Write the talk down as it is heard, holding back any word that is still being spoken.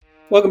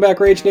Welcome back,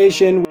 Rage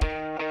Nation.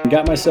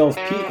 Got myself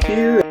Pete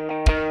here.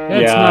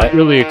 That's not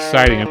really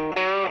exciting.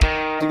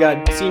 You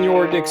got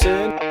Senior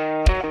Dixon.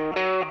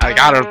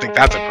 I don't think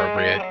that's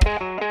appropriate.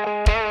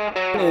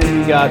 And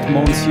we got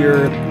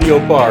Monsieur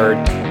Leopard.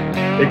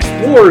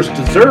 Explorers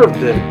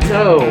deserved it.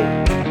 No.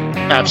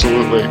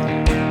 Absolutely.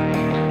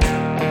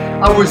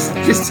 I was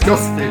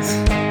disgusted.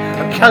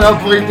 I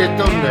cannot believe they've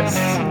done this.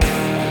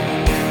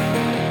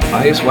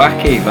 Why is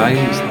wacky? Why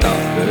is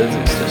Darth good?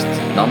 It's just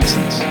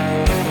nonsense.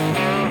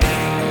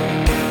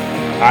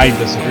 I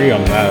disagree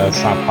on that.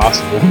 That's not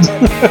possible.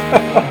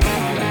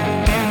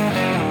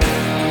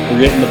 We're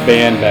getting the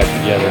band back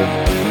together.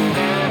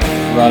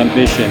 We're on a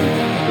mission.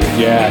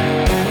 Yeah.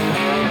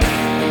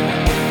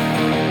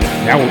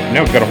 Now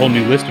we've got a whole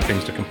new list of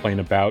things to complain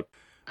about.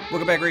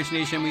 Welcome back, Rage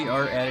Nation. We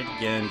are at it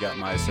again. Got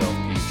myself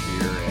Pete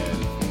here,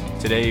 and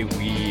today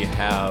we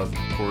have,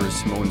 of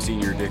course, Moan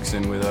Senior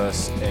Dixon with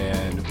us,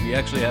 and we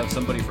actually have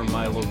somebody from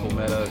my local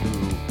meta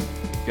who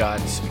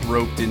got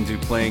roped into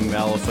playing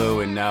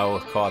Malifaux and now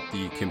caught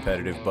the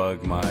competitive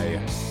bug. My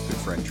good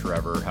friend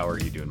Trevor. How are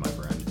you doing, my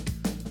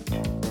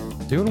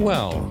friend? Doing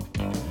well.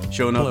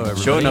 Showing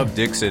up,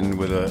 Dixon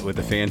with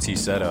a fancy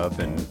setup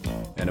and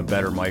a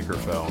better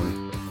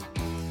microphone.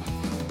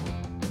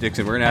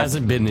 Dixon, we're gonna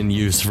hasn't been in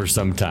use for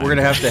some time. We're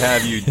gonna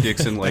have you,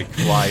 Dixon, like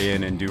fly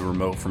in and do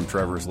remote from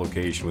Trevor's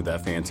location with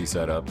that fancy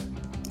setup.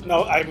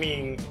 No, I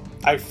mean,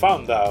 I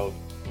found out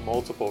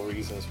multiple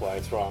reasons why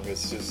it's wrong.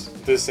 It's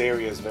just this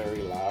area is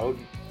very loud,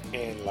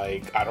 and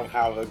like I don't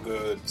have a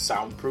good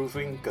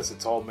soundproofing because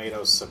it's all made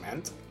of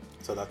cement,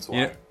 so that's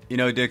why. You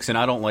know, Dixon,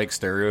 I don't like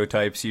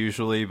stereotypes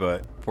usually,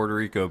 but Puerto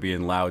Rico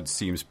being loud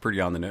seems pretty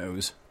on the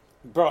nose.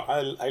 Bro,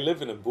 I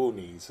live in the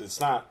boonies. It's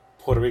not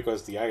Puerto Rico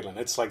as the island.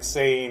 It's like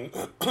saying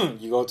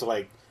you go to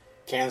like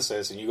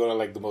Kansas and you go to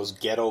like the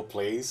most ghetto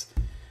place.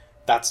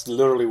 That's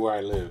literally where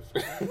I live.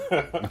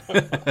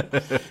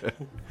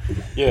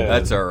 Yeah,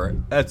 that's all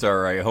right. That's all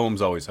right.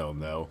 Home's always home,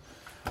 though.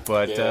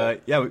 But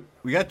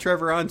we got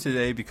Trevor on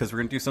today because we're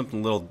gonna do something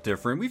a little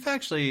different.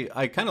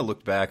 I kind of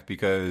looked back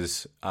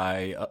because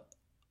I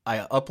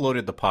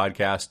uploaded the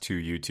podcast to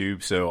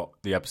YouTube, so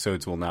the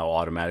episodes will now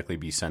automatically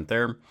be sent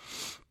there.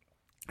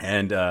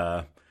 And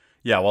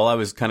while I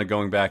was kind of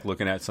going back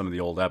looking at some of the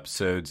old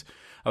episodes,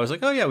 I was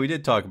like, oh yeah, we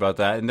did talk about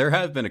that. And there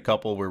have been a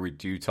couple where we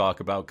do talk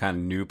about kind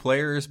of new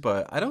players,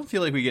 but I don't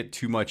feel like we get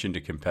too much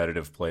into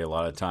competitive play a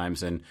lot of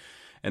times. And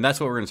that's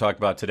what we're going to talk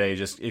about today.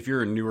 Just if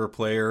you're a newer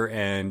player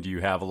and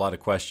you have a lot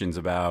of questions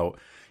about,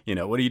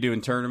 what do you do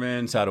in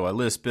tournaments? How do I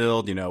list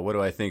build? What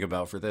do I think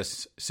about for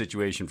this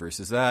situation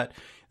versus that?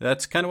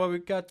 That's kind of why we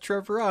got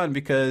Trevor on,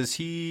 because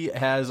he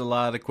has a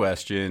lot of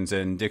questions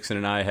and Dixon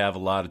and I have a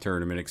lot of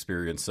tournament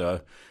experience.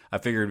 So I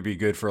figured it'd be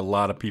good for a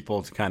lot of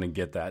people to kind of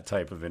get that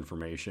type of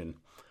information.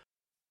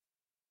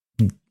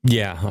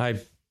 Yeah,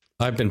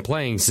 I've been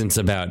playing since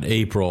about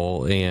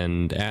April,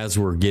 and as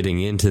we're getting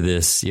into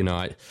this,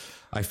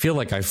 I feel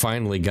like I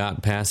finally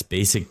got past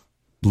basic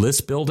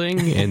list building,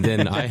 and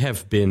then I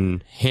have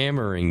been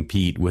hammering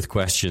Pete with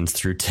questions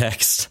through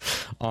text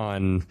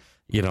on,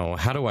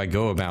 how do I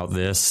go about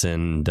this?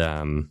 And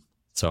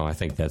so I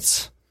think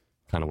that's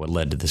kind of what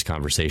led to this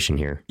conversation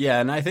here. Yeah,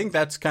 and I think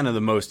that's kind of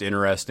the most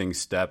interesting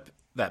step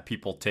that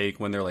people take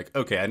when they're like,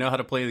 okay, I know how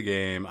to play the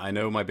game, I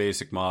know my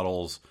basic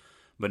models,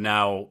 but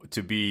now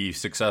to be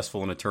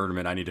successful in a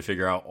tournament, I need to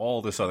figure out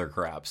all this other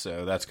crap.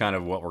 So that's kind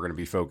of what we're going to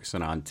be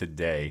focusing on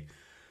today.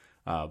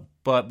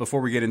 But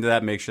before we get into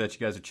that, make sure that you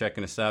guys are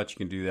checking us out. You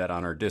can do that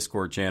on our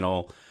Discord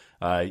channel.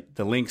 The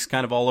link's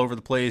kind of all over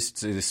the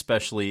place,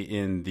 especially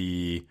in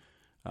the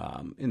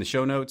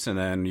show notes. And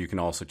then you can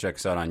also check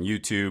us out on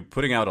YouTube.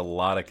 Putting out a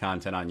lot of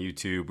content on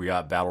YouTube. We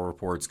got battle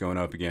reports going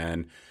up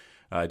again,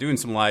 doing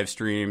some live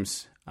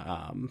streams.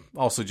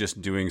 Also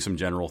just doing some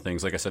general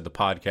things. Like I said, the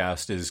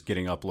podcast is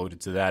getting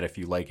uploaded to that if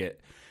you like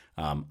it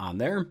on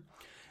there.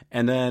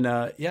 And then,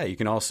 you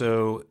can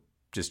also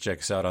just check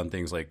us out on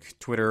things like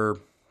Twitter,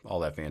 all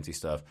that fancy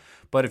stuff.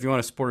 But if you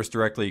want to support us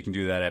directly, you can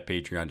do that at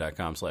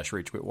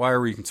patreon.com/RageQuitWire,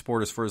 where you can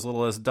support us for as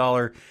little as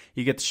 $1.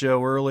 You get the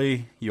show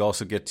early. You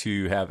also get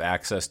to have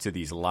access to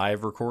these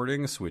live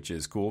recordings, which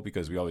is cool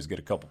because we always get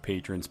a couple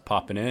patrons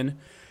popping in.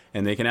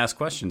 And they can ask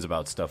questions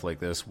about stuff like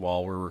this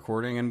while we're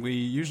recording, and we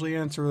usually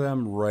answer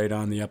them right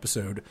on the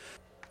episode.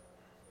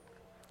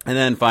 And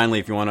then finally,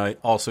 if you want to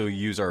also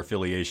use our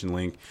affiliation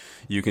link,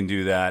 you can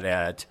do that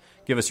at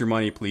Give Us Your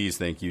Money, Please,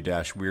 Thank You,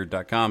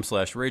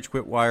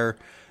 weird.com/RageQuitWire.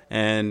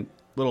 And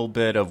a little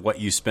bit of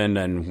what you spend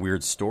on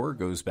Weird Store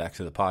goes back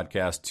to the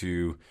podcast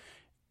to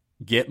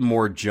get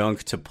more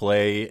junk to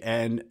play.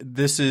 And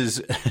this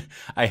is,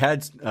 I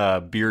had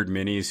Beard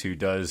Minis, who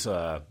does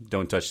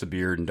Don't Touch the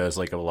Beard and does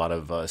like a lot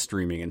of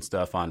streaming and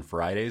stuff on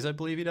Fridays, I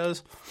believe he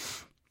does.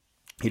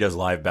 He does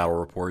live battle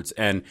reports,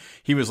 and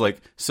he was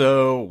like,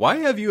 so why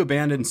have you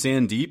abandoned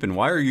Sandeep and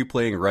why are you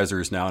playing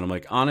Rezzers now? And I'm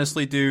like,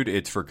 honestly, dude,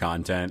 it's for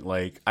content.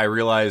 Like, I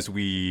realized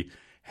we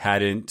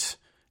hadn't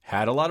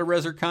had a lot of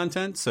Rezzer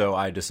content, so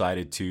I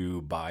decided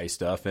to buy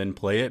stuff and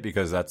play it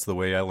because that's the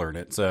way I learn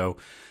it. So,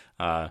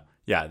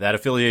 that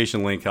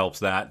affiliation link helps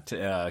that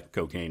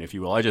cocaine, if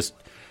you will. I just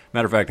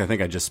Matter of fact, I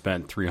think I just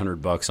spent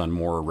 $300 on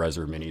more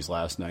Reser minis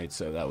last night,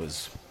 so that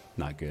was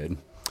not good.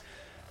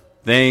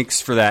 Thanks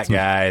for that,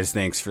 guys.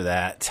 Thanks for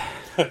that.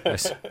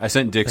 I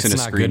sent Dixon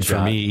That's a not screenshot. good for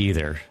me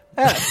either.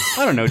 I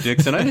don't know,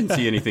 Dixon. I didn't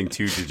see anything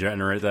too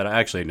degenerate. That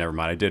actually, never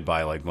mind. I did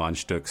buy like Von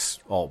Stuck's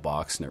alt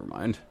box. Never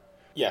mind.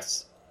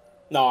 Yes.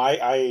 No,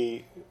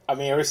 I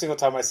mean, every single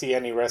time I see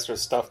any Reser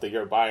stuff that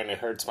you're buying, it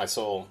hurts my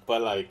soul.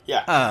 But like,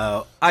 yeah.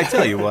 I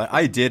tell you what,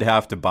 I did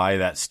have to buy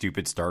that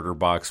stupid starter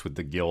box with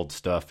the guild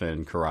stuff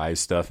and Karai's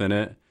stuff in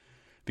it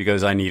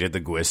because I needed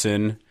the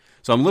Gwison.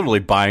 So I'm literally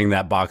buying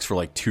that box for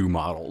like 2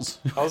 models.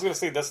 I was gonna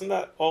say, doesn't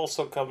that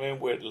also come in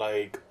with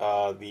like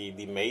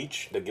the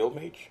mage, the guild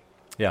mage?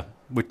 Yeah.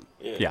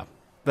 Yeah.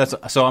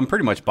 So I'm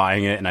pretty much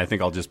buying it, and I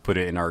think I'll just put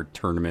it in our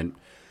tournament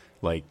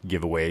like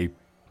giveaway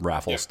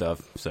raffle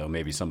stuff. So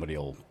maybe somebody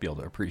will be able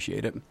to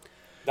appreciate it.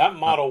 That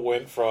model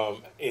went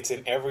from it's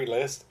in every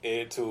list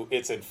to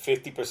it's in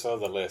 50% of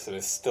the list, and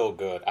it's still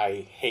good.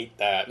 I hate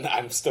that.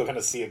 I'm still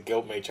gonna see a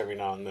guild mage every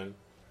now and then.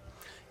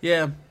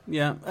 Yeah.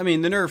 I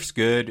mean, the nerf's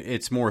good.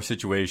 It's more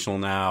situational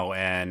now,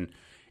 and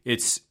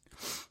it's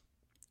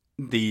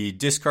the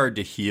discard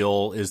to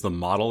heal is the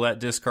model that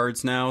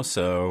discards now,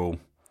 so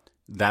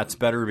that's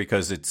better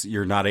because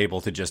you're not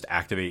able to just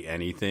activate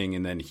anything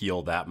and then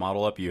heal that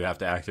model up. You have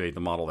to activate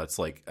the model that's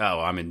like, oh,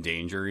 I'm in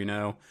danger, you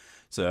know?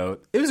 So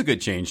it was a good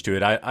change to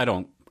it. I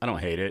don't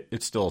hate it.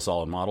 It's still a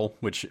solid model,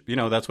 which, you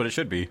know, that's what it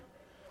should be.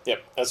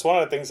 Yep, that's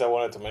one of the things I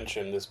wanted to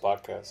mention in this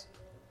podcast.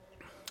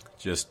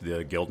 Just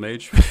the guild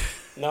mage?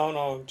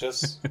 No,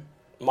 just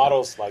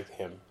models like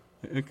him.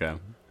 Okay.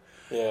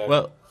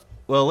 Yeah.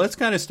 Well, let's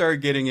kind of start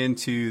getting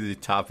into the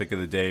topic of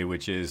the day,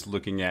 which is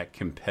looking at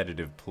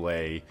competitive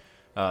play,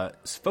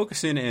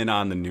 focusing in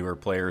on the newer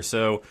players.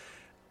 So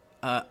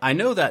I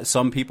know that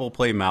some people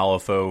play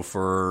Malifaux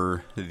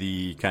for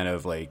the kind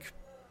of like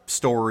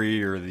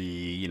story or the,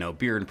 you know,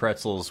 beer and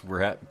pretzels.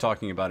 We're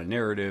talking about a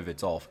narrative.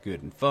 It's all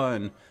good and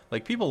fun.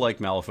 Like, people like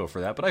Malifaux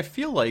for that, but I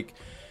feel like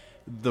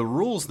the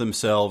rules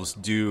themselves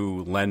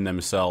do lend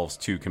themselves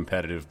to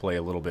competitive play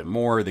a little bit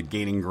more. The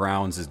Gaining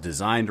Grounds is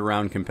designed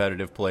around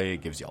competitive play.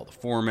 It gives you all the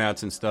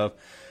formats and stuff.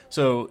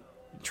 So,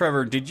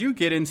 Trevor, did you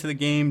get into the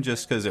game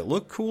just because it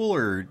looked cool,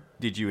 or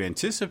did you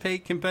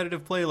anticipate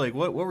competitive play? Like,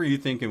 what were you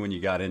thinking when you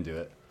got into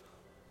it?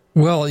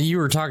 Well, you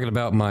were talking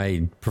about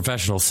my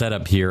professional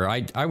setup here.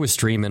 I was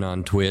streaming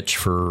on Twitch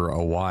for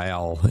a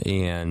while,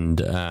 and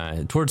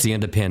towards the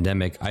end of the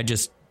pandemic,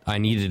 I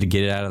needed to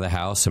get out of the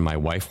house, and my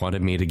wife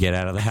wanted me to get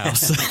out of the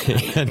house.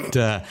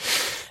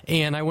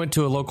 and I went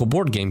to a local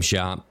board game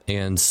shop,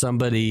 and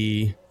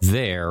somebody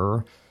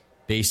there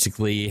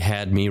basically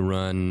had me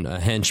run a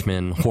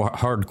henchman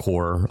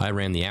hardcore. I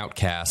ran the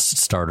Outcast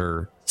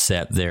starter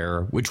set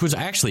there, which was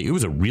actually, it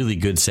was a really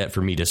good set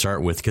for me to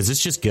start with because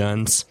it's just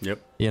guns. Yep.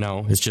 You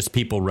know, it's just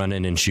people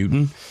running and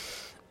shooting.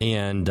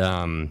 And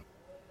I'm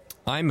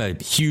a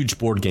huge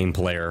board game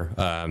player.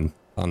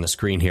 On the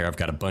screen here, I've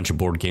got a bunch of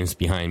board games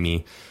behind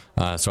me.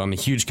 So I'm a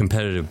huge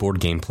competitive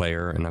board game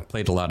player, and I've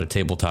played a lot of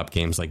tabletop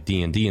games like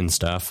D&D and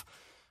stuff.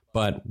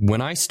 But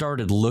when I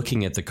started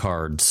looking at the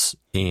cards,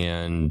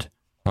 and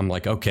I'm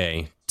like,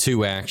 okay,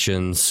 2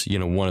 actions, you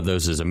know, one of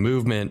those is a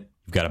movement,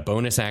 you've got a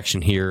bonus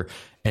action here,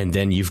 and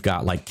then you've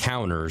got like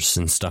counters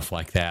and stuff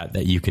like that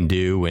you can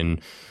do. And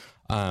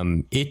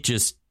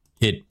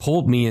it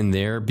pulled me in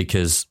there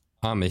because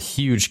I'm a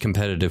huge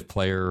competitive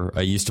player.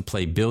 I used to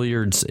play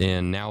billiards,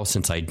 and now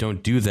since I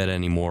don't do that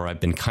anymore, I've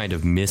been kind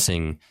of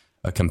missing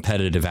a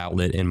competitive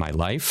outlet in my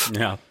life.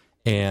 Yeah.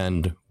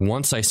 And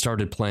once I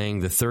started playing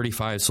the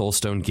 35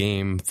 Soulstone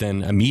game,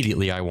 then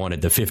immediately I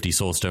wanted the 50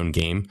 Soulstone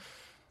game.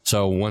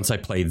 So once I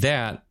played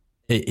that,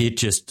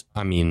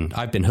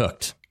 I've been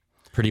hooked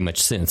pretty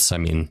much since. I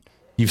mean,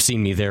 you've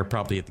seen me there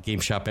probably at the game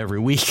shop every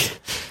week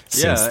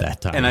since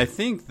that time. And I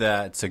think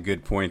that's a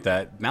good point,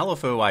 that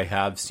Malifaux I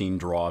have seen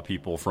draw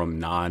people from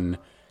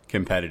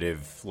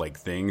non-competitive like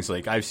things.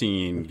 Like, I've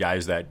seen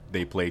guys that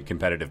they played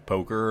competitive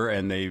poker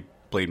and they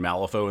played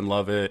Malifaux and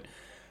love it.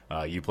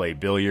 You play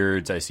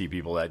billiards. I see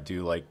people that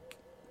do like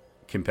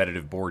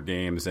competitive board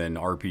games and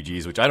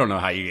RPGs, which I don't know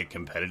how you get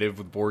competitive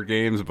with board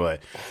games,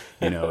 but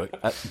you know,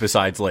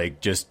 besides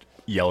like just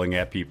yelling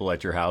at people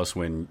at your house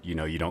when, you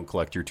know, you don't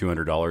collect your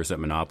 $200 at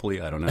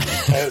Monopoly. I don't know.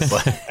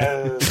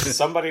 As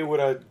somebody with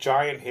a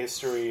giant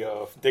history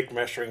of dick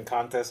measuring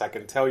contests, I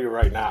can tell you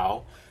right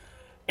now,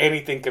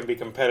 anything can be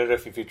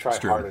competitive if you try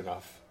hard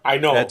enough. I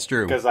know. That's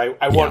true. Because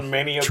I won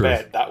many a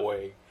bet that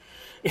way.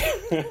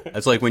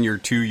 That's like when your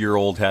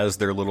 2-year-old has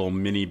their little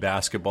mini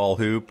basketball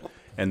hoop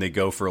and they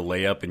go for a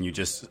layup and you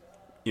just,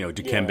 you know,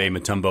 Dikembe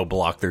Mutombo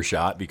block their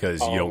shot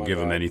because you don't give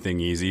them anything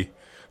easy.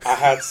 I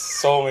had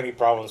so many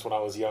problems when I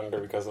was younger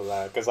because of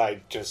that. Because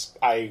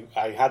I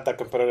had that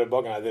competitive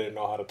bug and I didn't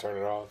know how to turn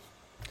it off.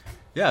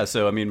 Yeah,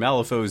 so I mean,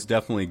 Malifaux is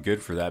definitely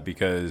good for that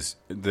because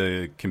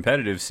the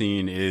competitive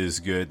scene is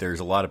good. There's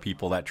a lot of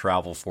people that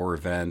travel for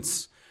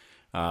events.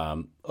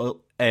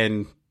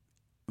 And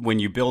when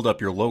you build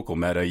up your local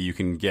meta, you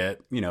can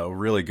get, you know,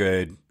 really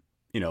good,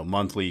 you know,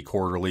 monthly,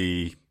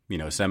 quarterly,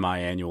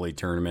 semi-annually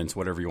tournaments,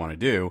 whatever you want to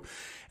do.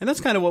 And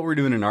that's kind of what we're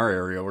doing in our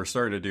area. We're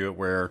starting to do it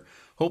where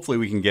hopefully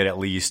we can get at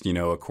least,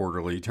 a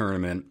quarterly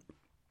tournament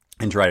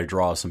and try to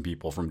draw some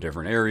people from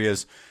different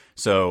areas.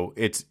 So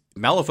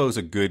Malifaux is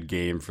a good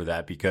game for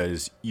that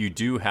because you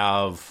do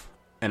have,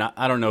 and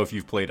I don't know if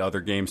you've played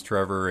other games,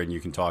 Trevor, and you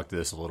can talk to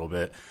this a little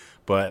bit,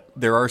 but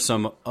there are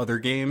some other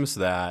games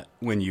that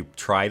when you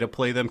try to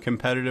play them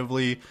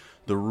competitively,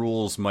 the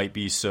rules might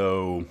be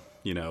so,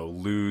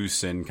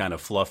 loose and kind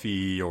of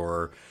fluffy,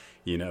 or,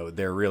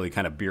 they're really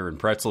kind of beer and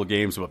pretzel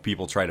games, but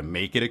people try to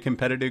make it a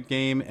competitive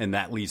game, and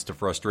that leads to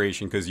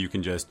frustration because you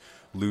can just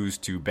lose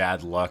to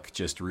bad luck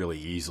just really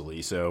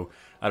easily. So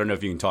I don't know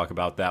if you can talk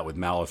about that with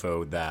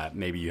Malifaux, that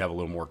maybe you have a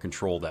little more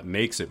control that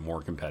makes it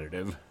more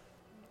competitive.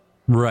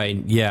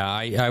 Right. Yeah,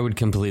 I would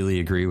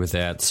completely agree with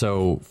that.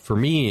 So for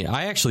me,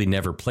 I actually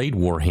never played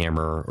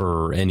Warhammer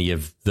or any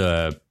of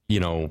the,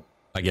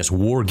 I guess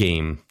war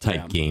game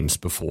type games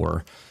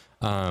before.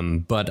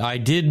 But I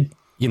did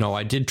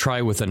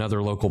try with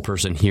another local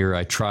person here.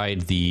 I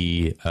tried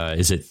the,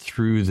 is it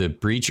Through the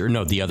Breach? Or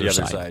no, the other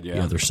side. The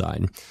other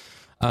side.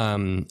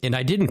 And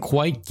I didn't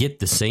quite get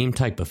the same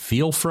type of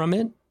feel from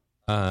it.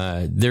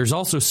 There's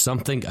also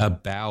something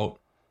about,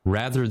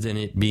 rather than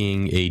it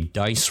being a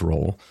dice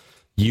roll,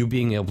 you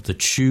being able to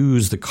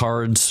choose the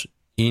cards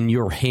in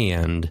your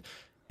hand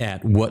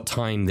at what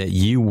time that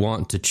you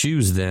want to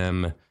choose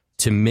them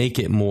to make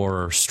it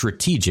more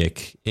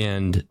strategic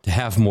and to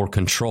have more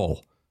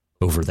control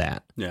over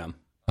that. Yeah.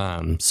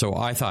 So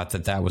I thought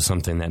that was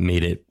something that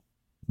made it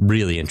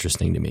really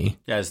interesting to me.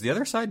 Yeah, is the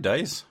other side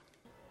dice?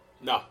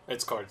 No,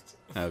 it's cards.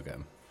 Okay.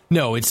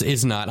 No,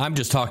 it's not. I'm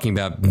just talking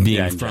about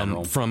being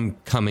from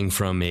coming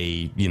from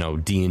a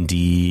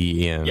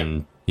D&D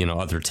and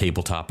other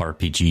tabletop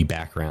RPG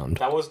background.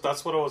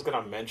 That's what I was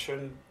gonna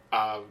mention.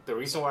 The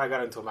reason why I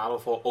got into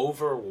Malifaux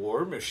over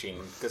War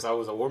Machine, because I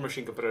was a War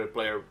Machine competitive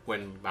player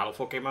when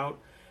Malifaux came out,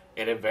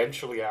 and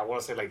eventually, I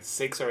want to say like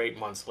 6 or 8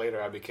 months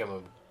later, I became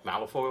a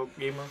Malifaux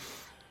gamer,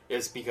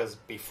 is because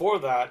before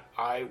that,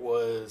 I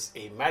was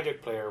a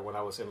Magic player when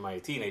I was in my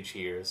teenage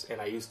years,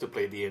 and I used to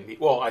play D&D.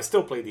 Well, I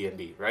still play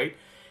D&D, right?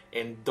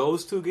 And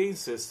those two game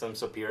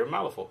systems appear in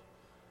Malifaux.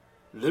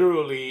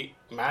 Literally,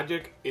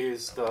 Magic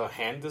is the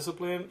hand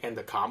discipline and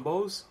the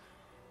combos,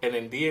 and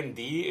then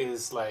D&D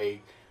is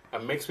like a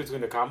mix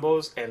between the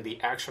combos and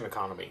the action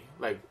economy.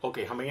 Like,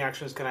 okay, how many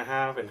actions can I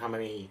have, and how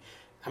many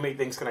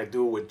things can I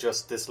do with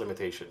just this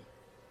limitation?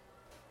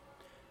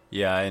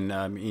 Yeah, and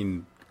I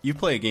mean, you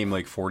play a game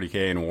like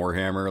 40K and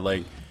Warhammer,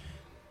 like,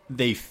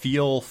 they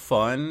feel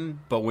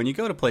fun, but when you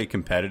go to play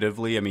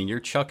competitively, I mean,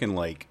 you're chucking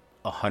like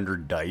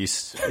 100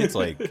 dice. It's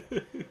like,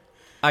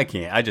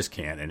 I just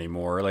can't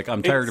anymore. Like,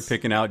 I'm tired of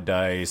picking out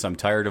dice. I'm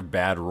tired of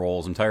bad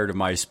rolls. I'm tired of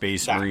my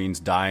Space Marines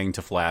dying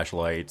to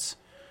flashlights.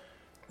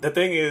 The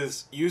thing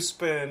is, you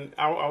spend...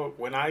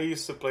 when I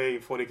used to play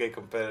 40K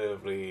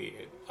competitively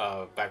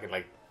back in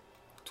like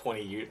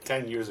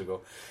 10 years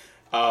ago,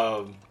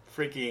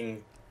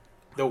 freaking...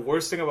 The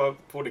worst thing about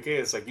 40K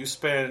is like you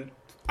spend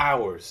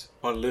hours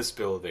on list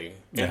building,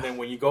 and then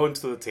when you go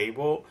into the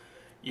table,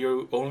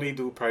 you only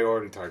do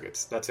priority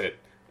targets. That's it.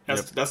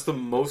 That's the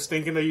most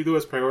thinking that you do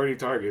is priority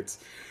targets,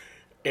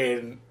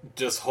 and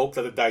just hope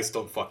that the dice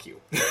don't fuck you.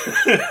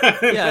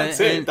 That's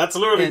it. That's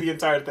literally the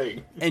entire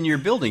thing. And you're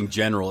building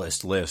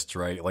generalist lists,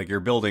 right? Like, you're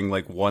building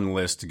like one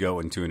list to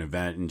go into an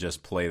event and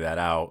just play that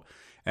out.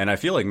 And I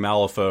feel like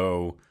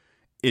Malifaux,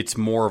 it's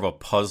more of a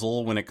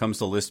puzzle when it comes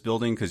to list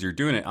building because you're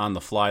doing it on the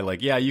fly.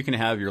 Like, yeah, you can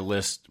have your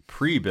list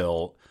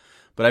pre-built,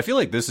 but I feel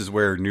like this is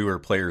where newer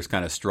players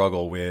kind of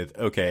struggle with,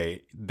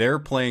 okay, they're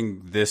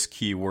playing this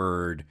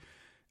keyword.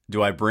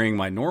 Do I bring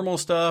my normal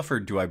stuff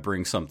or do I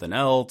bring something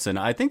else? And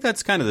I think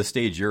that's kind of the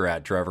stage you're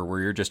at, Trevor,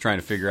 where you're just trying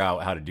to figure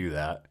out how to do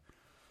that.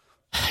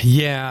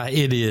 Yeah,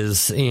 it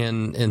is.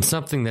 And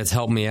something that's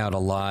helped me out a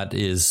lot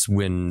is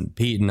when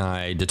Pete and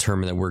I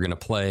determine that we're going to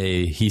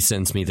play, he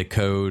sends me the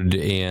code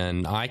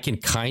and I can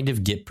kind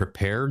of get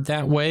prepared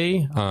that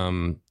way.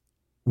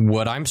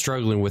 What I'm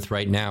struggling with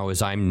right now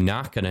is I'm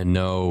not going to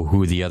know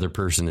who the other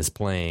person is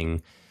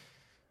playing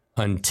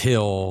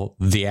until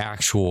the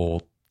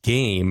actual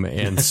game.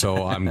 And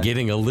so I'm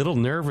getting a little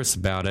nervous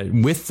about it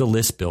with the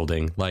list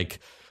building. Like,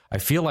 I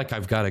feel like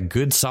I've got a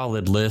good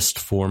solid list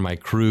for my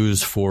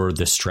crews for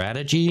the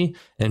strategy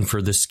and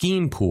for the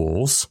scheme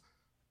pools.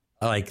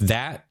 Like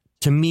that,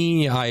 to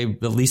me, I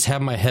at least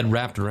have my head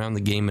wrapped around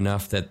the game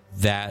enough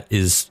that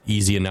is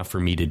easy enough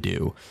for me to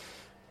do.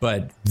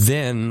 But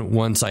then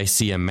once I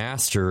see a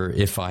master,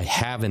 if I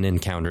haven't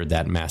encountered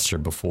that master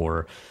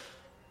before,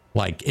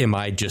 like, am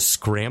I just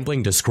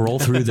scrambling to scroll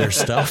through their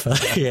stuff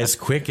as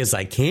quick as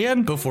I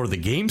can before the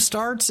game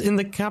starts in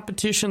the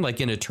competition?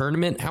 Like in a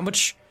tournament, how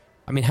much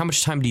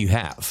time do you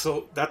have?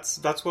 So that's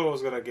what I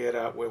was gonna get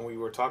at when we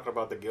were talking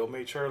about the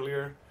guildmates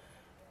earlier.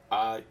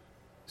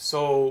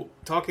 So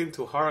talking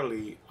to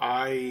Harley,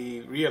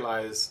 I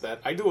realized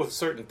that I do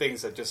certain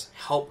things that just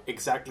help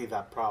exactly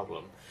that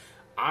problem.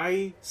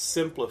 I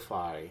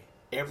simplify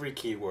every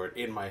keyword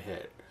in my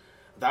head.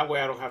 that way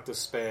I don't have to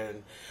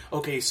spend,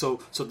 okay, so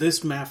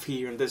this math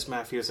here and this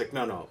math here. It's like,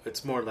 no.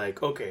 It's more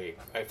like, okay,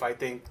 if I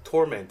think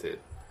tormented,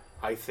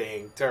 I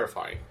think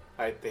terrifying.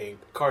 I think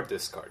card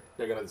discard.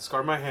 They're going to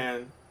discard my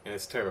hand, and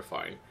it's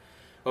terrifying.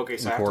 Okay,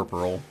 so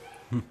Corporal.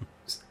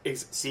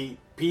 See,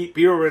 Pete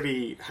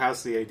already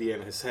has the idea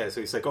in his head,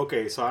 so he's like,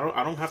 okay, so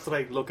I don't have to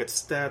like look at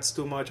stats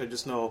too much. I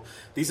just know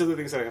these are the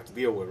things that I have to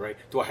deal with, right?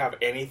 Do I have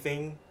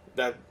anything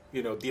that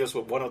deals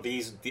with one of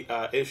these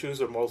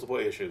issues or multiple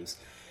issues?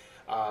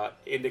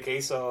 In the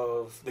case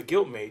of the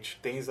Guild Mage,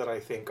 things that I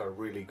think are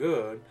really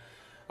good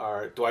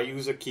are: do I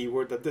use a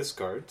keyword that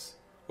discards,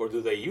 or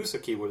do they use a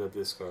keyword that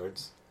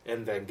discards,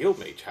 and then Guild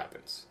Mage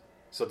happens?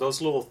 So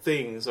those little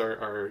things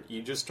are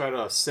you just try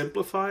to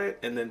simplify it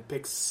and then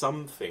pick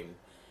something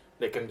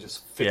that can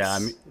just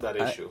fix that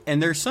issue.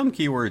 And there's some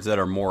keywords that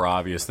are more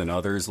obvious than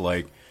others.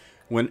 Like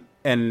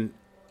and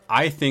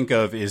I think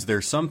of, is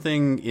there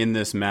something in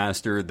this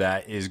master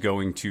that is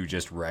going to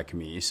just wreck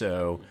me?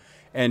 So,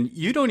 and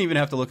you don't even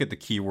have to look at the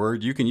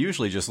keyword. You can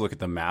usually just look at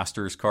the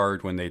master's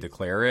card when they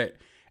declare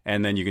it,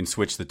 and then you can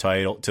switch the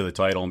title to the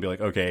title and be like,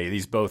 okay,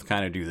 these both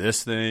kind of do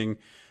this thing.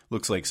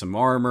 Looks like some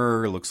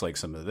armor, looks like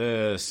some of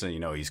this,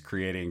 and, he's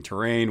creating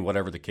terrain,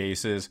 whatever the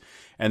case is.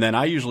 And then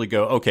I usually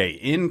go, okay,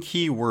 in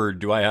keyword,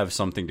 do I have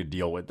something to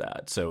deal with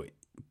that? So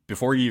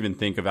before you even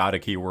think of out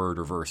of keyword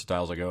or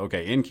versatiles, I go,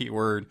 okay, in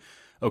keyword,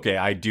 okay,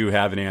 I do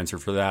have an answer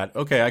for that.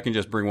 Okay, I can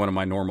just bring one of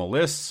my normal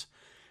lists.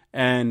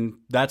 And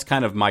that's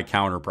kind of my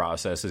counter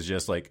process, is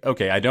just like,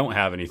 okay, I don't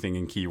have anything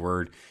in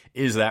keyword.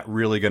 Is that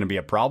really going to be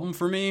a problem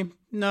for me?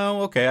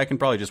 No, okay, I can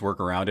probably just work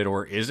around it.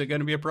 Or is it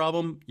going to be a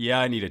problem? Yeah,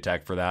 I need a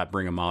tech for that,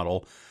 bring a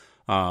model.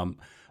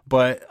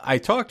 But I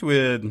talked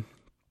with,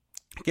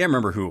 I can't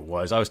remember who it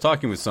was. I was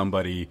talking with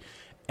somebody,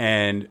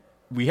 and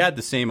we had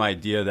the same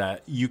idea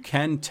that you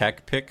can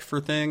tech pick for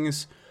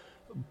things,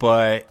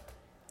 but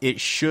it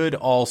should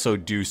also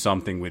do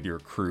something with your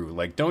crew.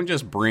 Like, don't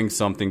just bring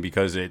something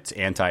because it's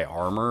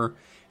anti-armor.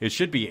 It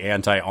should be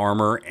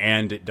anti-armor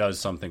and it does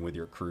something with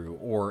your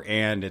crew,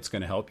 and it's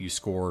going to help you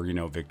score,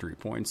 victory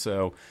points.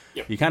 So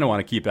You kind of want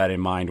to keep that in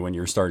mind when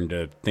you're starting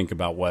to think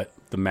about what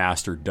the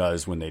master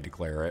does when they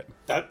declare it.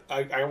 That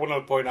I want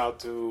to point out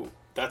too,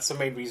 that's the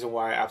main reason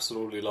why I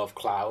absolutely love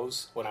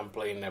Klaus when I'm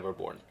playing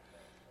Neverborn.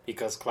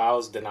 Because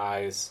Klaus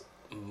denies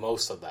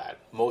most of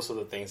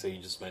the things that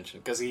you just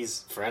mentioned, because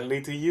he's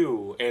friendly to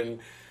you and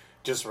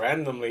just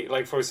randomly,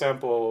 like for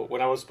example,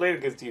 when I was playing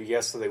against you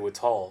yesterday with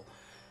Tall,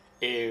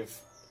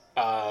 if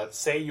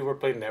say you were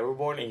playing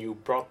Neverborn and you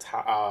brought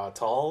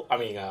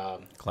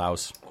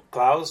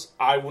Klaus,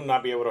 I would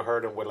not be able to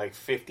hurt him with like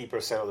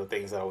 50% of the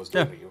things that I was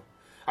doing to you.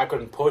 I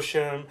couldn't push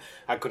him,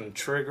 I couldn't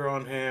trigger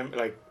on him,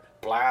 like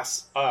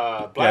Blast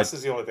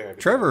is the only thing I could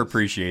Trevor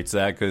appreciates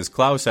that, because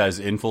Klaus has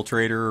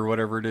Infiltrator or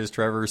whatever it is,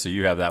 Trevor, so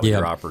you have that with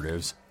your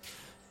operatives.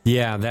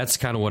 Yeah, that's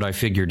kind of what I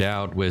figured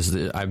out, was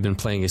that I've been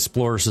playing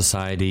Explorer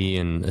Society,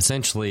 and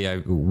essentially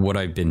what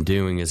I've been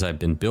doing is I've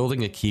been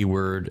building a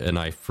keyword, and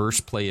I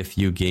first play a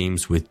few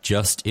games with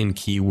just in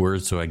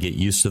keywords so I get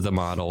used to the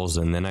models,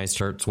 and then I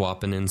start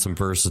swapping in some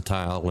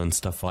versatile and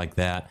stuff like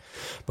that.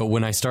 But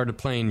when I started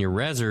playing your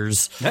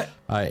Rezzers,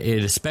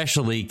 it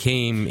especially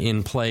came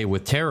in play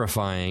with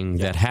Terrifying,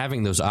 that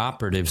having those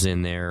operatives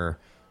in there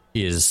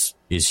is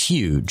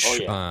huge. Oh,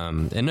 yeah.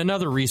 And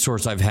another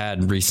resource I've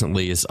had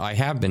recently is I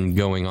have been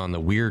going on the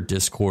Weird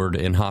Discord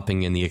and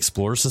hopping in the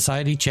Explorer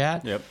Society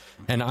chat. Yep.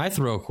 And I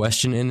throw a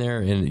question in there,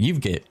 and you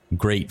get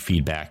great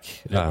feedback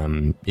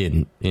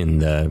in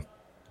the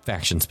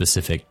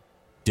faction-specific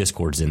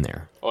Discords in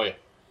there. Oh,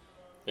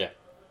 yeah.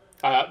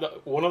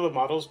 One of the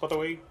models, by the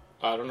way,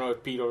 I don't know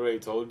if Pete already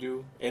told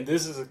you, and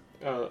this is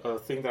a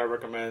thing that I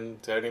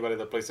recommend to anybody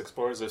that plays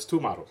Explorers. There's two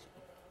models.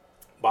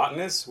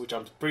 Botanist, which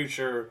I'm pretty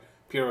sure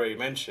Pete already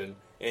mentioned,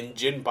 and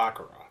Jin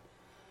Baccarat.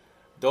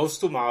 Those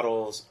two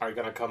models are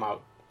going to come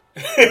out.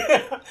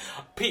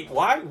 Pete,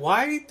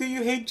 why do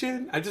you hate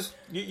Jin?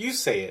 You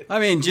say it. I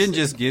mean, Jin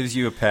just gives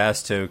you a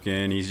pass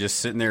token. He's just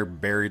sitting there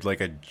buried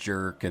like a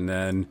jerk, and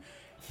then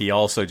he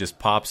also just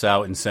pops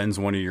out and sends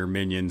one of your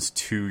minions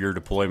to your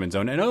deployment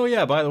zone. And oh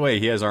yeah, by the way,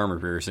 he has armor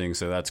piercing,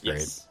 so that's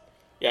great. Yes.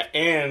 Yeah,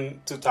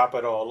 and to top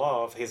it all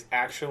off, his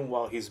action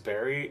while he's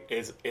buried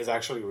is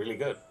actually really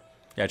good.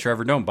 Yeah,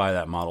 Trevor, don't buy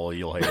that model.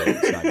 You'll hate it.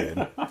 It's not good.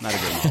 Not a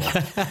good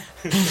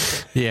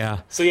model. Yeah.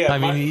 So yeah, I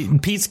mean,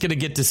 Pete's gonna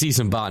get to see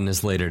some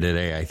botanists later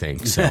today, I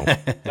think. So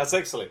that's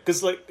excellent,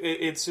 because like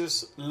it's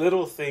just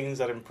little things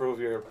that improve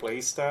your play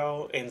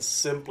style and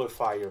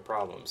simplify your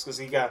problems. Because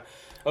you got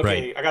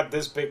I got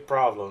this big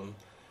problem.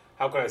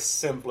 How can I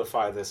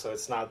simplify this so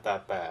it's not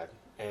that bad?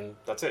 And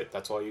that's it.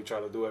 That's all you try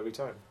to do every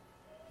time.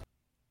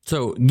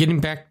 So getting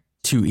back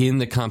to in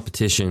the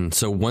competition.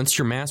 So once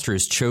your master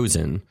is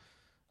chosen.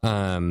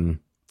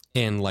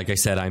 And like I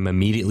said, I'm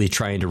immediately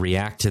trying to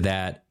react to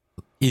that.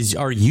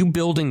 Are you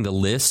building the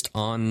list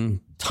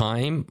on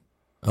time,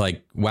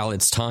 like while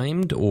it's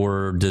timed,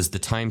 or does the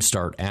time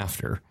start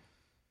after?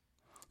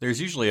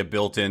 There's usually a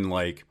built-in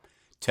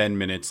 10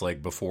 minutes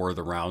before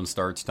the round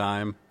starts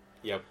time.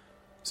 Yep.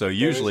 So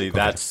usually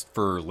that's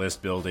for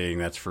list building,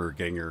 that's for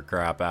getting your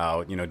crap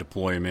out,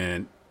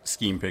 deployment,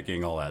 scheme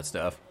picking, all that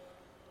stuff.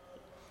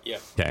 Yeah.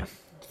 Okay.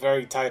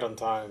 Very tight on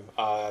time.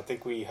 I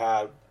think we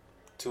had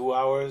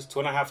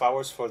 2.5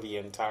 hours for the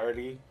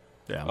entirety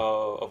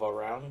of a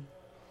round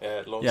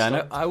at Lone Star.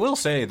 And I will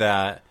say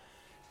that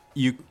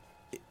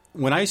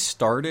when I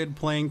started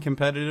playing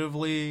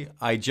competitively,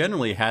 I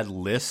generally had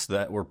lists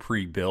that were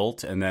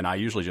pre-built, and then I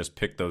usually just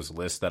picked those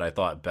lists that I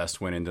thought best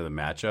went into the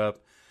matchup.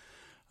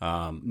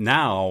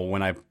 Now,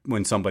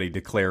 when somebody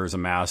declares a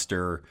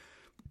master,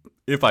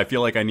 if I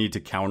feel like I need to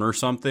counter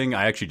something,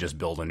 I actually just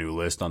build a new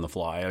list on the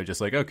fly. I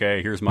just like,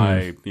 okay, here's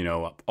my,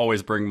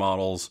 always bring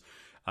models.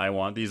 I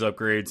want these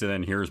upgrades, and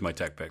then here's my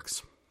tech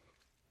picks.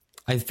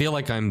 I feel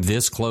like I'm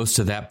this close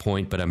to that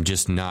point, but I'm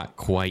just not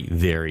quite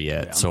there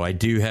yet. Yeah. So I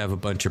do have a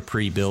bunch of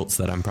pre-builts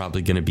that I'm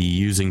probably going to be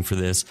using for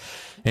this.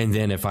 And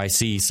then if I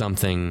see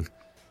something,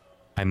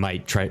 I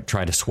might try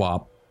to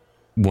swap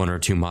one or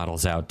two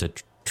models out to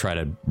try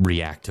to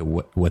react to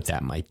what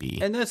that might be.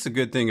 And that's the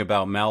good thing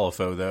about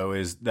Malifaux, though,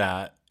 is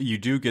that you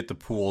do get the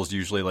pools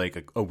usually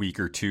like a week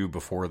or two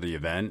before the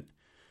event.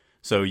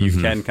 So you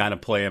can kind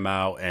of play them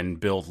out and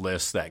build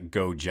lists that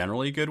go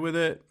generally good with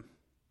it.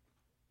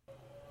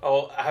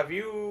 Oh, have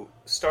you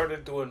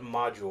started doing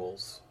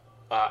modules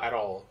at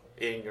all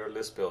in your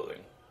list building?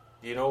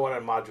 Do you know what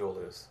a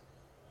module is?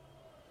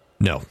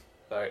 No.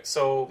 All right,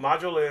 so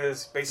module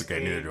is basically...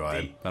 Okay, neither do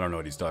I. I don't know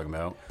what he's talking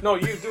about. No,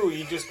 you do.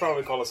 You just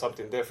probably call it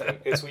something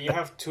different. It's when you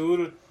have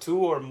two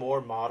or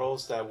more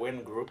models that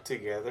when grouped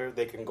together,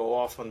 they can go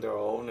off on their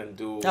own and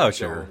do their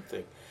own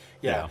thing.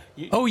 Yeah.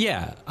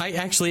 I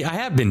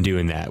have been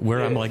doing that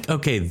where I'm like,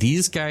 okay,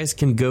 these guys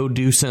can go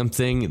do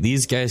something.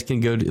 These guys can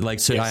go do, I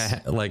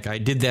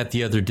did that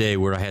the other day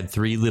where I had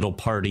 3 little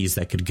parties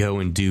that could go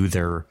and do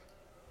their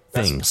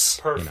things. That's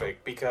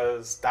perfect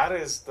because that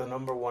is the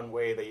number one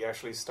way that you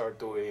actually start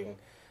doing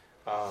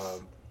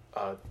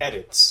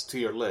edits to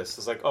your list.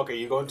 It's like, okay,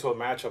 you go into a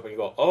matchup and you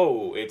go,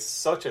 oh, it's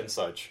such and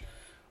such.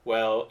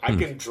 Well, I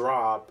can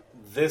drop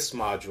this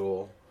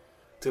module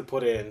to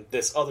put in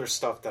this other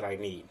stuff that I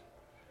need.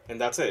 And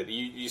that's it.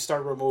 You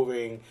start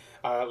removing,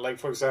 like,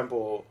 for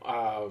example,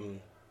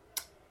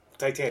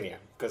 Titania,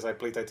 because I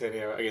play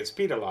Titania against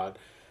Pete a lot.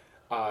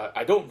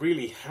 I don't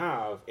really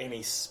have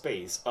any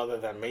space other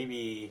than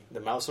maybe the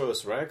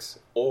Malifaux Rex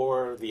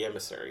or the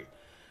Emissary.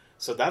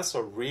 So that's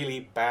a really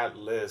bad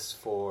list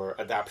for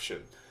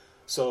adaptation.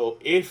 So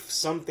if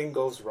something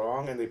goes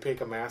wrong and they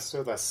pick a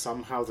master that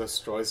somehow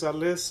destroys that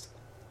list,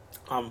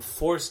 I'm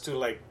forced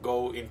to,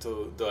 go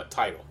into the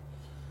title.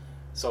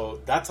 So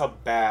that's a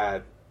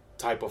bad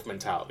type of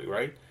mentality,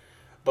 right?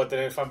 But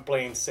then if I'm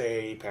playing,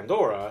 say,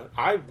 Pandora,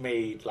 I've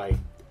made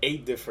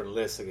 8 different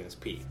lists against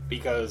Pete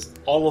because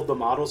all of the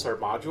models are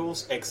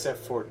modules except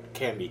for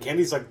Candy.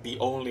 Candy's the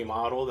only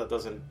model that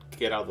doesn't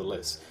get out of the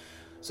list.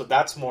 So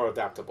that's more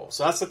adaptable.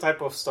 So that's the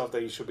type of stuff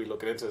that you should be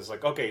looking into. It's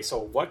okay, so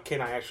what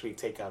can I actually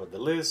take out of the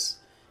list?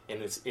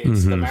 And it's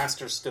the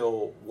master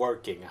still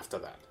working after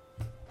that.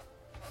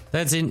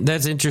 That's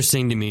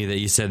interesting to me that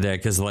you said that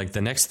because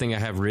the next thing I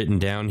have written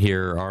down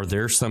here are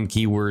there some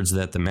keywords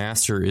that the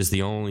master is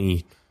the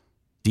only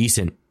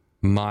decent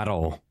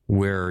model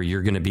where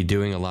you're going to be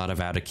doing a lot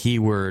of out of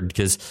keyword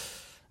because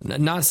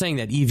not saying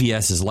that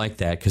EVS is like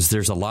that because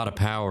there's a lot of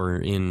power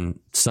in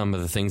some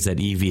of the things that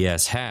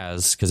EVS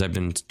has because I've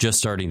been just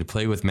starting to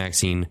play with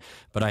Maxine,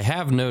 but I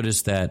have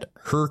noticed that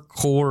her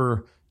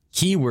core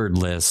keyword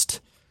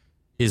list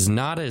is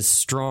not as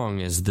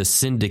strong as the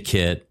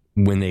Syndicate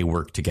when they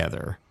work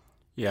together.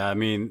 Yeah, I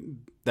mean,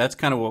 that's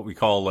kind of what we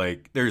call,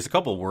 there's a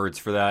couple words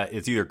for that.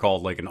 It's either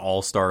called, an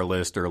all-star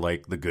list or,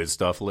 the good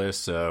stuff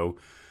list. So,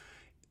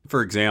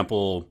 for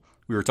example,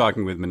 we were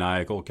talking with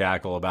Maniacal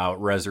Cackle about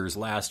Rezzers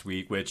last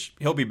week, which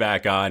he'll be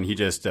back on. He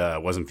just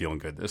wasn't feeling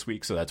good this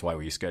week, so that's why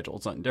we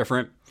scheduled something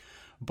different.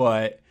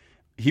 But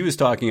he was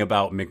talking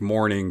about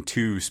McMorning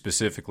 2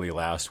 specifically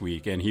last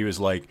week, and he was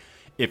like,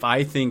 if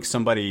I think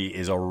somebody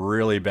is a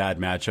really bad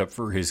matchup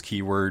for his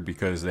keyword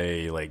because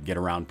they get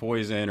around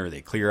poison or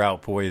they clear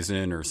out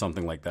poison or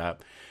something like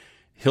that,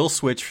 he'll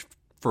switch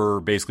for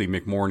basically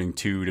McMorning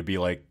 2 to be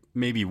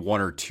maybe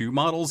 1 or 2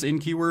 models in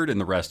keyword, and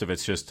the rest of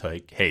it's just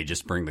hey,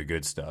 just bring the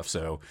good stuff.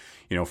 So,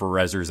 for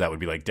Rezzers, that would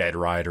be Dead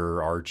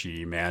Rider,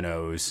 Archie,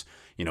 Manos,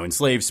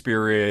 Enslaved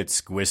Spirits,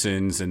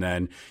 Gwissons, and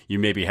then you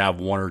maybe have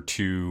 1 or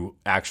 2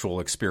 actual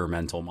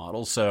experimental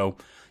models. So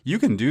you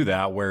can do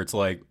that where it's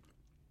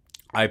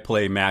I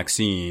play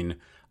Maxine,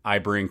 I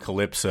bring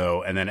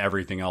Calypso, and then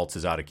everything else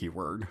is out of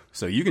keyword.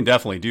 So you can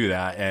definitely do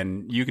that,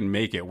 and you can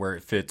make it where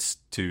it fits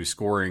to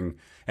scoring.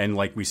 And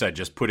like we said,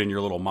 just put in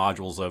your little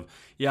modules of,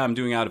 I'm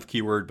doing out of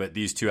keyword, but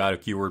these 2 out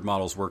of keyword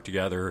models work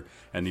together,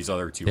 and these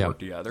other 2 work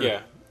together.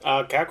 Yeah.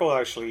 Cackle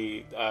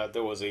actually,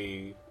 there was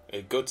a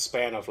good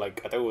span of I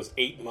think it was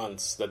 8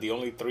 months that the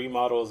only 3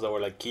 models that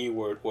were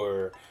keyword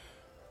were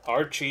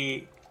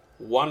Archie,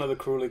 one of the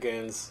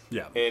Krooligans,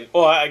 and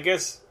I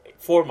guess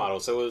 4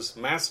 models. It was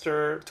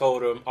Master,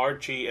 Totem,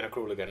 Archie, and a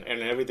Kruligan,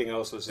 and everything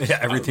else was just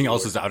everything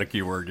else is keyword. out of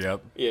keyword.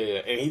 Yep.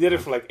 Yeah, and he did it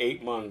for like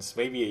 8 months,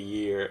 maybe a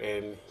year,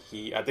 and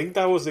I think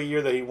that was the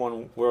year that he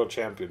won World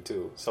Champion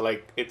too. So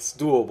like, it's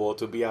doable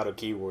to be out of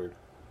keyword.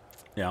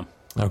 Yeah.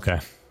 Okay.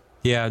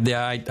 Yeah,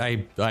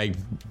 I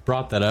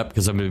brought that up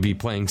because I'm going to be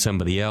playing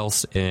somebody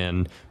else,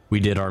 and we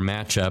did our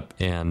matchup,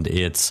 and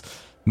it's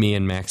me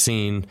and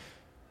Maxine,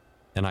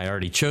 and I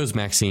already chose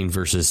Maxine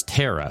versus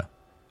Terra,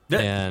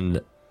 and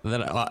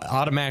then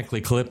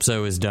automatically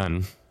Calypso is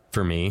done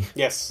for me.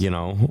 Yes. You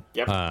know?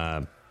 Yep.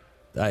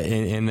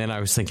 And then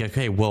I was thinking,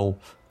 okay, well,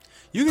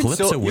 You can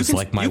Calypso still, was you can,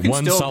 like my you can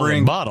one still solid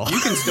bring, bottle. You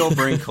can still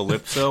bring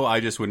Calypso. I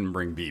just wouldn't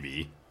bring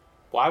BB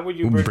Why would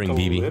you bring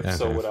BB?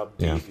 Calypso Okay. without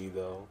Yeah. BB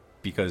though?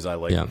 because I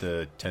like Yeah.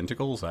 the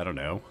tentacles. I don't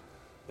know.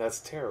 That's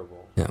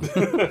terrible.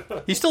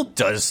 Yeah. He still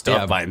does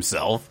stuff Yeah. by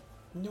himself.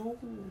 No.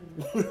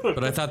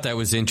 But I thought that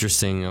was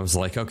interesting. I was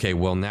like, okay,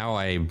 well, now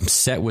I'm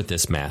set with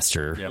this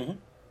master. Yep.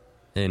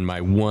 And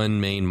my one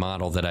main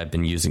model that I've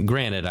been using.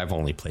 Granted, I've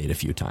only played a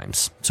few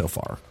times so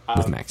far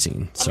with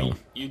Maxine. So I mean,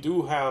 you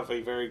do have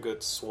a very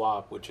good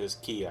swap, which is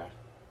Kia.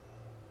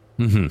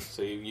 Mm-hmm.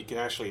 So you can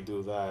actually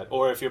do that.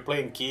 Or if you're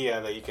playing Kia,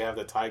 then you can have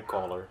the Tide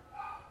Caller.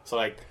 So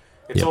like,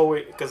 it's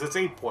always, because it's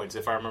 8 points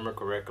if I remember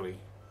correctly.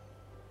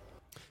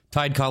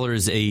 Tide Collar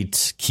is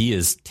 8. Key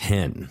is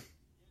 10.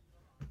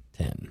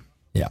 10.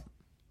 Yeah.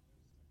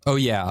 Oh,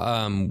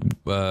 yeah.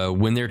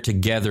 When they're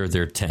together,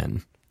 they're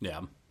 10.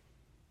 Yeah.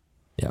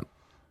 Yeah.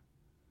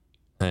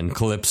 And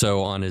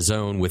Calypso on his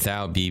own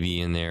without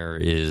BB in there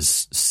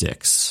is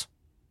 6.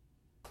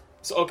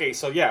 So okay,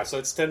 so yeah, so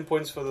it's 10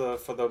 points for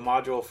the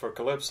module for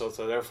Calypso.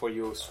 So therefore,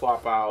 you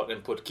swap out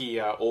and put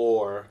Kia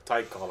or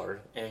Tide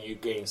Caller, and you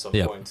gain some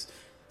points.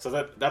 So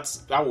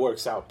that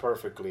works out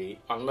perfectly,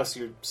 unless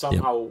you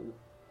somehow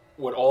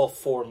with all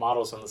 4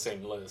 models on the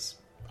same list.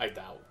 I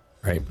doubt.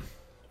 Right.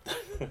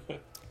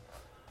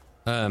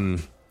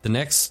 The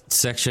next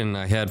section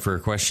I had for a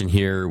question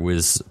here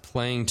was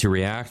playing to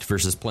react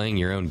versus playing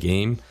your own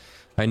game.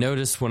 I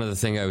noticed one of the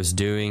things I was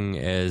doing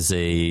as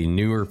a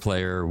newer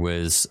player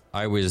was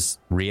I was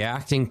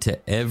reacting to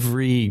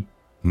every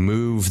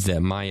move that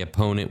my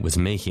opponent was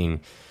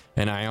making,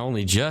 and I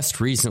only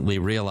just recently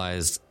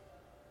realized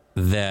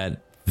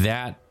that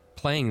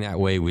playing that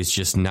way was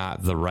just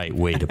not the right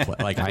way to play.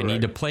 Like, I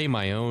need to play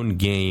my own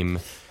game,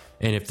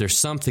 and if there's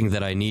something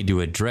that I need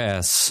to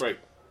address,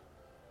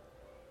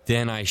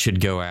 then I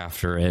should go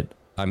after it.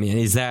 I mean,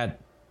 is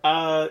that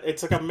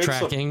it's like a mix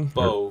tracking, of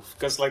both.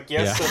 Because like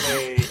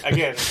yesterday,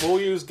 again,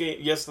 we'll use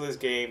yesterday's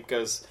game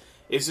because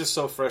it's just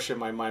so fresh in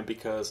my mind.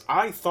 Because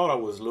I thought I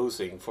was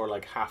losing for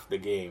like half the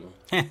game,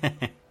 and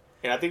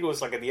I think it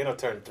was like at the end of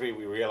turn 3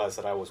 we realized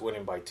that I was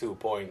winning by 2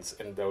 points,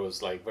 and there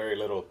was like very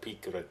little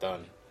Pete could have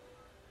done.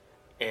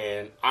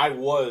 And I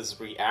was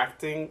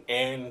reacting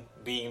and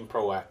being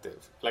proactive.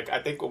 Like,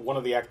 I think one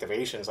of the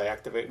activations I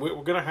activate,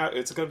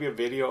 it's gonna be a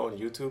video on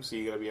YouTube, so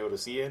you're gonna be able to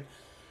see it.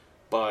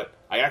 But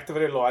I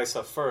activated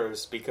Loisa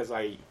first because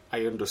I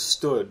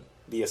understood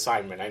the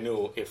assignment. I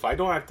knew if I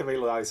don't activate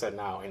Loisa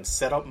now and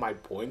set up my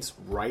points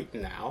right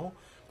now,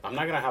 I'm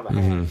not gonna have a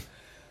hand.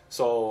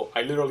 So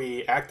I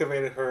literally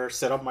activated her,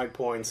 set up my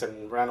points,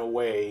 and ran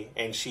away.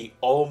 And she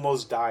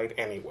almost died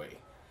anyway.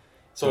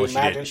 So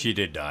imagine she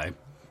did die.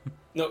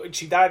 No,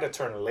 she died a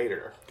turn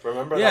later.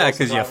 Remember? Yeah,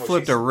 because you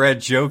flipped a red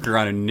Joker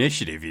on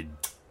initiative, you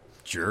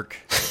jerk.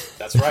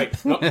 That's right.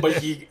 No,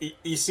 but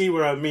you see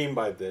what I mean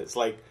by this.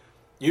 Like,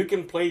 you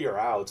can play your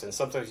outs, and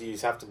sometimes you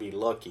just have to be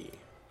lucky.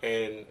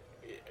 And,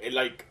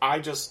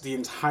 the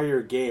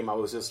entire game, I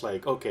was just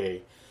like,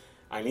 okay,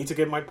 I need to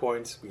get my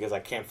points because I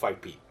can't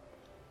fight Pete.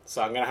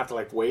 So I'm going to have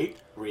to, wait,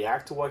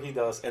 react to what he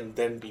does, and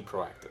then be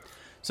proactive.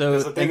 So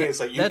the thing is,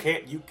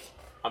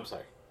 I'm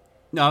sorry.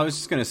 No, I was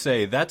just going to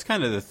say, that's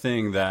kind of the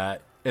thing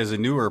that, as a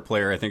newer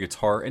player, I think it's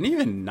hard, and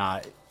even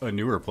not a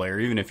newer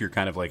player, even if you're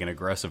kind of like an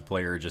aggressive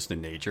player just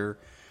in nature,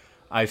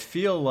 I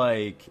feel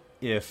like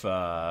if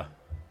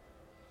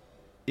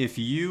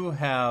you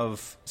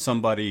have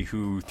somebody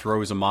who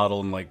throws a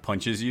model and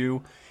punches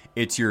you,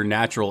 it's your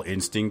natural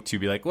instinct to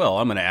be like, well,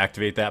 I'm going to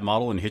activate that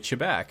model and hit you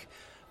back.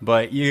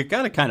 But you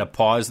got to kind of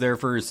pause there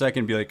for a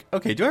second and be like,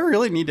 okay, do I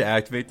really need to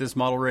activate this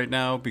model right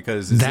now?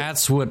 Because is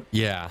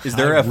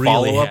there a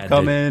follow-up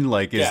coming?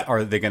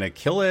 Are they going to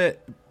kill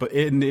it? But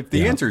if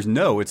the answer is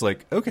no, it's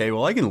like, okay,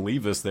 well, I can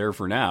leave this there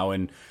for now.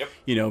 And,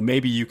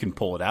 maybe you can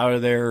pull it out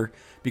of there.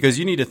 Because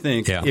you need to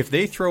think, if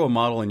they throw a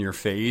model in your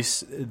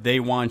face, they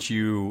want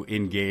you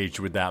engaged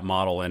with that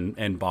model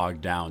and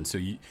bogged down. So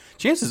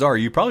chances are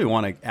you probably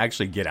want to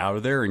actually get out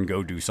of there and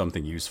go do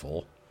something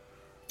useful.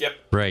 Yep.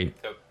 Right.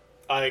 Yep.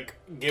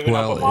 Giving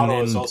up a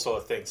model is also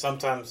a thing.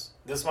 Sometimes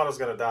this model's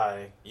going to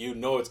die. You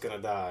know it's going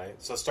to die.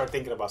 So start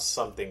thinking about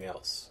something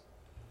else.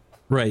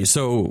 Right.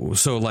 So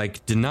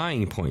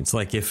denying points.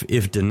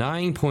 If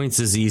denying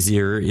points is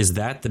easier, is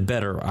that the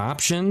better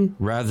option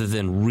rather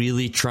than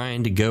really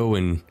trying to go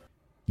and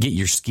get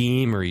your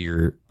scheme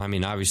or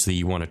obviously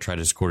you want to try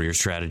to score your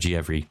strategy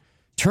every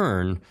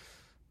turn,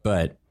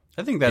 but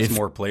I think that's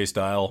more play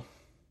style.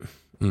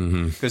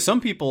 Because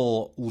some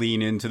people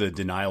lean into the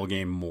denial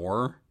game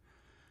more,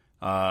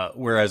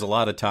 whereas a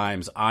lot of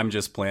times I'm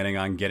just planning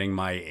on getting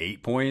my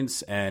 8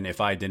 points, and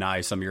if I deny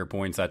some of your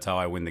points, that's how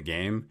I win the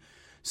game.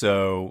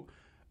 So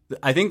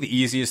I think the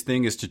easiest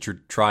thing is to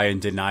try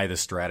and deny the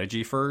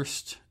strategy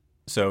first.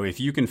 So if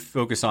you can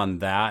focus on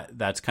that,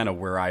 that's kind of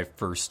where I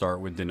first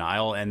start with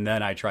denial, and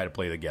then I try to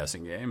play the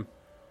guessing game.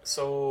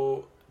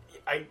 So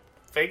I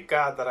thank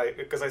God that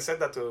because I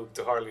said that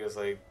to Harley, is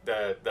like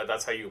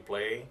that's how you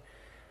play.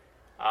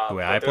 The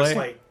way I play?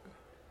 Like,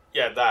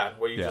 yeah, that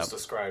what you just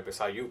described is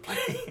how you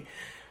play.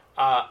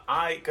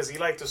 Because you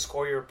like to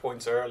score your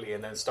points early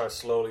and then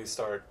slowly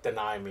start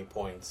denying me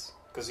points.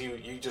 Because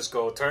you just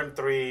go turn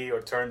 3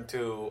 or turn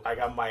 2, I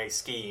got my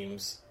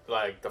schemes,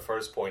 like the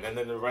first point, and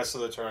then the rest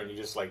of the turn you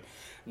just like,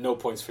 no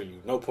points for you,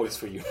 no points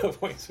for you, no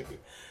points for you.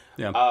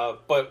 Yeah.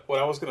 But what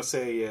I was gonna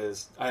say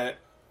is,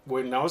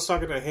 when I was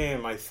talking to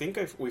him, I think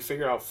we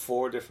figured out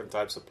 4 different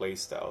types of play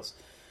styles.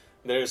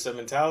 There's the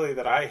mentality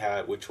that I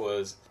had, which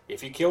was,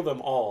 if you kill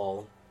them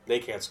all, they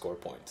can't score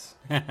points.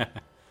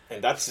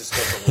 And that's just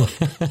doesn't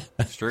work.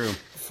 That's true.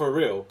 For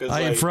real.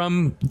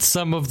 From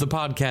some of the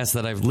podcasts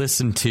that I've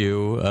listened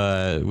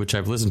to, which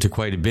I've listened to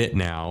quite a bit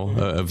now,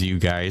 of you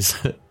guys,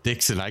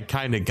 Dixon, I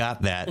kind of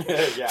got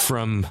that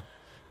from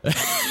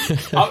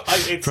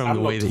the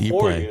way that you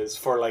play.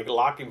 For like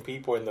locking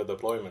people in the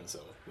deployment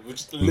zone.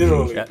 Which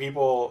literally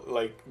people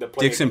like the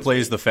Dixon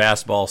plays the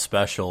fastball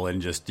special and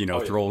just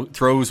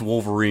throws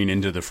Wolverine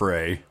into the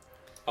fray.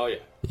 Oh yeah.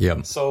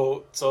 Yeah.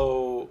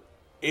 So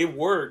it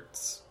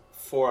works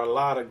for a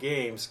lot of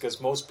games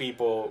because most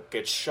people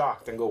get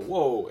shocked and go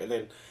whoa, and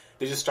then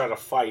they just start a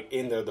fight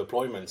in the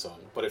deployment zone.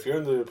 But if you're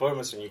in the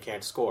deployment zone, you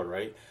can't score,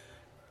 right?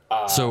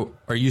 So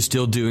are you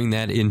still doing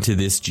that into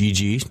this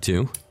GG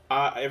too?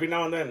 Every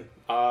now and then.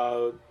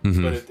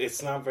 But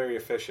it's not very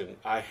efficient.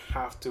 I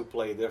have to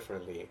play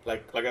differently.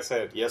 Like I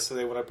said,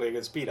 yesterday when I played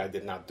against Pete, I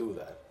did not do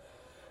that.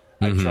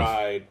 I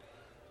tried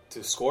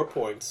to score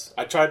points.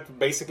 I tried to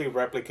basically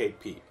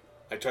replicate Pete.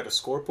 I tried to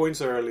score points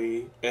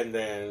early and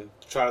then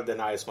try to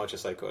deny as much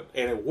as I could.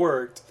 And it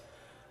worked,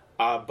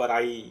 but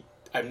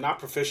I'm not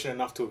proficient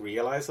enough to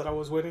realize that I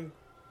was winning.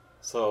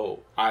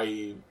 So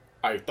I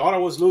thought I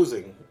was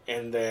losing.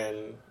 And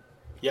then,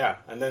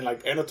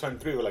 like end of turn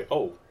 3, we're like,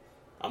 oh,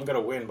 I'm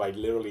going to win by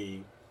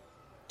literally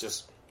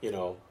just,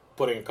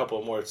 putting a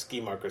couple more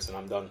ski markers and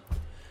I'm done.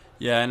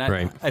 Yeah, and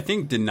I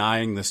think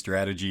denying the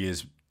strategy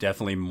is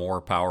definitely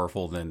more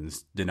powerful than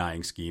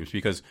denying schemes,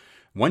 because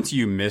once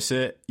you miss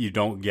it, you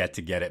don't get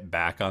it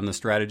back on the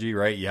strategy,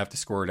 right? You have to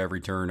score it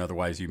every turn,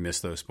 otherwise you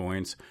miss those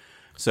points.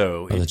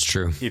 So that's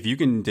true. If you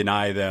can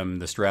deny them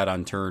the strat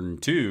on turn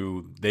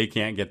 2, they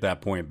can't get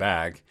that point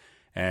back.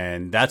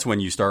 And that's when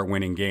you start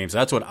winning games.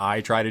 That's what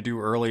I try to do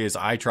early, is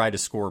I try to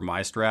score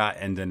my strat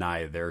and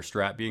deny their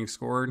strat being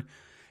scored.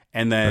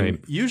 And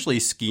then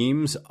usually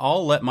schemes,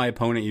 I'll let my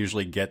opponent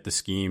usually get the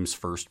scheme's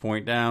first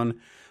point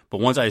down. But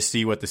once I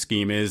see what the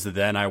scheme is,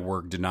 then I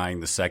work denying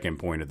the second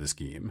point of the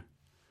scheme.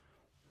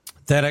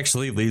 That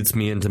actually leads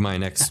me into my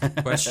next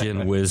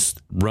question, was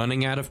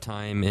running out of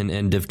time and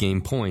end of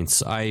game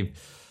points. In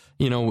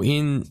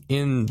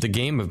the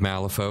game of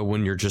Malifaux,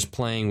 when you're just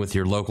playing with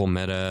your local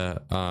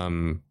meta,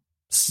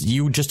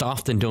 you just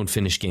often don't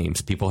finish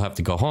games. People have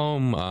to go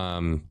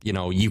home.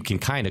 You can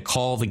kind of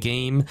call the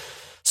game.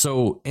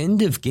 So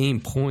end of game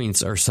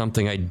points are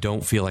something I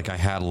don't feel like I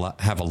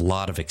have a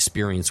lot of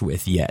experience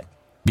with yet,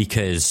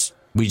 because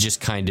we just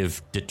kind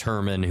of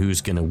determine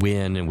who's going to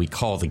win and we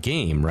call the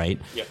game,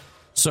 right? Yep.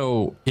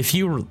 So if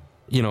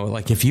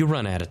if you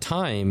run out of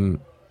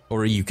time,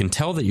 or you can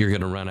tell that you're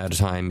going to run out of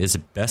time, is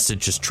it best to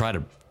just try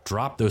to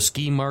drop those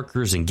ski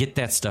markers and get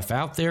that stuff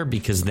out there,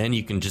 because then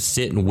you can just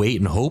sit and wait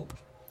and hope?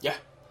 Yeah,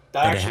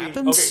 that actually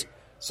happens.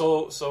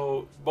 Okay,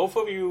 so both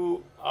of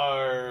you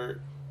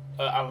are.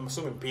 I'm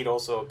assuming Pete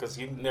also, because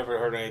you never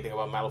heard anything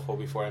about Malifaux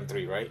before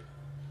M3, right?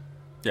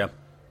 Yeah.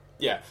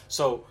 Yeah.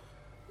 So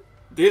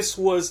this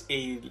was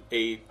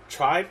a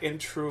tried and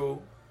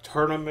true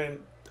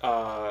tournament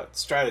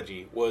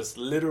strategy. Was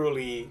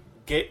literally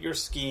get your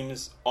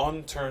schemes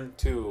on turn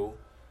 2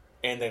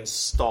 and then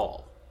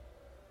stall.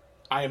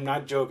 I am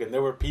not joking.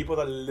 There were people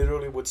that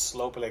literally would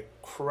slope like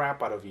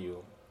crap out of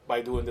you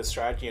by doing this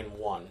strategy and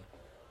won.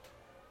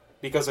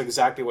 Because of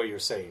exactly what you're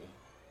saying.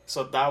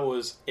 So that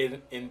was,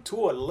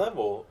 into a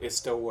level, it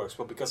still works.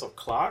 But because of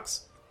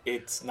clocks,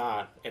 it's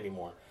not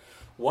anymore.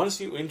 Once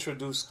you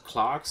introduce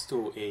clocks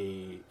to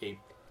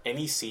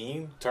any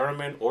scene,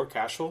 tournament or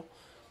casual,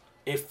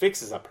 it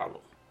fixes that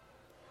problem.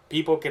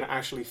 People can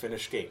actually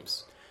finish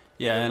games.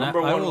 Yeah, and I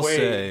will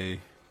say...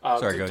 Sorry,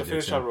 go ahead, to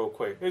finish up real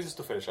quick. Just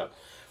to finish up.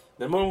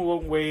 The number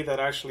one way that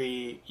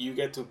actually you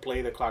get to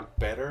play the clock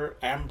better,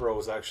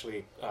 Ambrose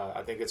actually,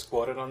 I think it's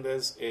quoted on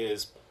this,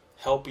 is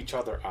help each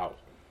other out.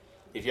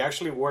 If you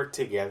actually work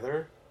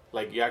together,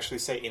 like you actually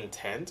say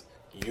intent,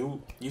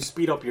 you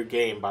speed up your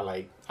game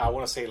by I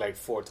want to say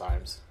 4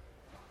 times.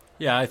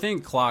 Yeah, I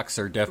think clocks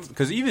are definitely,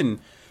 because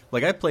even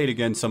I played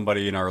against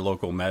somebody in our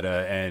local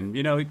meta, and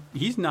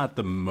he's not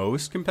the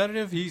most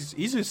competitive.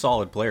 He's a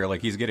solid player.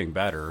 He's getting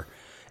better,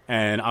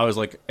 And I was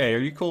like, "Hey, are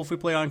you cool if we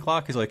play on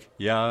clock?" He's like,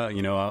 "Yeah,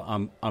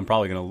 I'm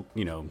probably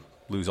gonna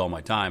lose all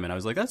my time." And I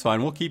was like, "That's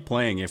fine. We'll keep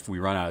playing if we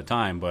run out of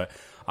time, but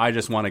I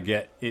just want to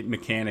get it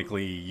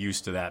mechanically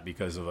used to that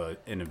because of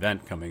an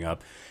event coming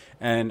up."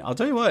 And I'll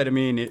tell you what, I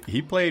mean,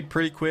 he played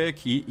pretty quick.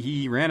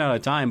 He ran out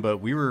of time, but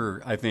we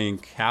were, I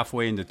think,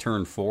 halfway into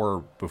turn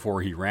 4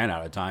 before he ran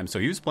out of time. So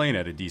he was playing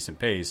at a decent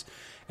pace.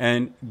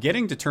 And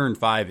getting to turn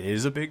 5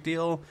 is a big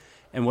deal.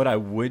 And what I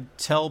would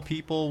tell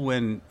people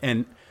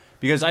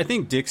because I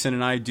think Dixon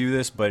and I do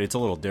this, but it's a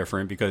little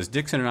different because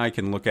Dixon and I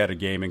can look at a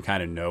game and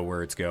kind of know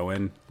where it's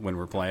going when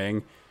we're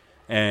playing.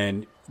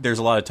 And there's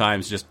a lot of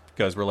times just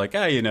because we're like,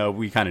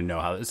 we kind of know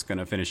how this is going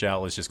to finish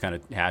out. Let's just kind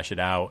of hash it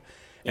out.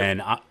 Yep.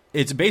 And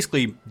it's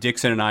basically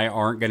Dixon and I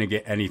aren't going to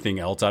get anything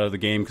else out of the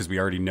game because we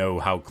already know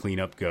how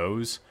cleanup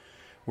goes.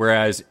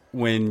 Whereas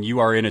when you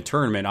are in a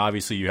tournament,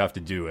 obviously you have to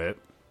do it.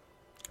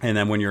 And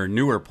then when you're a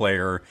newer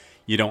player,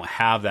 you don't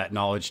have that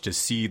knowledge to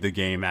see the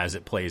game as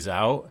it plays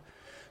out.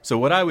 So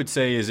what I would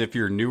say is if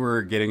you're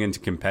newer getting into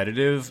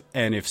competitive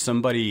and if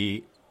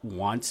somebody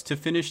wants to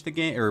finish the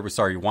game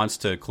wants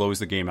to close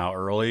the game out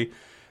early,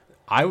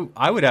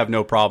 I would have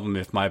no problem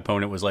if my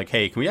opponent was like,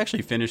 "Hey, can we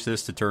actually finish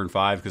this to turn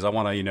 5? Because I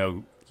want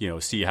to,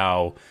 see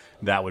how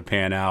that would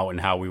pan out and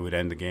how we would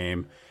end the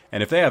game."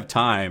 And if they have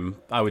time,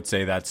 I would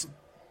say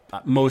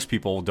most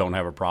people don't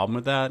have a problem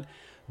with that.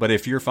 But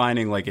if you're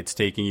finding like it's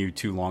taking you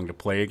too long to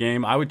play a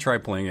game, I would try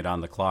playing it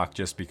on the clock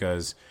just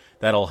because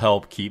that'll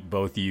help keep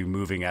both of you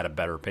moving at a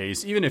better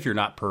pace, even if you're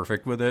not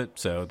perfect with it.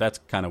 So that's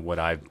kind of what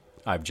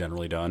I've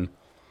generally done.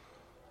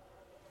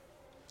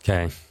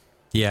 Okay.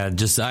 Yeah,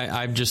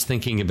 I'm just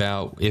thinking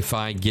about if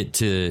I get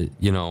to,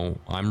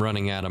 I'm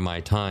running out of my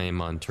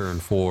time on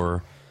turn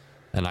 4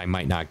 and I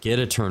might not get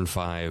a turn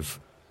 5,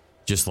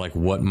 just like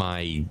what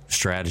my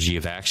strategy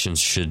of actions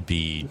should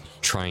be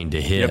trying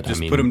to hit. Yep,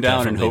 just put them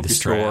down and hope you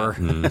score.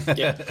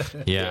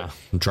 Yeah,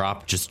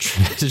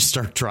 just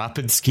start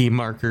dropping ski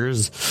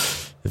markers.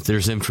 If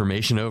there's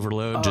information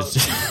overload,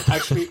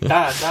 actually,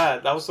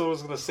 that was what I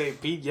was going to say.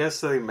 Pete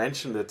yesterday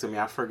mentioned it to me.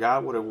 I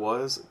forgot what it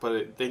was,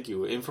 but thank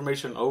you.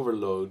 Information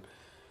overload.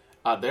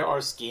 There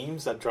are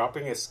schemes that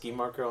dropping a ski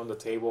marker on the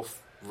table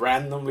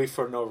randomly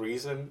for no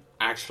reason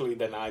actually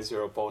denies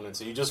your opponent.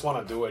 So you just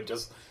want to do it.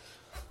 Just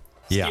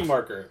ski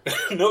marker.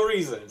 No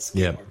reason.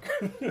 Ski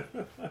marker.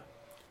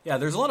 Yeah,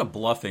 there's a lot of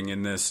bluffing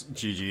in this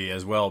GG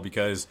as well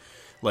because,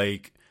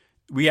 like,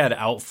 we had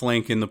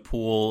Outflank in the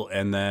pool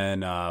and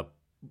then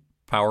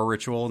Power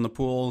Ritual in the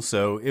pool,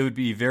 so it would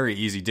be very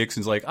easy.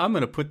 Dixon's like, "I'm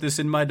going to put this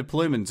in my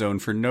deployment zone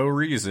for no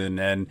reason,"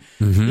 and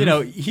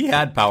he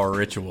had Power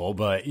Ritual,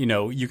 but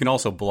you can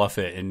also bluff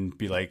it and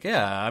be like,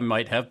 "Yeah, I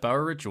might have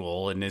Power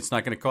Ritual, and it's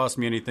not going to cost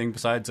me anything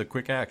besides a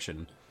quick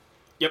action."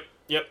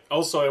 Yep.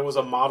 Also, it was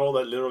a model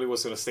that literally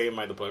was going to stay in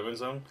my deployment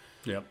zone.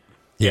 Yep.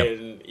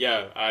 And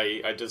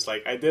I just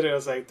I did it. I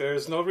was like,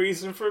 "There's no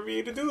reason for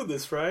me to do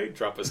this, right?"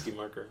 Drop a ski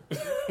marker.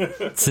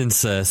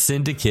 Since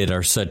Syndicate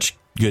are such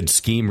good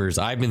schemers,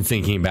 I've been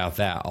thinking about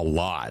that a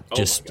lot.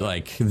 Just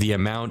like the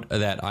amount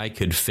that I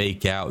could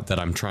fake out that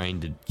I'm trying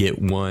to get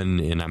one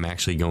and I'm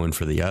actually going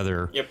for the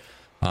other. Yep.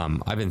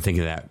 I've been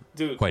thinking of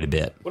that quite a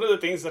bit. One of the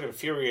things that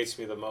infuriates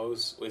me the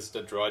most is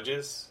the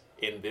drudges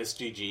in this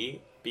GG,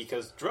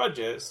 because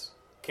drudges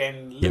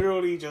can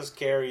literally just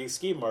carry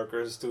ski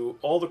markers to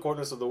all the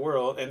corners of the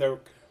world, and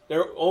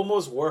they're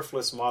almost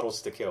worthless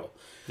models to kill.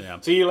 Yeah.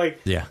 So you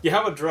you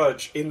have a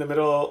drudge in the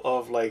middle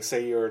of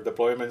say your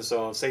deployment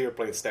zone, say you're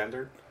playing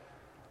standard,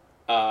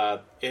 and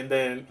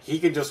then he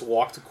can just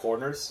walk to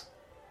corners,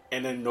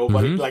 and then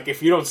nobody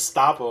if you don't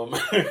stop him,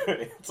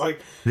 it's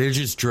like they're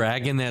just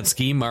dragging that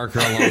ski marker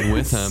along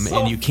with them,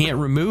 and you can't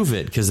remove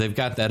it because they've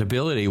got that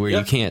ability where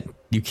you can't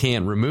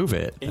remove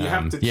it, and you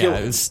have to kill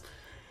it.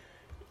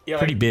 It's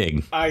pretty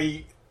big.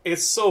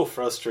 It's so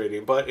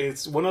frustrating, but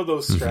it's one of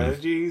those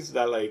strategies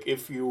that,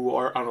 if you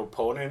are an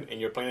opponent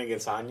and you're playing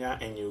against Anya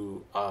and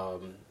you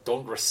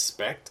don't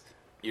respect,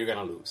 you're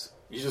gonna lose.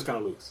 You're just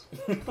gonna lose.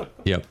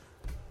 Yep.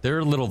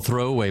 They're little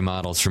throwaway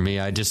models for me.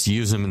 I just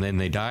use them and then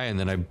they die, and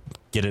then I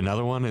get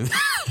another one, and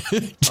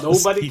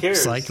nobody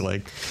cares.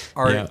 Cycling.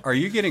 Are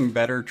you getting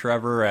better,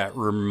 Trevor, at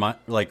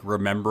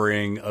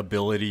remembering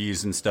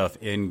abilities and stuff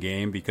in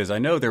game? Because I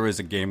know there was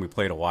a game we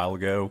played a while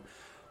ago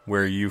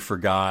where you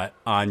forgot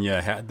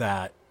Anya had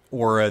that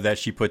aura that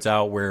she puts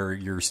out where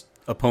your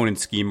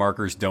opponent's ski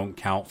markers don't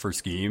count for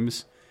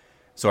schemes.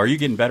 So are you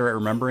getting better at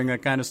remembering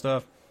that kind of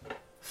stuff?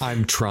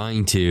 I'm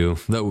trying to.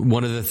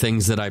 One of the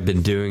things that I've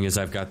been doing is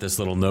I've got this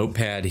little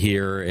notepad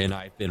here, and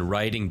I've been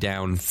writing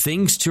down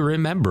things to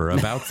remember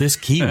about this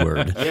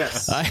keyword.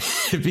 Yes.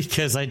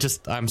 Because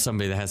I'm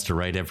somebody that has to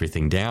write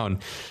everything down.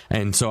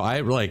 And so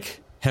I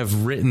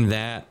have written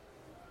that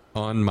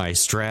on my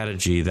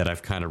strategy that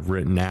I've kind of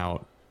written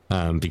out,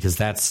 because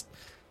that's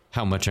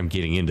how much I'm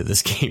getting into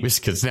this game, is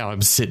because now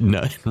I'm sitting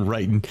and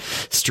writing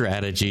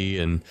strategy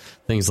and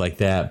things like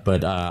that.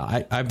 But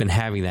I've been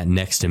having that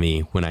next to me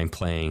when I'm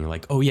playing,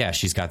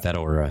 she's got that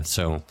aura.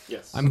 So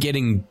I'm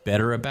getting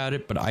better about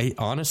it. But I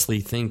honestly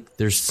think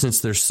since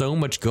there's so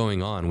much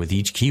going on with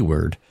each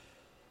keyword,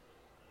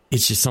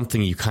 it's just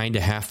something you kind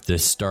of have to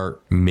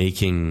start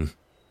making,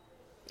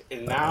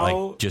 And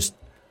now, like, just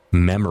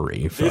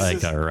memory for, like,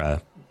 is- our, yeah.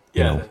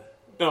 you know.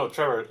 No,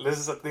 Trevor, this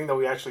is a thing that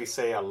we actually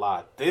say a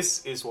lot.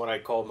 This is what I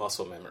call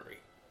muscle memory.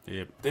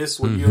 Yep. This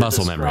what you're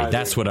Muscle memory. describing.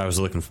 That's what I was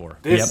looking for.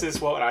 This is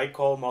what I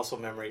call muscle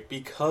memory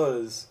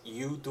because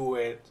you do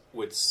it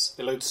with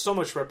like so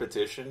much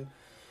repetition.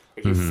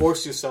 Like you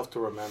force yourself to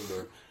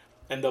remember.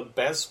 And the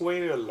best way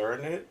to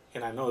learn it,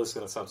 and I know this is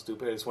going to sound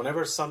stupid, is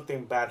whenever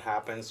something bad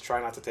happens, try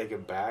not to take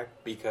it back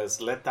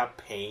because let that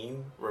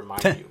pain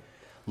remind you.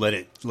 Let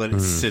it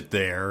sit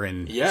there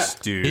and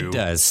stew. It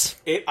does.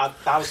 It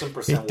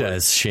 1,000% It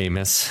does,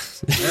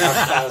 Seamus.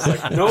 I was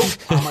like, nope,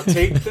 I'm going to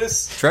take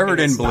this. Trevor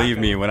and it's didn't not believe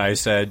gonna- me when I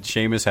said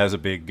Seamus has a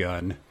big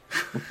gun.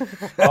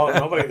 Oh,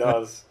 nobody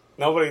does.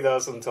 Nobody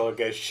does until it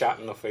gets shot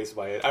in the face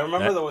by it. I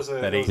remember there was a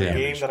that game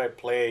damage. that I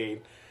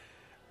played.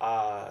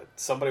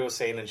 Somebody was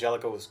saying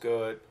Angelica was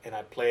good, and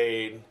I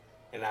played,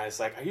 and I was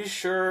like, "Are you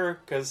sure?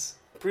 Because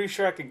I'm pretty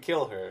sure I could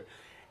kill her."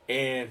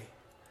 And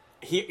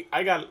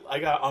I got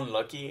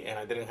unlucky, and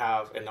I didn't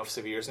have enough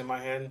severes in my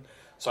hand,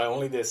 so I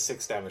only did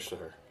 6 damage to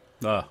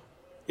her.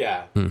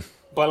 Yeah.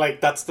 But,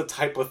 like, that's the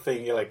type of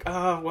thing you're like,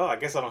 well, I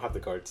guess I don't have the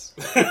cards.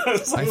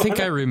 I think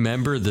I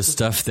remember the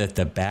stuff that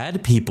the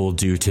bad people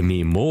do to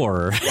me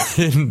more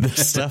than the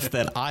stuff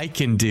that I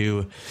can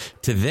do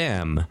to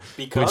them.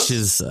 Because? Which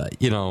is,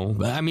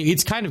 I mean,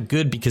 it's kind of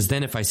good because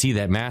then if I see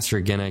that master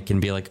again, I can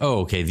be like,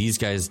 oh, okay, these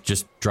guys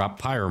just drop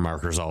pyro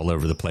markers all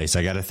over the place.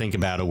 I got to think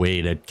about a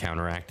way to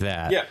counteract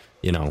that. Yeah.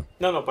 You know.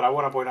 No, but I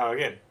want to point out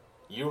again,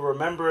 you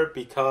remember it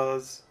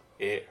because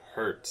it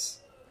hurts.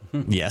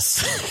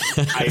 Yes.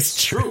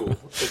 It's true.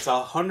 It's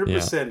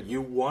 100%.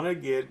 You want to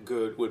get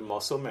good with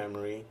muscle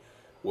memory.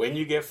 When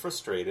you get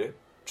frustrated,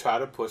 try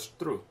to push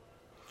through.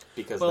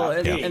 Because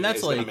that pain and that's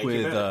is gonna like make you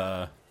with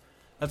better.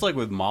 that's like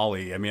with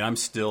Molly. I mean, I'm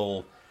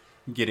still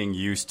getting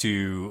used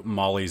to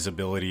Molly's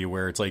ability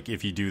where it's like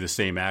if you do the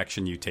same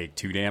action, you take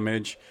 2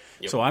 damage.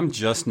 Yep. So I'm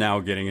just now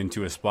getting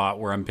into a spot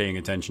where I'm paying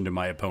attention to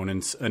my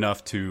opponents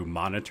enough to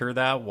monitor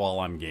that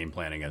while I'm game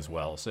planning as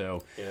well.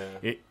 So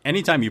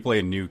anytime you play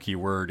a new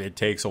keyword, it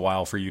takes a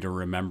while for you to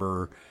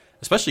remember,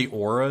 especially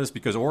auras,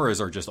 because auras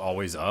are just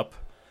always up.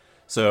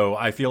 So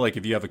I feel like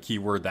if you have a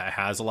keyword that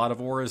has a lot of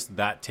auras,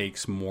 that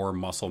takes more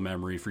muscle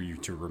memory for you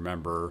to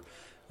remember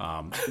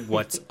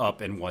what's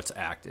up and what's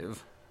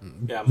active.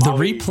 Yeah, The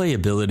Molly-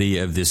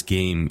 replayability of this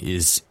game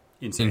is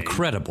Insane.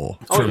 incredible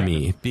for yeah.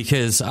 me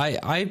because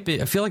I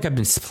feel like I've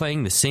been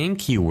playing the same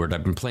keyword.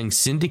 I've been playing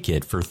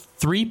Syndicate for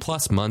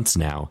 3+ months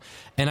now,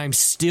 and I'm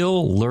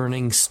still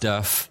learning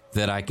stuff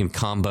that I can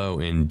combo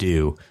and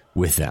do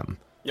with them.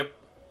 Yep.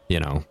 You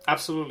know,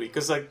 Absolutely.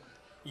 Because,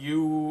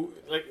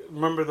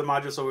 remember the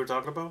modules that we were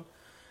talking about?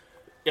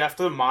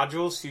 After the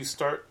modules, you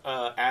start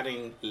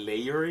adding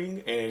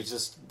layering, and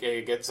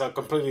it gets a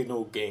completely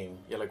new game.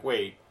 You're like,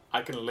 wait,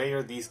 I can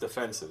layer these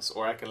defenses,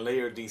 or I can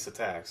layer these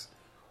attacks,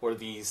 or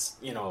these,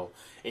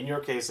 in your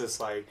case, it's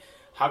like,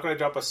 how can I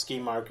drop a ski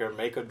marker,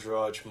 make a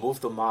drudge,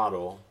 move the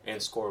model,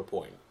 and score a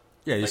point?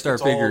 Yeah, you Like, start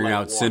it's all figuring like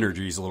out one.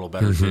 synergies a little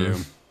better too.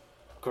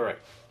 Correct.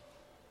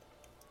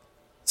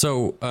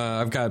 so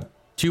I've got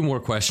 2 more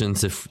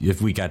questions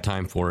if we got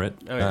time for it.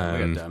 Oh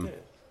yeah, we got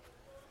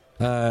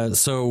them.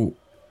 So,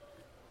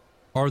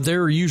 are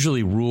there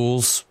usually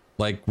rules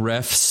like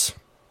refs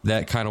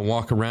that kind of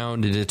walk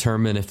around and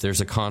determine if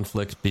there's a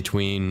conflict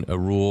between a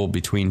rule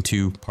between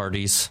 2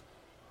 parties?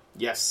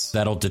 Yes.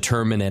 That'll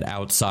determine it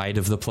outside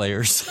of the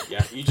players.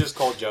 Yeah, you just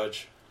call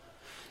judge.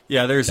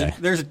 Yeah, there's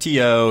a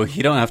TO.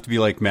 You don't have to be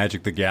like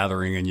Magic the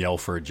Gathering and yell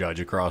for a judge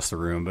across the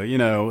room, but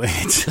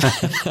it's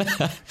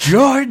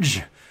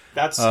judge.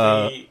 That's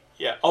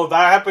yeah. Oh,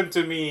 that happened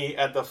to me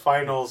at the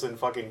finals in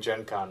fucking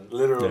Gen Con.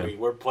 Literally,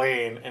 we're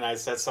playing, and I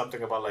said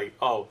something about like,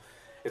 oh,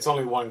 it's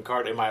only 1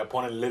 card, and my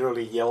opponent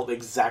literally yelled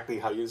exactly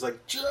how you was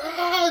like,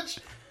 judge!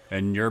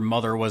 And your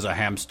mother was a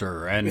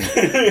hamster, and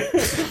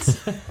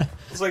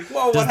It's like,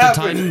 whoa, Does what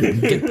the happened? time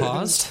get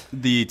paused?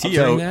 the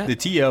during TO that? the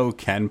TO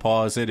can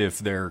pause it if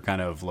they're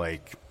kind of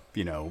like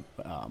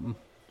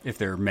if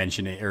they're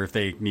mentioning or if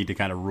they need to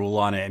kind of rule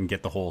on it and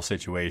get the whole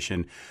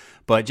situation.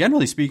 But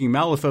generally speaking,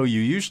 Malifaux,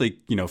 you usually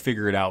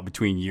figure it out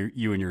between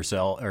you and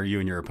yourself or you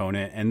and your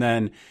opponent, and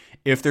then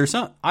if there's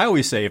I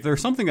always say if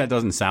there's something that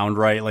doesn't sound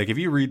right, like if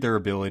you read their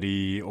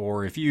ability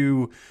or if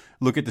you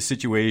look at the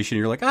situation,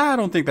 you're like, I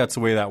don't think that's the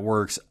way that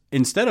works.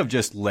 Instead of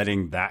just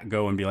letting that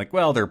go and be like,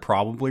 well, they're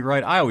probably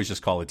right, I always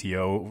just call a TO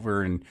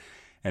over and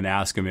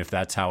ask them if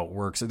that's how it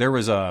works. There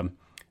was one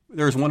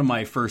of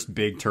my first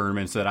big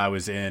tournaments that I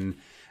was in,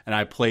 and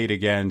I played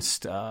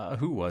against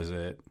who was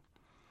it?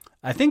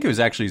 I think it was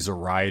actually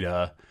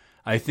Zoraida.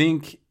 I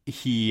think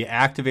he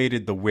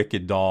activated the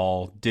Wicked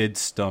Doll, did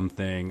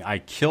something. I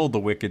killed the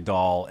Wicked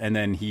Doll, and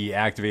then he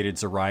activated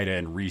Zoraida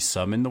and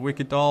resummoned the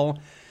Wicked Doll.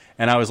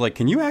 And I was like,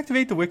 can you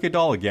activate the Wicked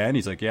Doll again?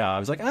 He's like, yeah. I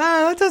was like,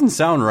 that doesn't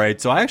sound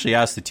right. So I actually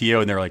asked the TO,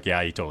 and they're like,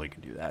 yeah, you totally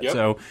can do that. Yep.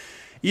 So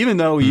even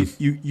though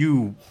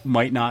you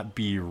might not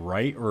be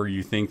right or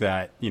you think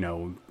that,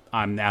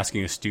 I'm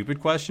asking a stupid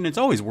question, it's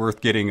always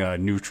worth getting a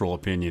neutral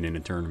opinion in a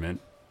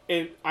tournament.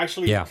 And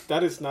actually, Yeah.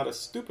 that is not a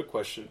stupid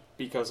question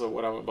because of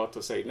what I'm about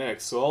to say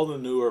next. So all the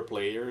newer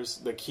players,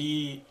 the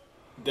key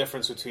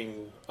difference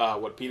between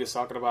what Peter's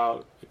talking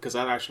about, because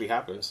that actually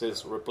happens,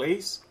 is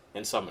replace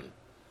and summon.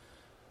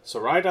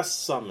 So right as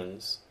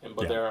summons,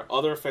 but there are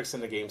other effects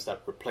in the games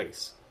that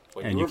replace.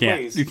 When And you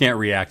replace, can't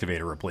reactivate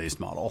a replaced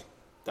model.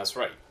 That's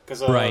right.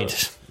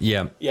 Right.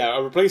 Yeah. Yeah,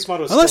 a replace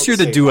model is Unless still you're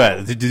the same duet.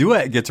 model. The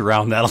duet gets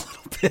around that a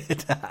little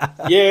bit.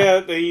 Yeah,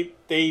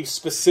 they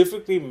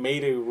specifically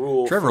made a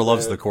rule. Trevor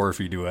loves the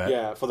Corfy duet.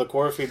 Yeah, for the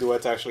Corfy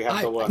duet to actually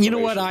have the You know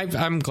what?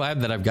 I'm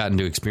glad that I've gotten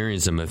to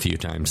experience them a few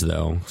times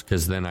though,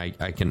 because then I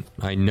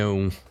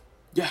know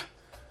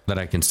that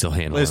I can still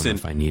handle them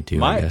if I need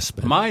to. I guess.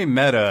 But. My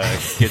meta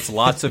gets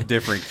lots of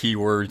different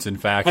keywords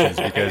and factions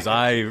because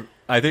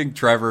I think,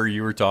 Trevor,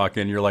 you were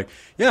talking, you're like,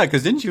 yeah,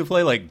 because didn't you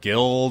play like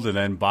Guild and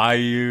then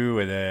Bayou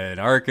and then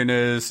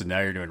Arcanist and now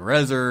you're doing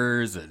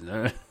Rezzers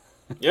and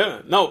Yeah,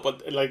 no,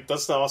 but like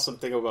that's the awesome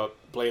thing about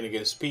playing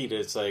against Pete.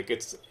 It's like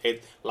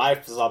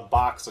life is a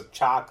box of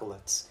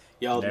chocolates.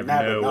 You'll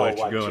never know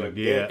what you're gonna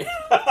get.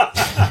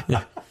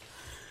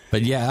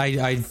 But yeah,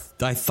 I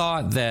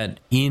thought that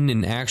in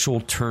an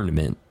actual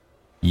tournament,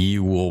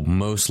 you will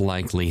most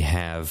likely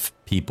have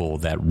people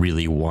that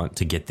really want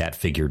to get that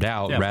figured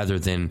out, rather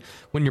than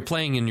when you're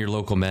playing in your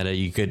local meta,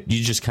 you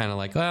just kind of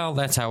like, well,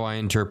 that's how I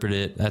interpret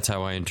it. That's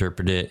how I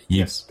interpret it.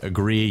 You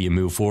agree, you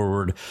move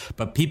forward,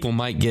 but people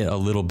might get a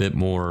little bit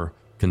more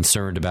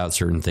concerned about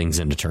certain things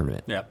in the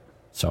tournament. Yeah.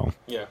 So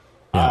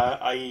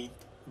I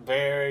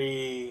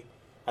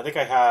think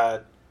I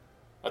had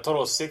a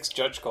total of 6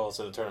 judge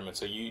calls in the tournament.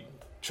 So you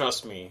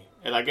trust me.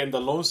 And again, the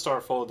Lone Star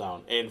fall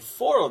down, and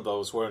 4 of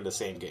those were in the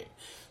same game.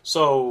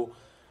 So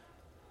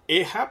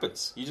it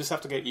happens. You just have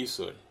to get used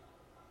to it.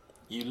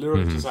 You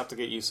literally just have to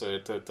get used to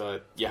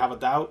it. You have a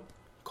doubt,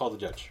 call the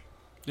judge.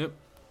 Yep.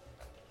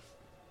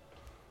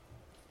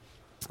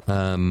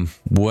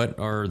 What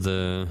are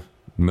the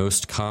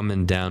most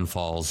common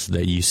downfalls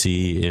that you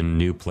see in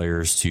new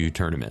players to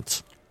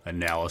tournaments?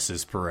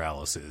 Analysis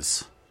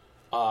paralysis.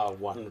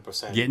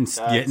 100%. Getting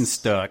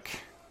stuck.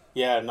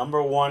 Yeah,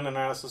 number 1,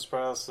 analysis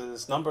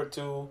paralysis. Number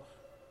 2,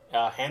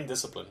 hand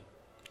discipline.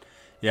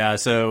 Yeah,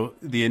 so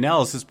the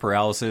analysis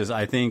paralysis,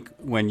 I think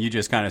when you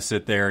just kind of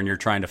sit there and you're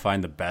trying to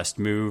find the best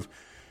move,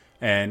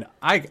 and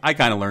I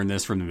kind of learned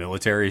this from the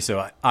military,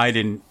 so I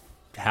didn't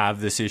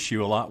have this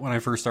issue a lot when I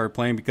first started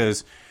playing,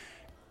 because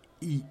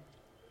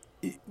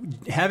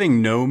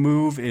having no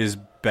move is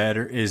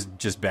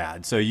just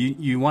bad. So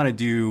you want to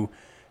do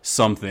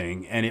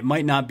something, and it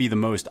might not be the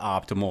most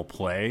optimal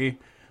play,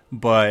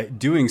 but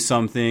doing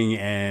something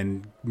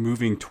and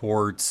moving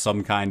towards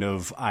some kind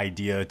of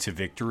idea to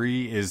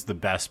victory is the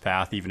best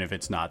path, even if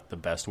it's not the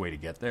best way to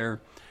get there.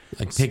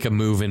 Like pick a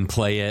move and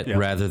play it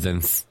rather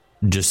than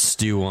just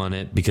stew on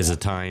it because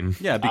of time.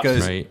 Yeah,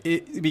 because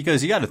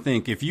because you got to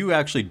think, if you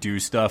actually do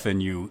stuff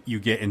and you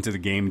get into the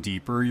game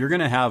deeper, you're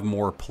going to have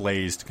more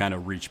plays to kind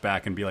of reach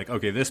back and be like,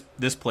 okay,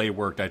 this play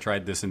worked. I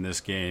tried this in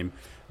this game.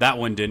 That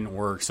one didn't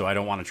work, so I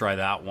don't want to try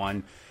that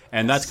one.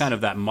 And that's kind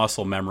of that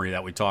muscle memory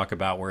that we talk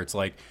about, where it's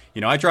like,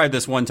 I tried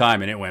this one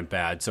time and it went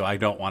bad, so I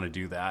don't want to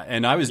do that.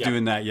 And I was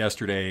doing that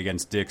yesterday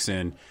against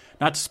Dixon,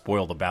 not to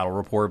spoil the battle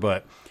report,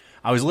 but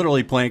I was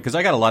literally playing, because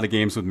I got a lot of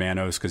games with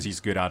Manos because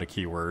he's good out of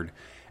keyword.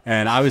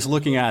 And I was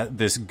looking at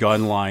this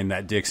gun line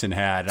that Dixon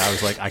had, and I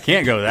was like, I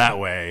can't go that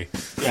way.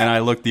 And I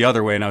looked the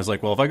other way, and I was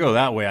like, well, if I go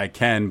that way, I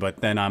can, but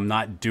then I'm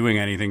not doing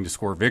anything to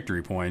score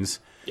victory points.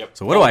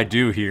 So what do I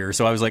do here?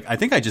 So I was like, I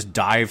think I just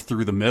dive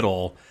through the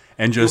middle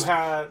and just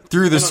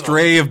through the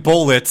stray of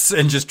bullets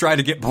and just try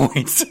to get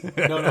points.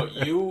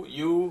 You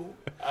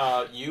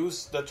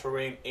use the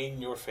terrain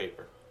in your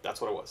favor. That's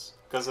what it was.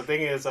 Because the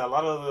thing is, a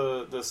lot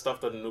of the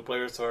stuff that new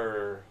players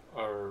are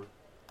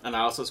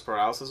analysis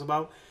paralysis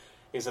about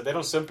is that they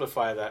don't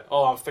simplify that.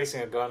 Oh, I'm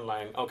facing a gun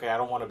line. Okay, I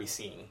don't want to be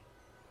seen.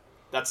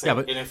 That's it. Yeah,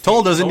 but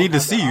Toll doesn't need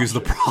to see you's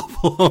the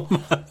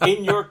problem.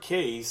 In your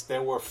case,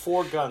 there were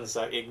 4 guns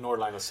that ignored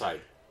line of sight,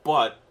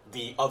 but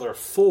the other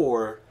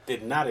 4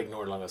 did not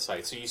ignore line of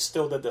sight. So you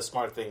still did the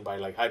smart thing by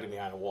hiding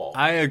behind a wall.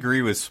 I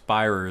agree with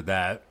Spyrer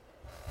that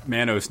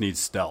Manos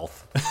needs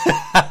stealth.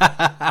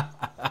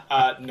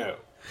 No.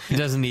 He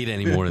doesn't need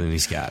any more than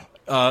he's got.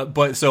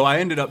 But so I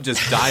ended up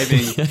just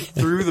diving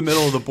through the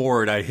middle of the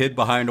board. I hid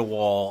behind a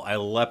wall. I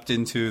leapt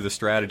into the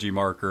strategy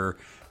marker,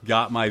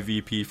 got my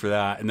VP for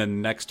that, and then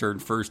the next turn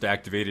first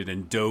activated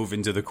and dove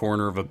into the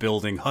corner of a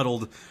building,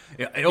 huddled.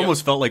 It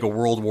almost felt like a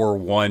World War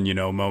I,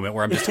 moment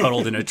where I'm just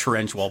huddled in a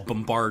trench while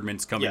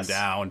bombardment's coming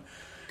down.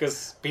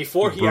 Because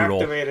before he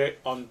activated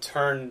on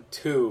turn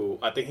 2,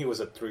 I think he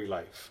was at 3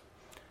 life.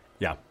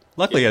 Yeah.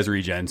 Luckily, he has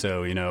regen,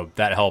 so,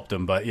 that helped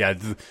him. But, yeah,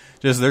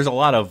 just there's a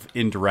lot of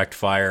indirect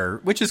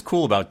fire, which is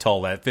cool about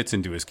Tull. That fits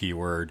into his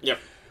keyword. Yep.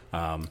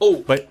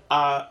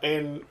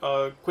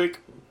 Quick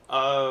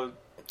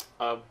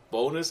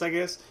bonus, I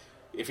guess.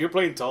 If you're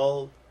playing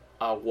Tull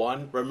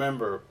 1,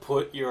 remember,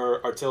 put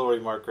your artillery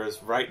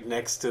markers right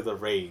next to the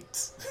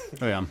raids.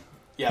 Oh,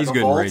 yeah. He's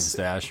good in raid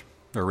stash.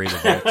 or Ray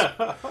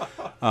the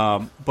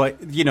Dix.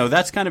 But, you know,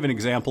 that's kind of an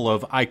example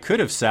of I could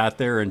have sat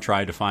there and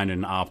tried to find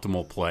an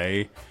optimal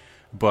play,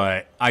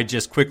 but I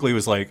just quickly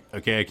was like,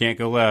 okay, I can't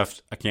go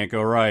left. I can't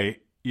go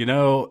right. You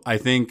know, I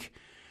think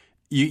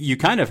you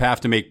kind of have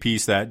to make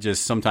peace that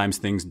just sometimes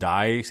things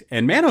die.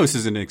 And Manos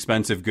is an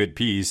expensive, good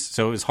piece.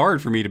 So it was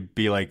hard for me to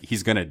be like,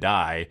 he's going to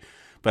die.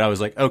 But I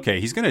was like, okay,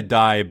 he's going to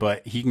die,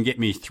 but he can get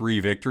me 3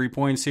 victory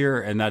points here.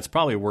 And that's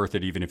probably worth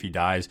it even if he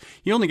dies.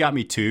 He only got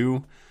me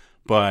 2,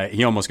 but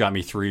he almost got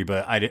me 3.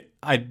 But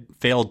I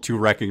failed to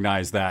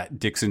recognize that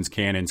Dixon's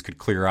cannons could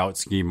clear out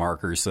ski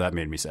markers. So that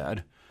made me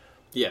sad.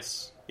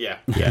 Yes. Yeah.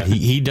 Yeah,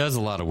 he does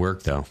a lot of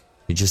work, though.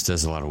 He just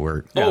does a lot of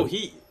work. Oh,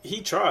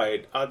 he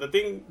tried. The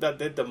thing that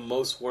did the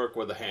most work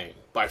was the hang,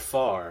 by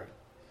far.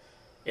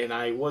 And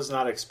I was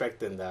not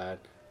expecting that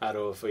out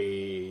of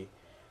a,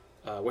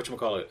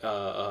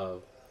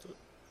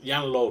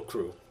 Yan Lo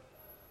crew.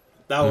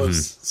 That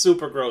was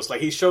super gross.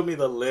 Like, he showed me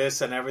the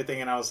list and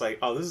everything, and I was like,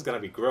 oh, this is going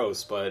to be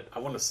gross, but I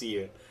want to see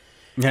it.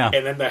 Yeah.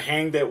 And then the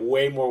hang did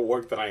way more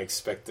work than I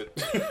expected.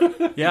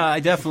 Yeah,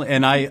 I definitely,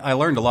 and I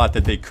learned a lot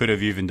that they could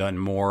have even done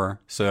more.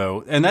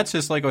 So, and that's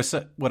just like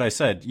what I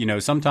said, you know,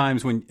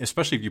 sometimes when,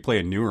 especially if you play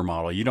a newer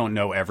model, you don't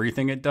know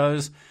everything it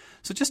does.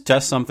 So just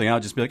test something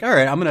out. Just be like, all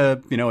right, I'm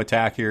going to, you know,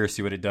 attack here,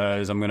 see what it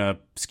does. I'm going to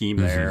scheme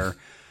there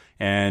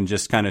and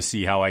just kind of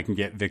see how I can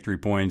get victory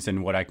points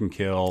and what I can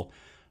kill.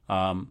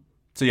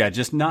 So yeah,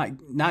 just not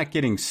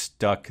getting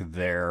stuck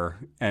there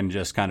and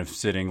just kind of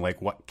sitting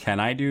like, what can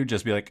I do?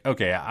 Just be like,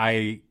 okay,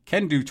 I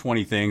can do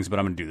 20 things, but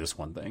I'm going to do this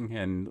one thing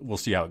and we'll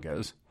see how it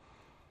goes.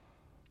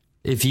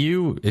 If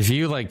you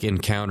like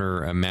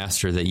encounter a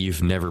master that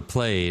you've never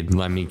played,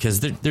 I mean, because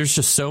there's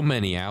just so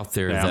many out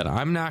there that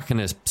I'm not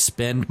going to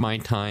spend my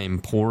time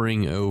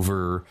poring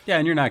over. Yeah,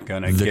 and you're not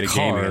going to get a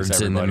game against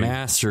cards and everybody. the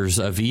masters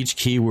of each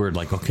keyword.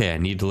 Like, okay, I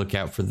need to look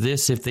out for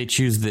this if they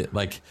choose that.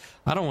 Like,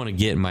 I don't want to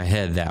get in my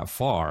head that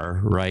far,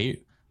 right?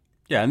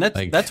 Yeah, and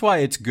that's why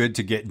it's good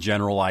to get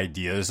general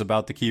ideas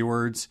about the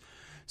keywords.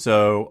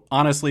 So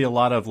honestly, a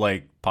lot of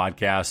like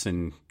podcasts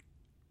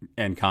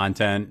and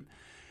content.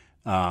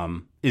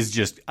 Is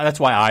just that's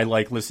why I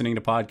like listening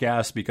to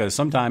podcasts, because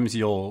sometimes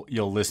you'll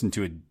listen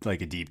to a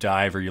deep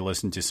dive, or you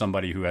listen to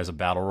somebody who has a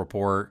battle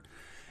report,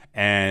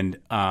 and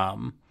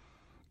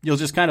you'll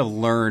just kind of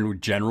learn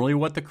generally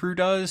what the crew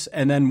does,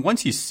 and then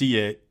once you see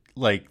it,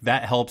 like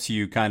that helps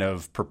you kind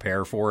of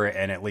prepare for it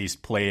and at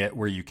least play it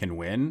where you can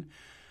win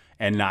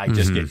and not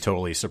just get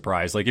totally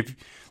surprised. Like if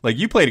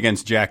you played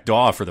against Jack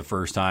Daw for the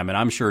first time, and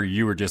I'm sure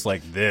you were just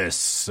like, this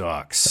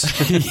sucks.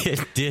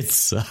 It did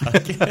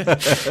suck.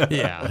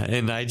 Yeah,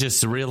 and I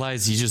just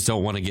realized you just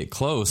don't want to get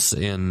close.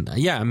 And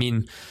yeah, I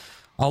mean,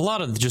 a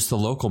lot of just the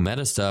local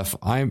meta stuff,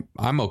 I'm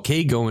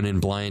okay going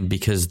in blind,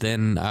 because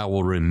then I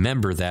will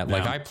remember that.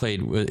 Like I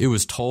played, it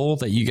was Toll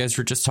that you guys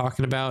were just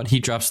talking about. He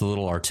drops the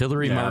little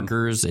artillery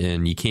markers,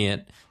 and you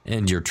can't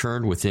end your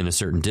turn within a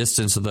certain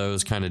distance of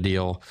those, kind of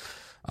deal.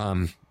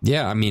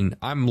 Yeah, I mean,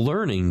 I'm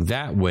learning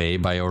that way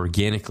by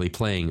organically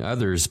playing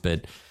others,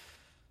 but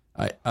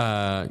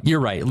you're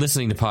right.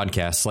 Listening to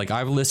podcasts, like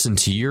I've listened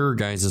to your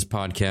guys'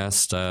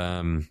 podcast.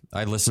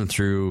 I listened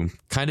through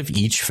kind of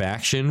each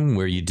faction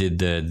where you did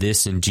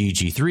this in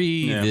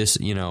GG3, this,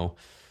 you know.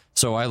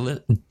 So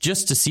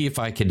just to see if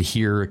I could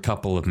hear a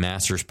couple of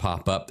masters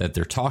pop up that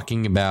they're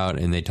talking about,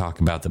 and they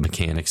talk about the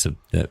mechanics of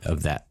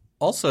that.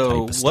 Also,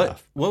 type of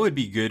stuff. what would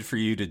be good for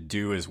you to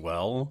do as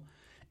well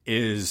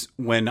is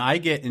when I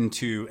get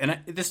into, and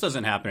this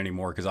doesn't happen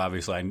anymore because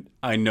obviously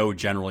I know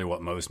generally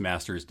what most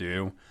masters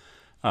do.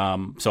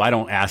 So I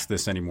don't ask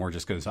this anymore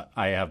just because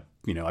I have,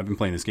 you know, I've been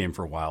playing this game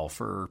for a while,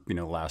 for, you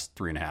know, the last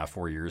 3.5,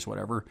 4 years,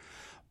 whatever.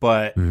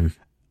 But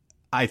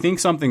I think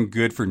something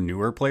good for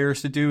newer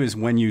players to do is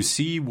when you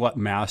see what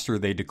master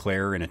they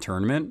declare in a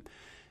tournament,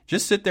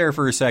 just sit there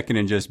for a second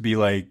and just be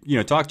like, you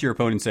know, talk to your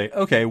opponent and say,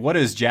 okay, what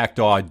does Jack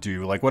Daw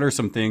do? Like, what are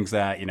some things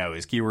that, you know,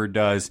 his keyword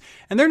does?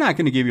 And they're not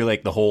going to give you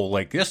like the whole,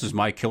 like, this is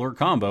my killer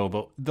combo,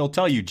 but they'll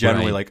tell you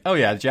generally like, oh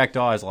yeah, Jack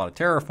Daw has a lot of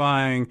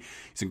terrifying.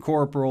 He's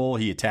incorporeal.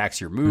 He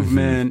attacks your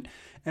movement.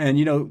 And,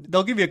 you know,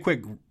 they'll give you a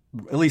quick,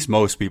 at least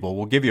most people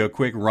will give you a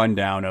quick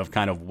rundown of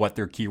kind of what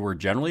their keyword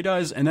generally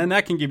does. And then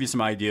that can give you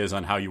some ideas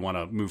on how you want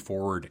to move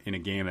forward in a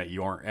game that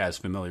you aren't as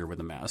familiar with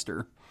the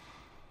master.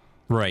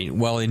 Right.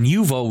 Well, and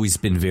you've always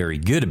been very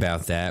good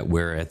about that,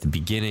 where at the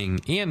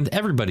beginning, and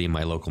everybody in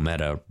my local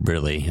meta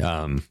really,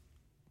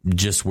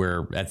 just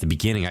where at the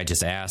beginning I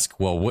just ask,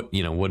 well, what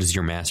does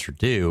your master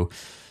do?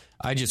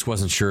 I just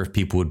wasn't sure if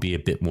people would be a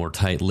bit more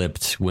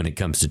tight-lipped when it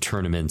comes to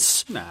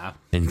tournaments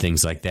and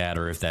things like that,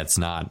 or if that's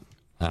not,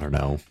 I don't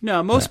know.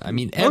 No,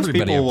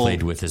 everybody I've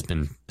played with has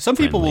been Some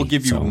friendly, people will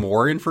give you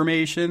more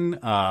information.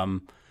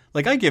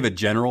 Like I give a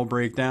general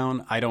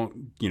breakdown. I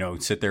don't, you know,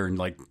 sit there and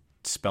like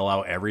spell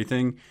out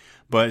everything.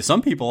 But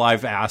some people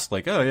I've asked,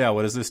 like, oh, yeah,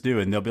 what does this do?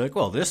 And they'll be like,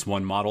 well, this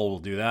one model will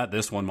do that.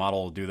 This one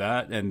model will do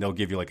that. And they'll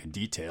give you, like, a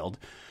detailed.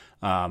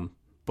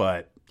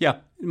 But, yeah,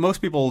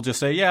 most people will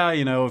just say, yeah,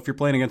 you know, if you're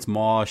playing against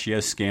Maw, she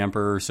has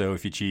Scamper. So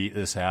if you cheat,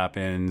 this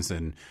happens.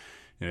 And,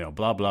 you know,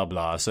 blah, blah,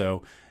 blah.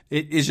 So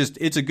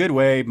it's a good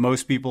way.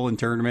 Most people in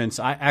tournaments,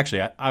 I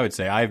would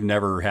say I've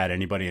never had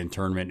anybody in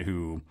tournament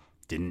who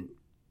didn't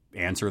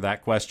answer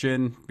that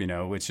question.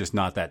 It's just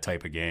not that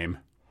type of game.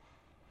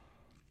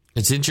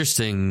 It's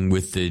interesting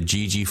with the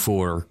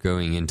GG4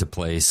 going into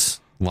place,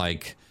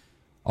 like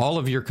all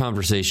of your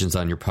conversations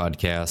on your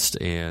podcast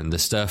and the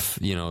stuff,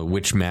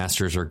 which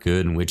masters are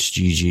good and which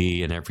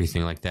GG and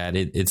everything like that.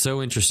 It's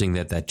so interesting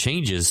that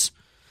changes,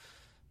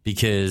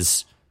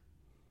 because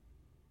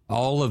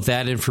all of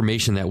that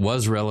information that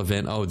was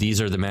relevant,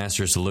 these are the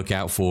masters to look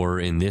out for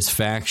in this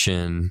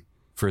faction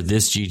for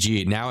this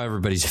GG. Now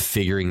everybody's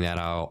figuring that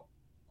out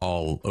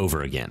all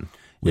over again,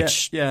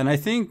 which and I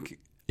think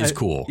is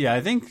cool. Yeah,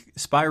 I think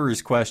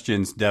Spyro's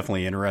question's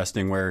definitely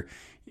interesting, where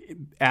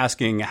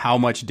asking how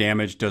much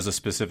damage does a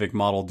specific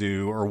model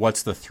do or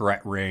what's the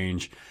threat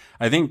range.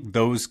 I think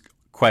those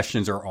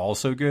questions are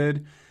also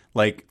good.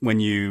 Like when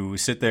you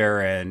sit there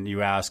and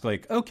you ask,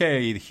 like,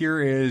 okay,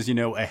 here is,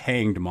 a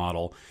hanged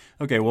model.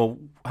 Okay, well,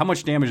 how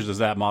much damage does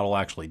that model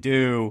actually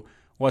do?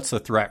 What's the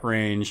threat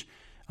range?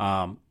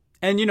 And,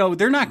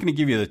 they're not going to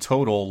give you the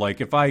total.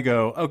 Like if I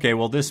go, okay,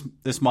 well,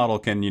 this model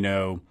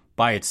can,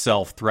 by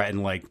itself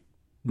threaten like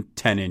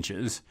 10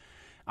 inches.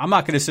 I'm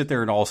not going to sit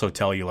there and also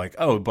tell you like,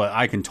 oh, but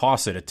I can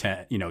toss it at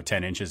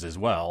 10 inches as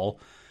well.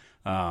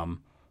 So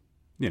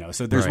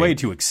there's way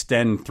to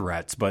extend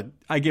threats, but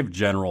I give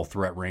general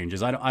threat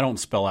ranges. I don't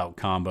spell out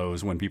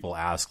combos when people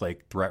ask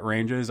like threat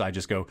ranges. I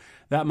just go,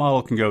 that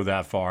model can go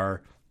that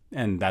far.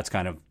 And that's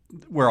kind of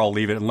where I'll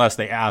leave it, unless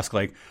they ask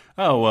like,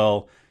 oh,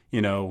 well,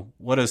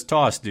 what does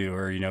toss do?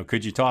 Or,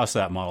 could you toss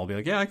that model? I'll be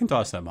like, yeah, I can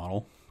toss that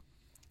model.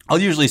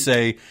 I'll usually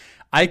say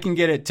I can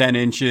get it 10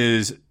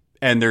 inches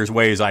and there's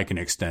ways I can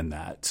extend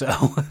that.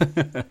 So,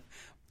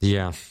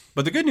 yeah.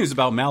 But the good news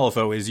about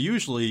Malifaux is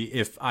usually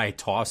if I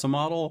toss a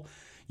model,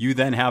 you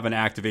then have an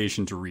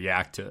activation to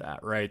react to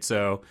that, right?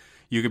 So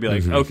you could be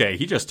like, okay,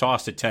 he just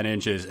tossed it 10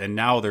 inches and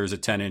now there's a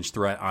 10-inch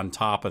threat on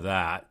top of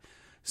that.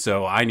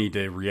 So I need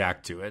to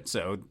react to it.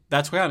 So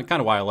that's kind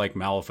of why I like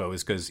Malifaux,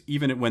 is because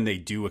even when they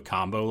do a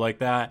combo like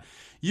that,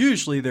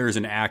 usually there's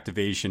an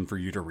activation for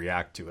you to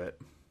react to it.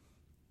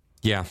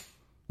 Yeah.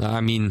 I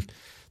mean,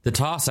 the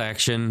toss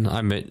action,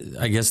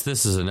 I guess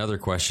this is another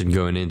question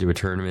going into a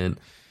tournament.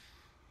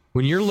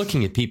 When you're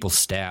looking at people's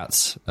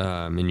stats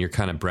and you're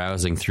kind of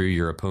browsing through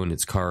your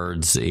opponent's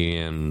cards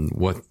and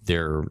what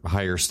their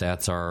higher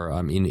stats are,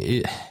 I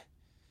mean,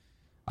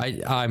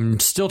 I'm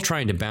still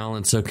trying to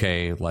balance,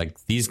 okay,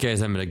 like these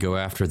guys, I'm going to go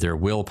after their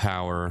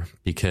willpower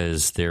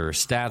because their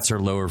stats are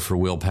lower for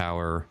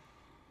willpower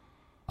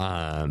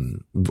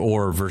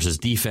or versus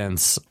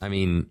defense. I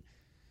mean,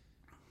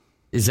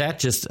 is that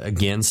just,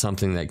 again,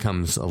 something that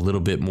comes a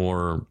little bit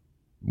more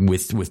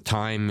with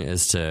time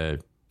as to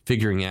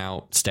figuring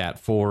out stat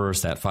 4,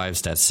 stat 5,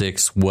 stat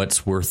 6,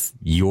 what's worth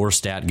your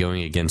stat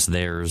going against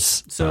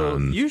theirs? So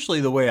usually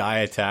the way I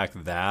attack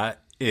that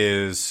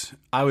is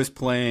I was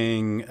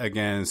playing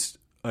against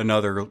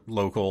another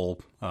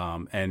local,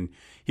 and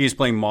he was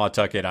playing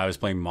Mawtucket, I was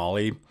playing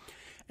Molly,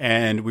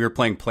 and we were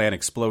playing Plant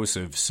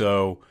Explosive.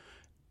 So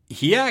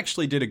he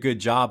actually did a good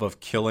job of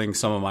killing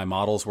some of my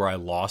models where I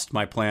lost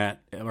my plant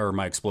or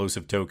my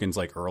explosive tokens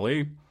like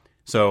early.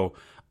 So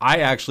I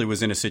actually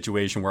was in a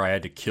situation where I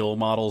had to kill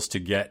models to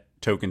get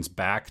tokens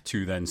back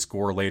to then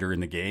score later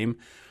in the game.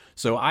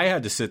 So I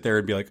had to sit there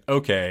and be like,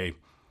 okay,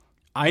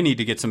 I need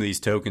to get some of these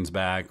tokens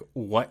back.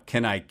 What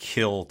can I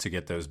kill to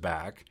get those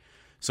back?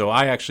 So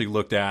I actually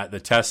looked at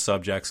the test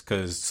subjects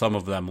because some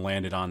of them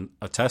landed on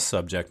a test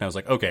subject. And I was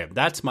like, okay,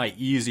 that's my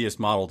easiest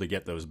model to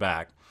get those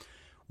back.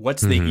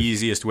 What's the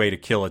easiest way to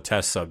kill a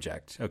test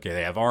subject? Okay,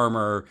 they have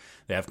armor.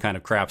 They have kind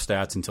of crap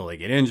stats until they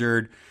get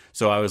injured.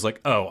 So I was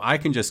like, oh, I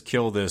can just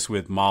kill this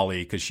with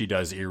Molly because she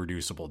does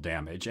irreducible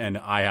damage. And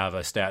I have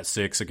a stat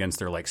 6 against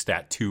their like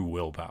stat 2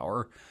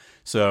 willpower.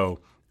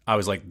 So I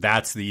was like,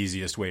 that's the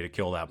easiest way to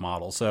kill that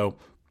model. So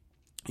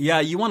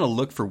yeah, you want to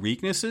look for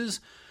weaknesses.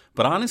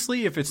 But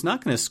honestly, if it's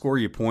not going to score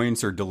you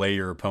points or delay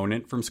your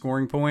opponent from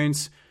scoring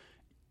points,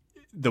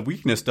 the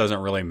weakness doesn't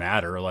really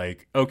matter.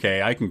 Like,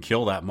 okay, I can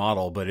kill that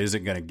model, but is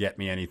it going to get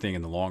me anything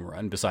in the long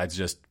run besides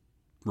just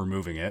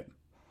removing it?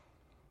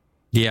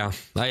 Yeah.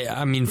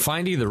 I mean,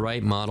 finding the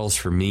right models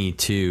for me,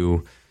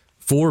 too,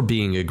 for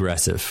being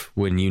aggressive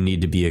when you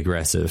need to be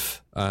aggressive.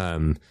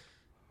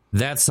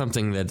 That's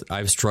something that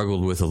I've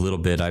struggled with a little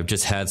bit. I've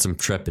just had some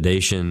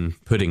trepidation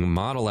putting a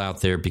model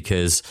out there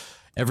because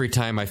every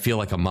time I feel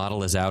like a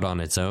model is out on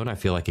its own, I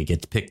feel like it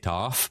gets picked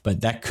off.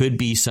 But that could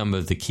be some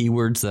of the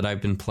keywords that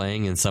I've been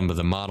playing and some of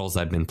the models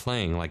I've been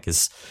playing. Like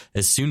as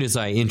soon as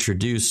I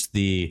introduce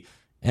the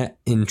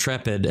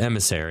Intrepid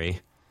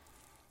Emissary,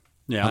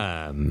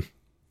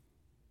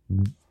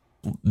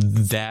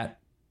 that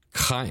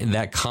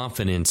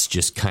confidence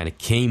just kind of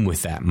came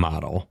with that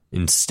model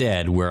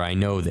instead, where I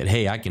know that,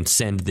 hey, I can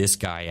send this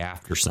guy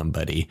after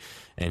somebody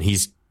and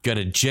he's going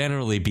to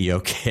generally be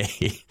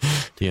okay,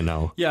 you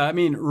know? Yeah, I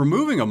mean,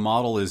 removing a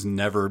model is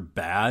never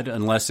bad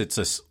unless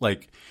it's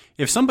like,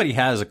 if somebody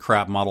has a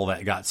crap model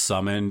that got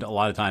summoned, a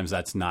lot of times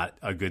that's not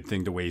a good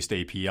thing to waste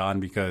AP on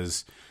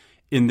because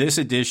in this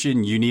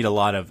edition, you need a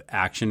lot of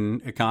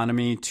action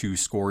economy to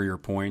score your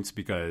points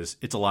because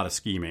it's a lot of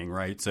scheming,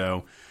 right?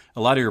 So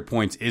a lot of your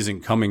points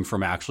isn't coming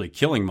from actually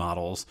killing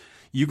models.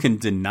 You can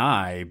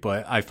deny,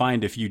 but I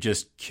find if you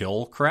just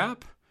kill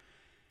crap,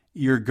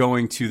 you're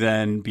going to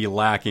then be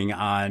lacking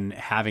on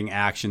having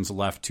actions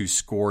left to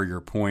score your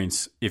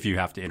points if you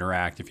have to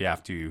interact, if you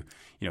have to,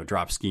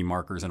 drop scheme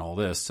markers and all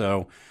this.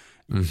 So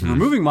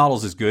removing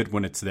models is good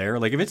when it's there.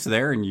 Like if it's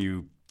there and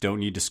you don't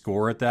need to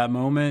score at that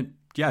moment,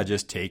 yeah,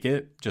 just take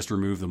it, just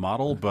remove the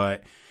model.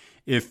 But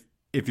if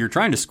you're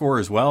trying to score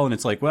as well and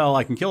it's like, well,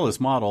 I can kill this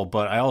model,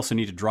 but I also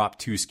need to drop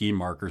 2 scheme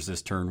markers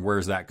this turn,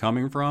 where's that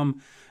coming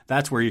from?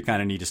 That's where you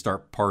kind of need to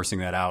start parsing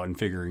that out and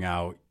figuring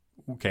out,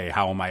 okay,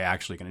 how am I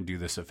actually going to do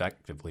this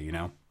effectively,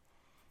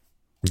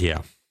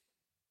 Yeah.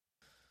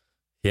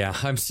 Yeah,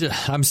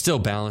 I'm still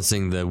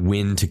balancing the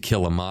when to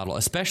kill a model,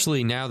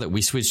 especially now that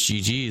we switched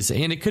GGs,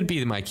 and it could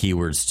be my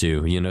keywords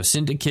too.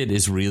 Syndicate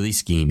is really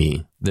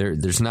schemy.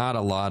 There's not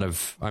a lot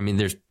of,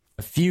 there's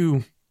a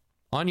few.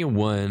 Anya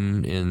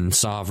 1 and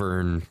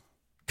Sovereign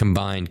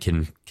combined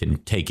can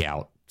take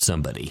out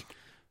somebody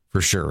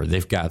for sure.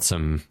 They've got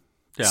some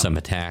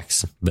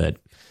attacks, but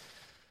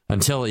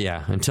until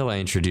I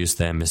introduced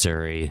the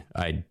emissary,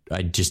 I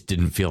just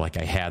didn't feel like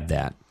I had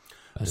that.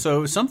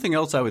 So something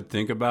else I would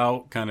think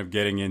about kind of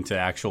getting into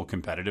actual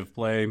competitive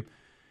play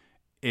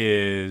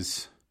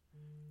is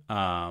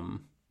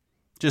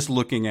just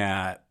looking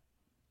at,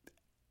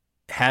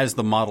 has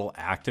the model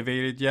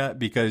activated yet?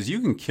 Because you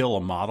can kill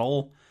a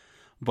model,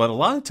 but a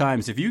lot of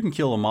times if you can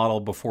kill a model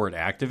before it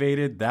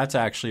activated, that's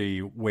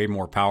actually way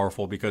more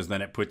powerful because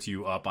then it puts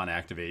you up on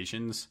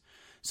activations.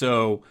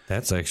 So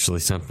that's actually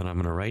something I'm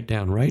going to write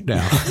down right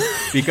now.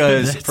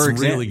 Because that's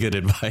really good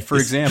advice. For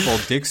example,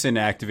 Dixon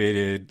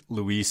activated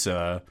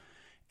Louisa,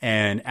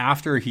 and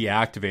after he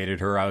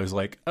activated her, I was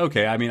like,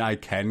 okay, I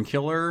can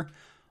kill her,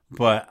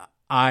 but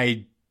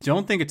I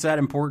don't think it's that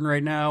important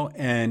right now.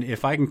 And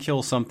if I can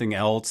kill something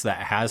else that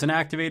hasn't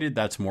activated,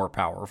 that's more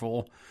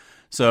powerful.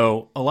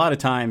 So a lot of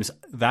times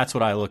that's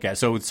what I look at.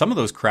 So with some of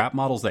those crap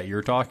models that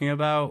you're talking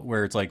about,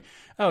 where it's like,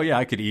 oh yeah,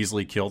 I could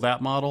easily kill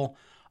that model,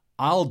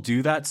 I'll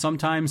do that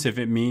sometimes if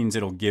it means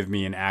it'll give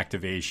me an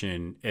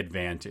activation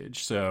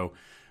advantage. So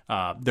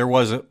there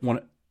was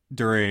one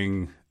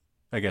during,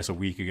 I guess, a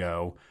week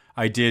ago,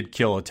 I did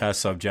kill a test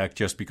subject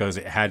just because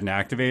it hadn't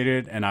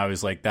activated. And I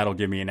was like, that'll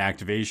give me an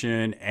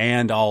activation.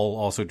 And I'll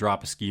also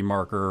drop a ski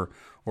marker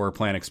or a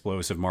plant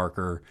explosive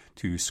marker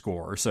to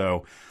score.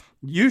 So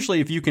usually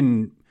if you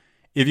can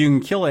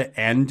kill it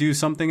and do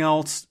something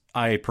else,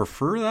 I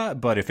prefer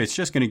that, but if it's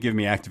just going to give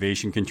me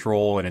activation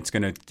control and it's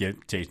going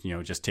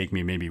to just take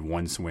me maybe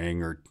 1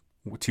 swing or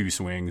 2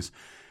 swings,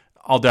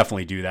 I'll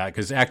definitely do that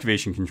because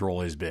activation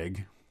control is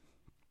big.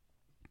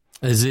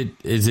 Is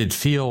it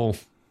feel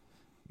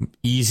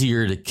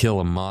easier to kill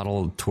a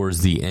model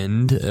towards the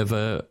end of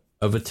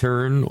a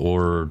turn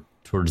or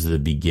towards the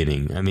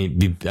beginning?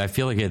 I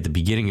feel like at the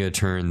beginning of a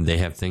turn they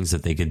have things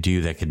that they could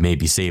do that could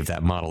maybe save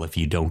that model if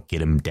you don't get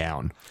them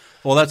down.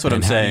 Well, that's what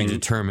I'm saying. How do you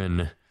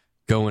determine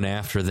going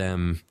after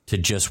them to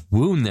just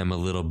wound them a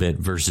little bit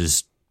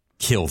versus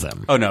kill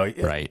them? Oh no,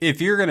 right.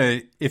 If you're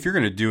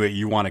gonna do it,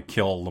 you want to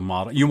kill the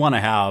model. You want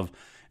to have,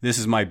 this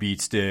is my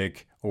beat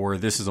stick, or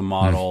this is a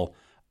model.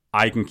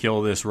 I can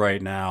kill this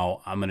right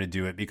now. I'm gonna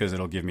do it because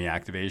it'll give me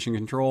activation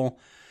control.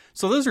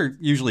 So those are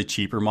usually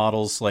cheaper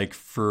models. Like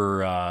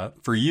for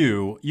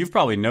you've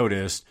probably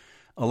noticed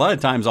a lot of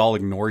times I'll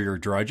ignore your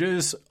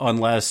drudges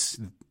unless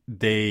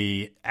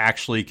they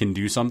actually can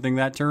do something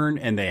that turn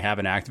and they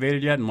haven't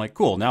activated yet. I'm like,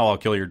 cool, now I'll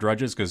kill your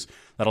drudges because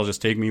that'll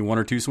just take me 1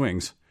 or 2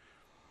 swings.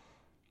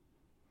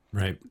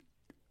 Right.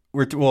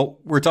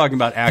 We're talking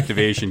about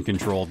activation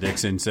control,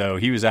 Dixon. So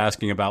he was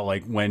asking about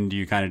like, when do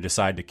you kind of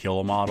decide to kill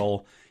a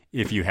model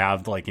if you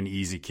have like an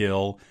easy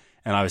kill?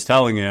 And I was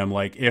telling him,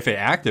 like, if it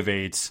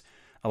activates,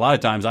 a lot of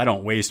times I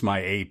don't waste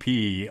my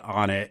AP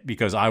on it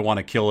because I want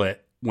to kill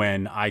it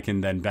when I can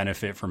then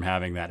benefit from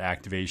having that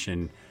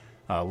activation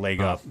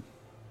leg up.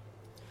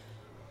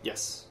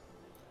 Yes,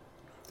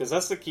 because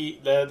that's the key.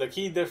 The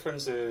key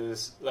difference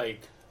is,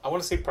 like, I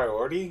want to say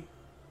priority.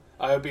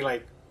 I would be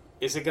like,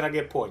 is it gonna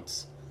get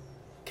points?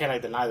 Can I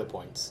deny the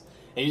points?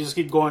 And you just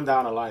keep going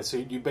down the line. So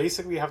you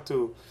basically have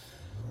to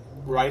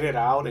write it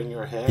out in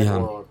your head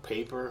or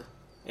paper,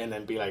 and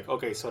then be like,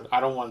 okay, so I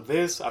don't want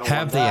this. I don't want that.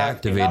 Have they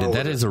activated?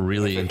 That is a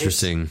really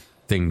interesting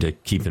thing to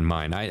keep in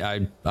mind.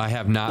 I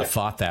have not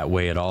thought that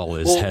way at all.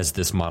 Has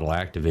this model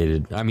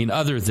activated?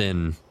 Other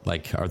than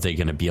like, are they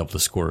going to be able to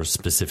score a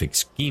specific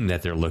scheme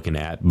that they're looking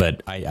at?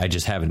 But I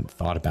just haven't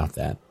thought about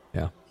that.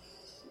 Yeah.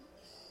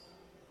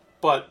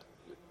 But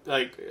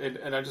like,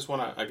 and I just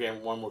want to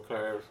again one more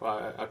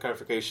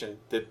clarification.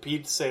 Did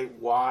Pete say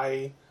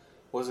why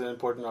was it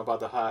important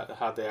about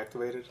how they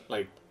activated?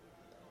 Like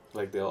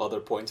the other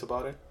points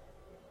about it?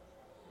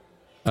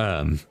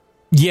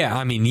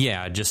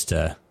 Yeah. Just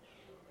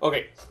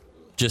okay.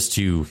 Just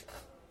to,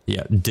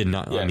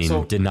 deny.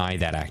 Yeah, deny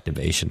that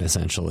activation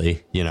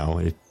essentially.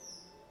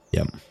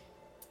 Yep.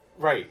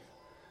 Right,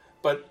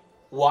 but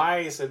why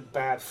is it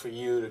bad for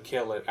you to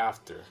kill it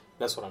after?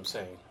 That's what I'm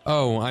saying.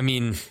 Oh, I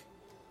mean,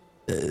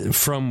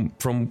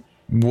 from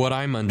what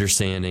I'm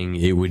understanding,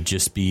 it would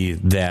just be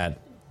that,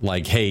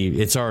 like, hey,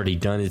 it's already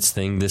done its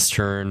thing this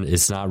turn.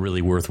 It's not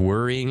really worth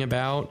worrying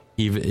about.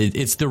 Even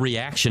it's the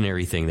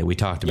reactionary thing that we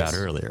talked about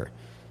earlier.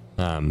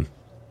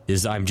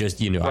 Is I'm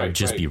just, I'd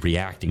just be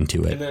reacting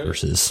to it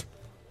versus,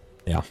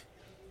 yeah.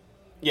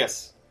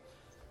 Yes,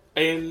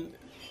 and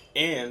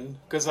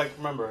because, like,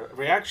 remember,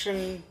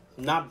 reaction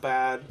not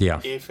bad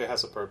if it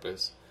has a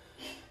purpose,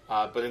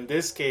 but in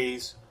this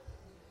case,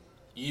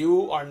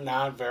 you are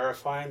not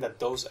verifying that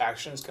those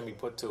actions can be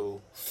put to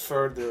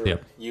further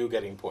you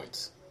getting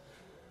points.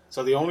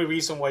 So the only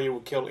reason why you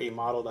would kill a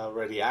model that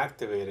already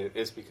activated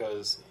is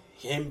because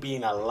him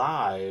being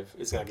alive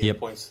is going to give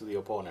points to the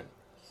opponent.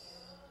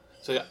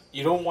 So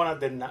you don't want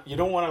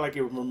to like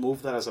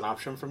remove that as an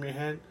option from your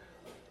head.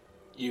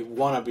 You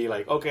want to be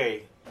like,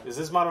 okay, is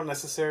this model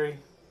necessary?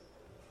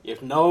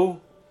 If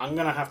no, I'm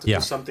going to have to do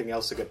something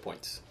else to get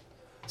points.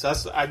 So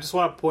I just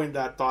want to point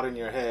that thought in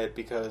your head,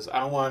 because I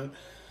don't want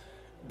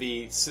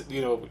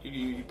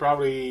you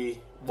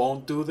probably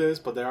won't do this,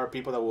 but there are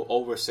people that will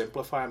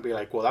oversimplify and be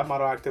like, well, that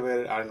model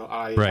activated, I know,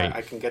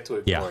 I can get to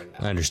ignore it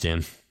now. I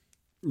understand.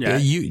 Yeah.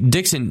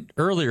 Dixon,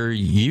 earlier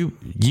you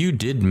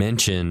did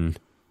mention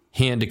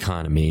hand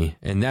economy,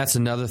 and that's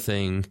another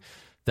thing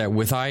that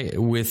with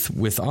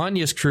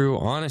Anya's crew,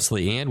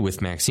 honestly, and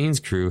with Maxine's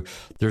crew,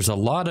 there's a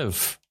lot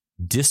of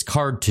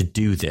discard to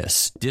do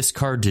this.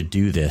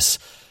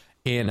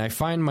 And I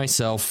find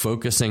myself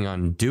focusing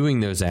on doing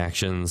those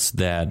actions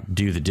that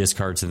do the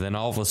discards, and then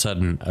all of a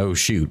sudden, oh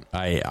shoot,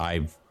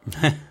 I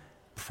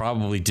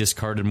probably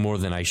discarded more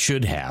than I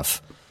should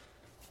have.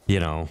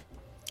 Yeah.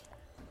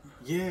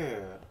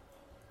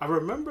 I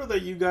remember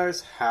that you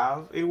guys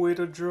have a way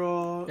to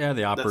draw. Yeah,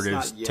 the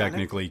operatives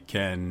technically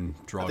can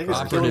draw cards.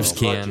 Operatives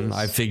can.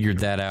 I figured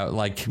that out.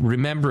 Like,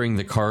 remembering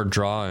the card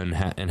draw and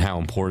how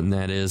important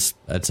that is,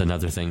 that's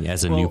another thing.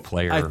 As a new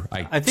player,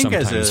 I think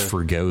sometimes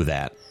forgo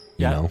that.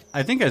 You know?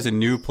 I think as a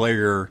new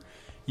player,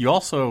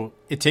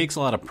 it takes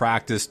a lot of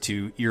practice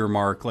to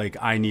earmark, like,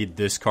 I need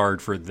this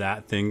card for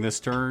that thing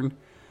this turn.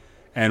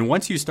 And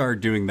once you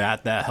start doing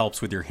that, that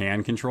helps with your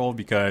hand control,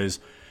 because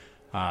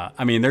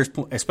there's,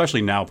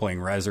 especially now playing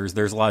Rezzers,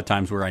 there's a lot of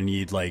times where I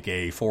need like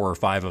a 4 or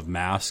 5 of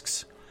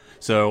masks.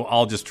 So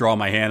I'll just draw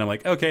my hand. I'm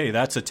like, okay,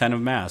 that's a 10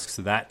 of masks.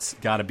 So that's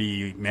got to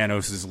be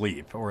Manos'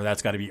 Leap, or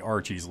that's got to be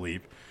Archie's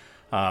Leap.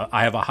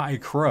 I have a High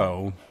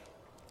Crow,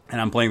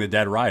 and I'm playing the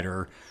Dead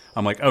Rider.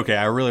 I'm like, okay,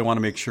 I really want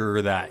to make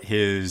sure that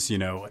his,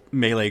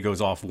 melee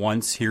goes off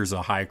once. Here's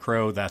a High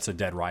Crow. That's a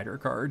Dead Rider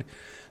card.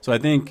 So I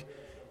think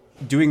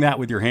doing that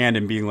with your hand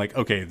and being like,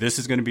 okay, this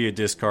is going to be a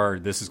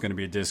discard, this is going to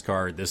be a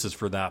discard, this is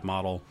for that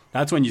model.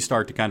 That's when you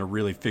start to kind of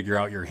really figure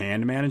out your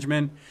hand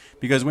management.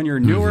 Because when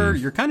you're newer,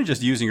 you're kind of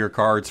just using your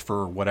cards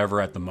for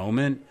whatever at the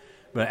moment.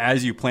 But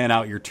as you plan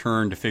out your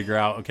turn to figure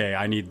out, okay,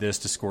 I need this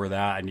to score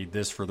that, I need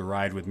this for the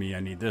ride with me, I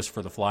need this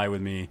for the fly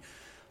with me.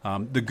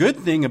 The good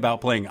thing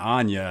about playing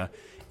Anya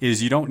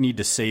is you don't need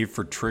to save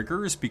for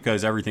triggers,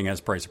 because everything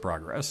has price of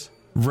progress.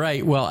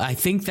 Right. Well, I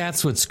think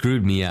that's what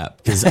screwed me up,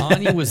 because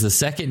Anya was the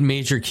second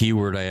major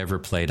keyword I ever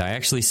played. I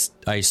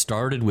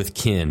started with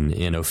Kin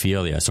in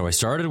Ophelia, so I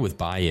started with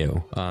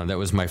Bayou. That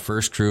was my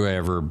first crew I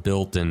ever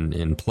built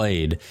and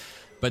played.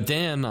 But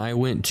then I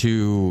went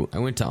to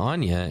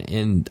Anya,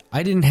 and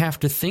I didn't have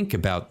to think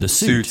about the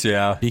suit.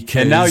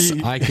 Because now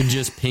I could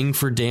just ping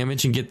for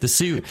damage and get the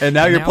suit. And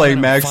now you're playing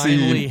Maxine.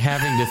 Finally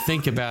having to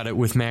think about it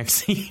with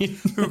Maxine.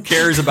 Who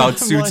cares about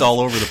suits all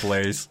over the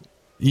place?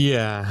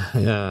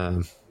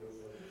 Yeah.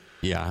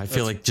 Yeah, I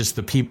feel like just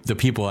the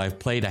people I've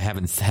played, I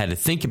haven't had to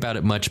think about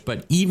it much.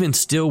 But even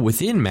still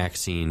within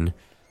Maxine,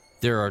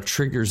 there are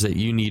triggers that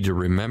you need to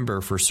remember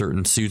for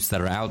certain suits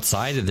that are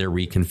outside of their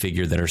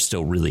reconfigure that are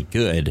still really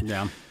good.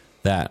 Yeah.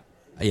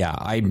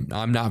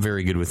 I'm not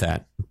very good with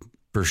that,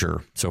 for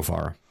sure, so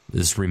far.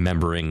 Just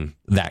remembering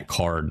that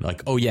card,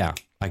 like, oh yeah,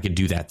 I could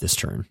do that this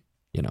turn,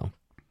 No,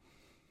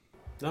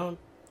 I'm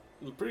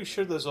pretty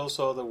sure there's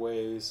also other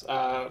ways.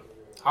 How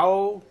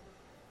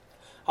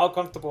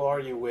comfortable are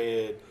you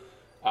with...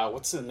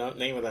 what's the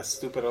name of that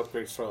stupid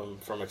upgrade from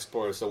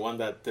Explorers? The one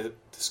that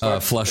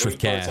discards Flush 3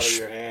 with cards cash out of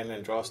your hand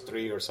and draws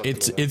 3 or something.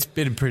 It's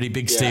been a pretty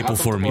big staple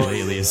for me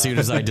lately. As soon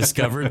as I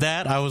discovered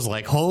that, I was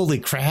like, "Holy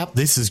crap,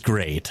 this is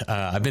great!"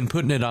 I've been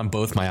putting it on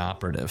both my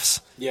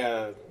operatives.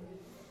 Yeah.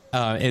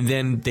 And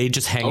then they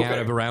just hang out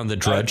around the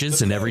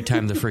drudges, and every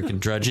time the freaking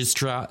drudges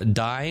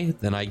die,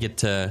 then I get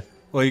to.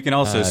 Well, you can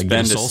also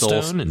spend a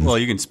soul stone. Well,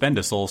 you can spend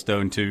a soul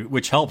stone too,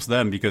 which helps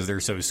them because they're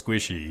so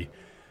squishy.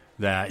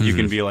 That you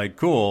can be like,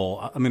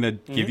 cool, I'm going to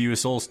give you a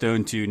soul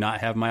stone to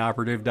not have my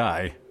operative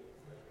die.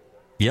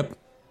 Yep.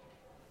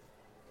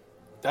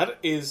 That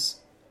is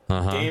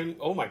damn,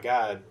 oh my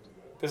god.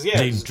 Because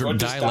they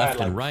die left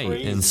and right.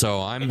 Crazy. And so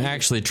I'm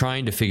actually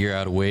trying to figure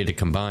out a way to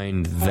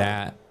combine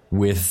that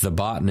with the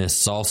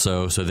botanists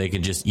also, so they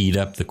can just eat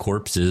up the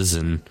corpses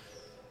and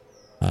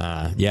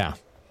yeah.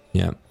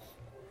 I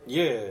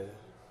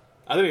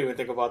didn't even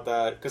think about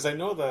that, because I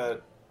know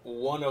that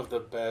one of the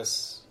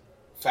best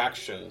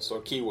factions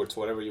or keywords,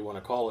 whatever you want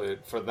to call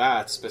it, for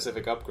that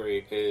specific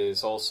upgrade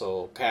is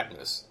also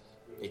Cadmus,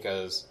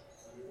 because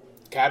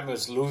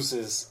Cadmus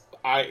loses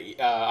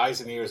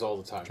eyes and ears all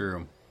the time.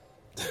 True.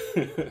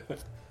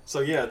 So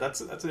yeah,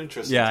 that's an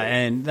interesting. Yeah, thing.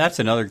 and that's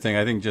another thing.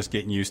 I think just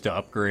getting used to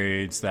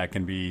upgrades, that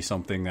can be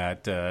something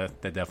that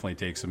that definitely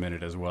takes a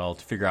minute as well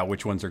to figure out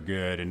which ones are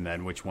good and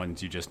then which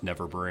ones you just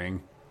never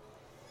bring.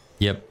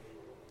 Yep.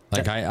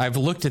 Like I've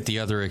looked at the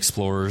other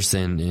explorers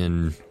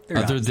and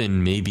other not.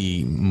 than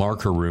maybe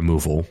marker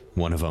removal,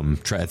 one of them,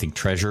 I think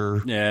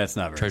treasure. Yeah, it's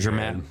not very treasure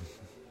good.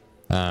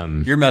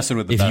 map. You're messing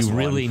with the If best you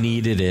really one.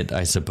 needed it,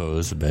 I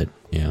suppose. But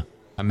yeah,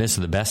 I'm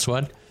missing the best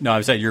one. No,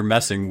 I said you're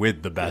messing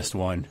with the best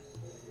one.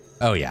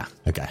 Oh yeah.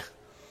 Okay.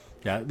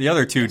 Yeah, the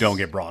other two don't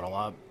get brought a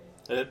lot.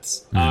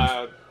 It's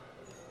I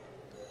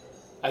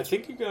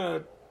think you're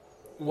gonna,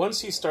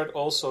 once you start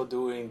also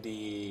doing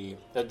the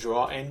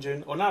draw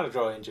engine, or not a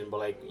draw engine, but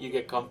like you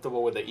get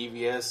comfortable with the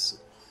EVS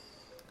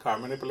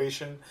card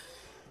manipulation.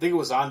 I think it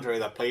was Andre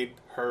that played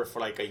her for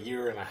like a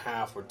year and a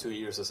half or 2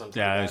 years or something.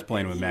 Yeah, like I was that,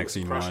 playing and with he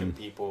Maxine was crushing one.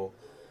 people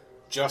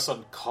just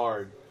on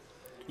card.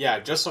 Yeah,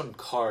 just on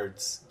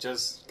cards,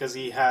 just because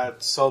he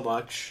had so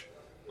much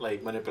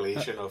like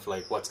manipulation of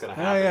like what's gonna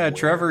happen. Oh yeah, where.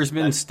 Trevor's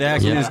been That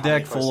stacking doesn't his matter how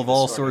many deck full of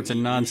all questions sorts of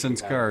you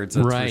nonsense have. cards.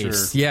 That's Right. for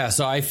sure. Yeah.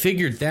 So I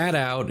figured that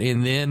out,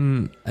 and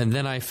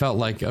then I felt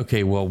like,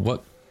 okay, well,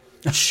 what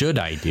should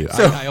I do?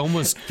 I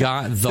almost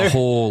got the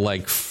whole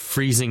like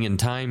freezing in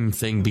time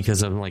thing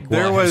because I'm like,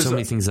 well, I have so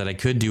many things that I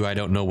could do. I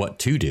don't know what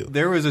to do.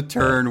 There was a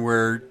turn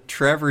where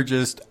Trevor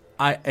just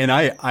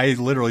I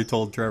literally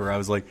told Trevor, I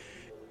was like,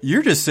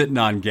 "You're just sitting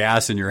on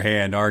gas in your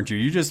hand, aren't you?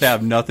 You just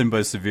have nothing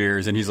but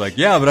severes." And he's like,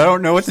 "Yeah, but I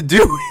don't know what to do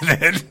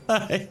with it."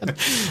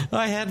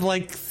 I had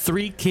like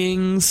 3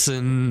 kings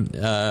and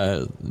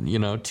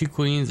 2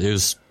 queens. It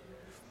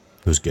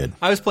was good.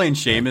 I was playing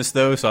Seamus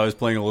though, so I was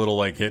playing a little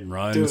like hit and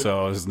run, Dude.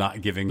 so I was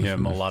not giving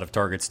him a lot of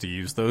targets to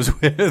use those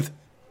with.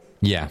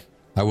 Yeah,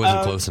 I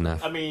wasn't close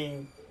enough. I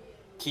mean,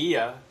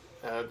 Kia,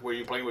 were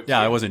you playing with? Yeah,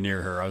 Kia? I wasn't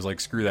near her. I was like,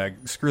 screw that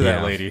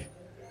Yeah. lady.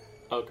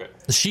 Okay.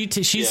 She's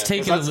Yeah, 'cause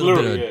taken a that's little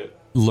bit literally of it.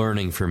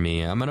 learning for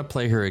me. I'm gonna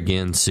play her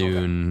again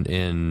soon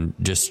and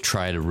just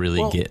try to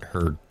really get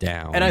her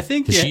down. And I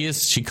think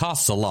 'Cause she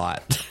costs a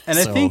lot. And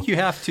so. I think you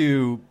have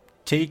to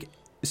take,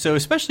 so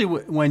especially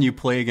when you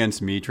play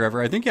against me,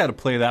 Trevor, I think you have to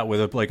play that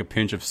with a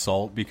pinch of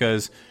salt,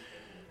 because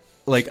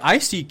like I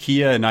see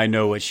Kia and I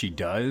know what she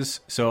does.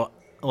 So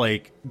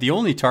like the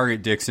only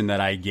target Dixon that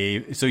I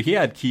gave, so he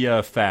had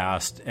Kia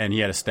fast and he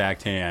had a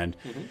stacked hand.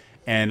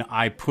 And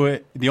I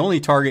put, the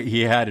only target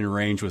he had in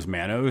range was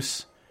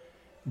Manos,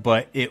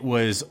 but it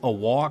was a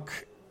walk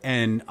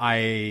and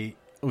I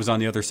was on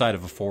the other side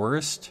of a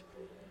forest.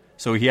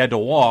 So he had to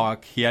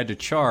walk, he had to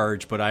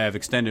charge, but I have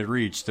extended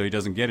reach, so he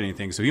doesn't get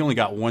anything. So he only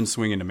got one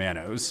swing into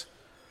Manos.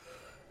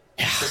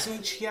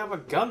 Doesn't she have a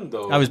gun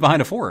though? I was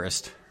behind a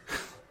forest.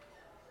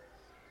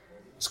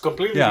 It's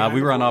completely. Yeah, behind we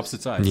the were on forest.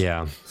 opposite sides.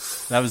 Yeah.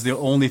 That was the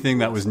only thing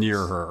that was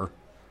near her.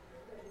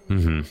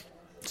 Mm-hmm.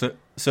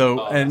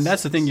 So and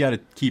that's the thing you got to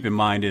keep in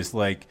mind is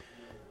like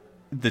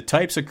the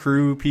types of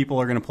crew people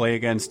are going to play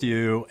against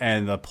you,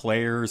 and the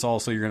players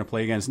also you're going to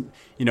play against.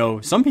 You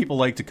know, some people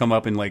like to come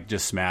up and like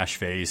just smash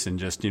face and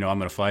just, I'm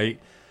going to fight.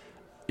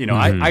 You know,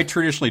 I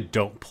traditionally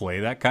don't play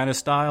that kind of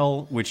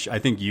style, which I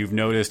think you've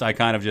noticed. I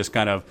kind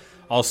of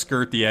I'll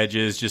skirt the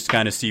edges, just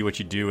kind of see what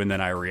you do, and then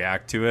I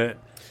react to it.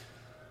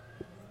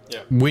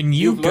 Yeah. When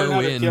you You've learned go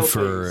how to in kill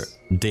for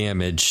things.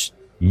 damage,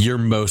 you're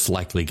most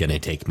likely going to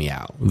take me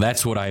out.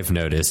 That's what I've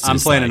noticed. I'm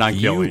is planning like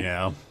on killing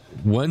you.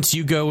 Once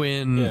you go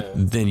in, Yeah.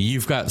 then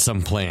you've got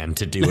some plan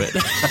to do it.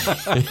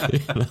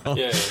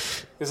 Yeah,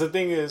 because the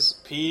thing is,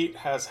 Pete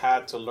has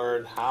had to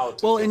learn how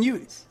to. Well, kill and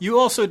things. you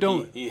also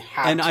don't. He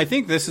had and to. I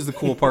think this is the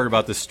cool part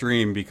about the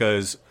stream,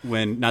 because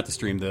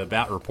the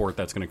bat report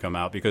that's going to come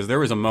out, because there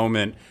was a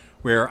moment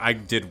where I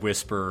did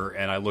whisper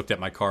and I looked at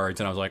my cards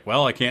and I was like,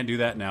 well, I can't do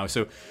that now.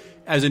 So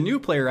as a new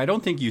player, I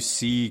don't think you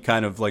see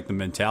kind of like the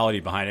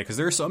mentality behind it, because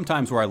there are some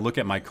times where I look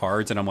at my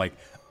cards and I'm like,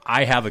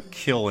 I have a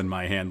kill in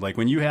my hand. Like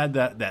when you had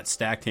that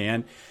stacked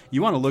hand,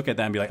 you want to look at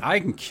that and be like, I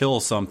can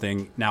kill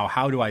something. Now,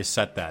 how do I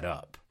set that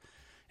up?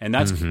 And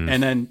that's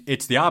and then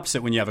it's the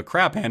opposite when you have a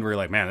crap hand where you're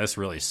like, man, this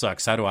really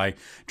sucks. How do I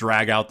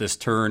drag out this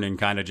turn and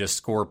kind of just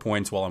score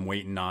points while I'm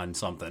waiting on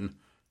something?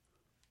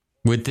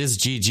 With this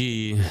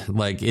GG,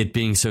 like it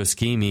being so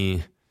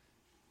schemy,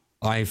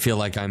 I feel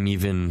like I'm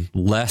even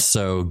less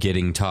so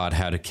getting taught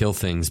how to kill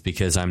things,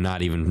 because I'm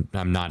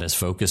not as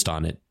focused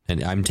on it.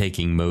 And I'm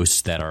taking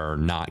most that are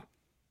not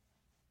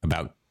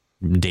about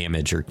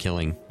damage or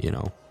killing,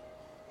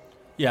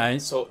 Yeah.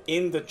 So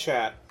in the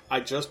chat, I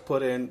just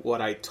put in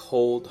what I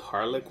told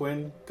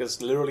Harlequin,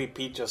 because literally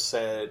Pete just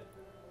said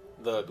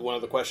one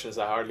of the questions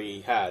that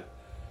Harley had.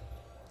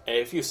 And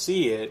if you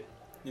see it,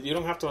 you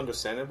don't have to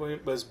understand it, but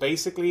it's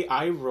basically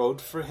I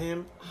wrote for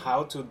him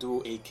how to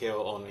do a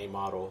kill on a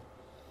model.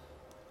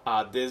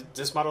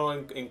 This model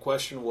in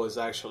question was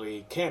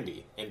actually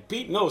Candy, and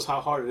Pete knows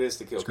how hard it is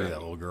to kill Screw Candy.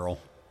 that little girl.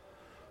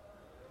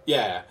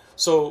 Yeah,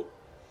 so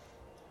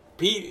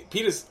Pete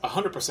is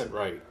 100%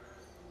 right.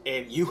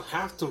 and you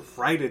have to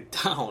write it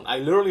down. I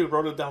literally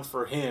wrote it down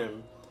for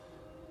him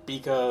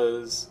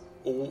because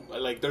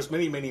like there's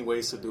many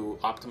ways to do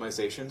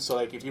optimization. So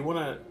like if you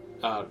want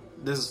to,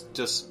 this is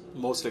just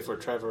mostly for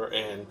Trevor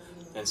and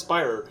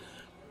Spire.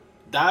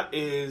 That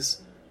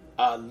is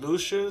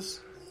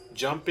Lucius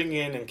jumping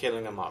in and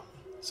killing him up.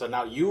 So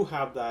now you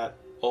have that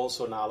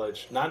also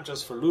knowledge, not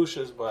just for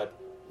Lucius, but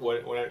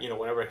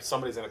whenever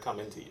somebody's going to come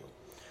into you.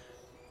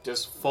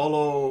 Just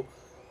follow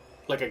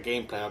like a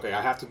game plan. Okay,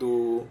 I have to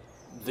do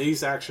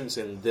these actions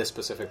in this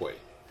specific way.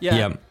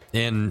 Yeah.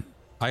 And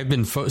I've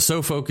been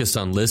so focused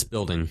on list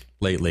building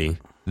lately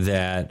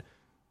that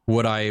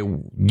what I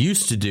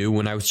used to do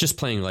when I was just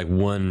playing like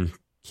one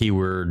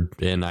keyword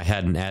and I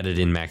hadn't added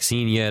in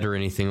Maxine yet or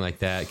anything like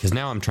that, because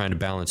now I'm trying to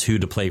balance who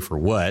to play for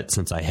what,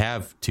 since I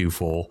have two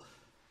full,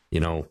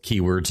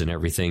 keywords and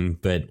everything.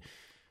 But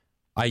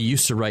I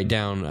used to write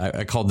down,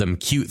 I called them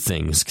cute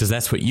things, because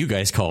that's what you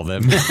guys call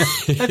them.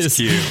 That's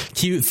cute.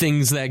 Cute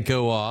things that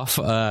go off.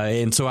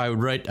 And so I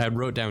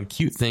wrote down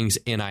cute things,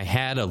 and I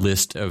had a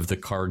list of the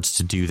cards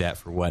to do that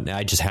for what. And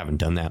I just haven't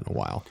done that in a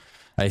while.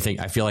 I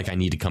feel like I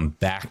need to come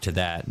back to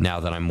that now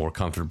that I'm more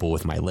comfortable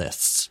with my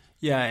lists.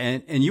 Yeah,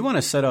 and you want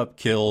to set up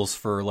kills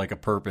for like a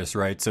purpose,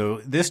 right?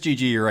 So this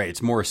GG, you're right,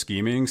 it's more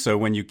scheming. So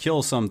when you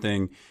kill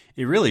something,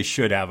 it really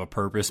should have a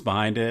purpose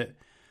behind it.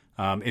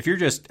 If you're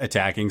just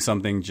attacking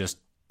something just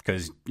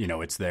because,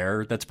 it's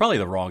there, that's probably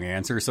the wrong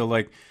answer. So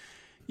like,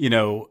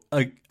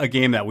 a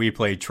game that we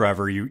played,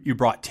 Trevor, you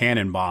brought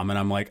Tannenbaum, and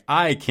I'm like,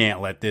 I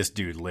can't let this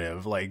dude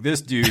live. Like,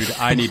 this dude,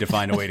 I need to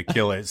find a way to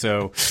kill it.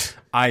 So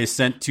I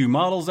sent 2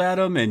 models at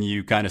him, and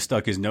you kind of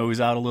stuck his nose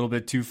out a little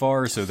bit too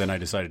far, so then I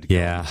decided to kill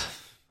him.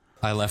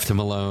 I left him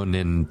alone,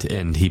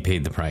 and he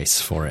paid the price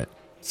for it.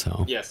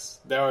 So yes,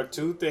 there are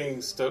 2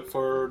 things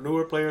for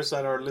newer players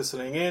that are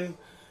listening in.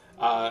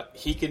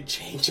 He can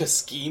change a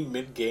scheme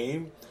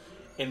mid-game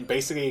and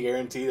basically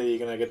guarantee that you're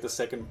going to get the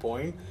second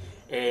point.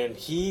 And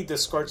he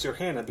discards your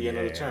hand at the end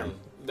of the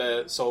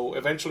turn. So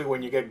eventually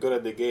when you get good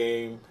at the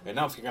game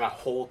enough, you're going to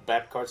hold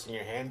bad cards in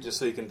your hand just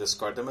so you can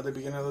discard them at the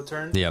beginning of the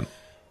turn. Yep.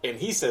 And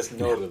he says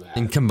no to that.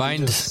 And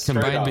combined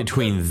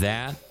between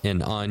that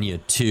and Anya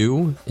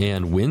 2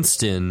 and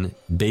Winston,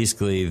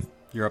 basically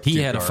he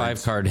had a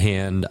 5-card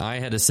hand, I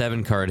had a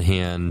 7-card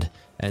hand,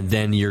 and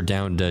then you're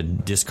down to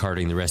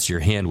discarding the rest of your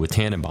hand with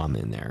Tannenbaum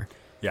in there.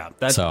 Yeah,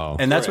 that's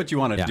what you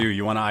want to do.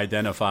 You want to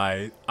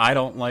identify, I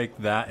don't like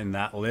that in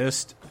that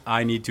list.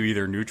 I need to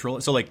either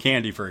neutral. So like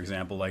Candy, for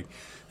example, like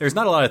there's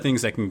not a lot of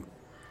things that can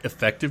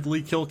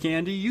effectively kill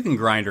Candy. You can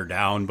grind her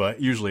down,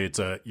 but usually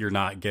you're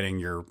not getting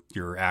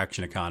your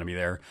action economy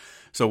there.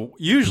 So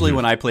usually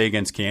when I play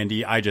against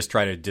Candy, I just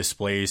try to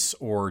displace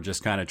or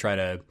just kind of try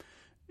to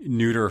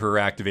neuter her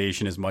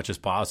activation as much as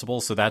possible.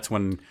 So that's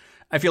when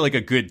I feel like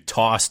a good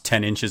toss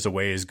 10 inches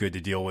away is good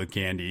to deal with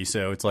Candy.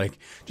 So it's like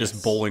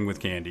just bowling with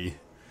Candy.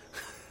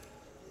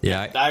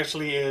 Yeah, that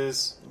actually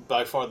is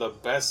by far the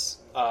best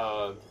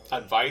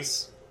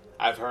advice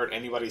I've heard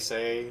anybody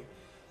say.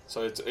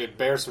 So it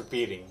bears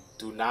repeating.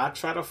 Do not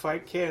try to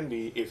fight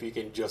Candy if you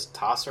can just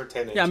toss her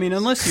 10 inches. Yeah, I mean,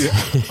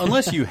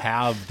 unless you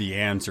have the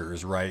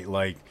answers, right?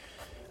 Like,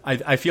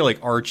 I feel like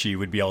Archie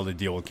would be able to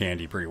deal with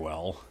Candy pretty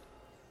well.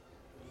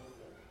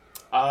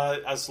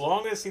 As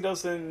long as he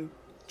doesn't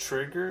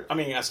trigger. I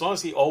mean, as long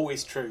as he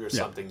always triggers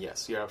something,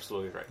 yes, you're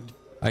absolutely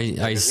right. He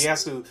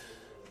has to.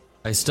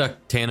 I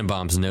stuck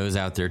Tannenbaum's nose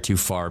out there too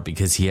far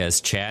because he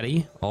has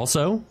Chatty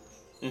also,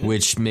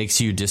 which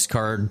makes you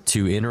discard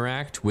to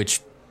interact,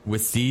 which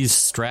with these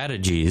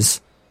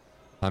strategies,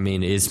 I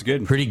mean, is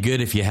pretty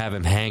good if you have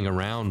him hang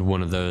around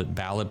one of the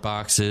ballot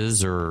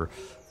boxes or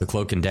the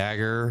Cloak and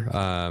Dagger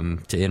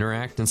to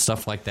interact and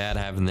stuff like that,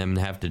 having them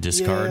have to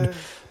discard. Yeah.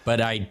 But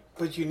I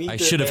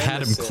should have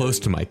had him close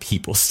to my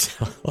people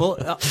still.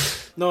 Well,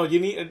 no, you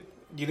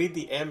need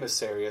the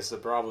emissary as the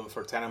problem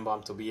for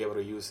Tannenbaum to be able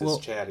to use his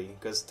Chatty,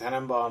 because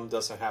Tannenbaum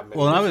doesn't have many.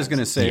 Well, I was going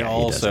to say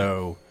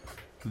also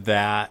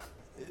that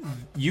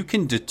you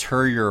can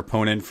deter your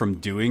opponent from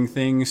doing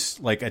things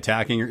like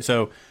attacking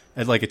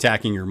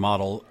your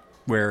model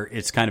where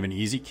it's kind of an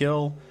easy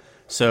kill.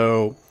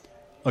 So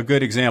a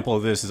good example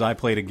of this is I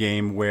played a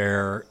game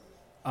where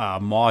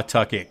Maw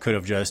Tuckett could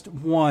have just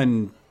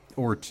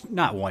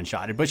not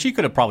one-shotted, but she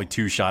could have probably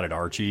two-shotted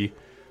Archie.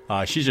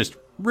 She's just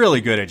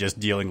really good at just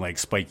dealing like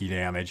spiky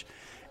damage.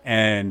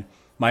 And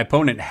my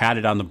opponent had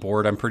it on the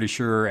board, I'm pretty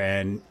sure,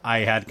 and I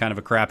had kind of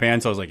a crap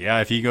hand, so I was like,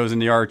 yeah, if he goes in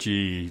the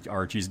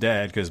Archie's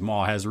dead, because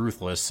Maw has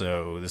Ruthless,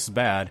 so this is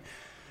bad.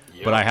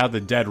 Yep. But I have the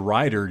Dead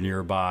Rider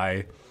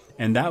nearby,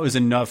 and that was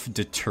enough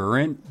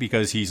deterrent,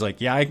 because he's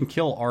like, yeah, I can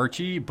kill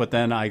Archie, but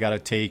then I got to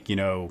take,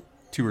 2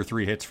 or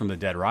 3 hits from the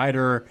Dead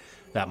Rider.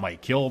 That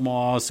might kill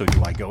Maw, so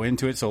do I go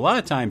into it? So a lot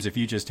of times, if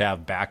you just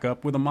have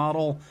backup with a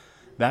model,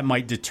 that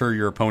might deter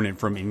your opponent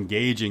from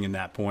engaging in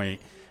that point,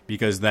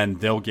 because then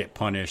they'll get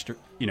punished,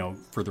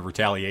 for the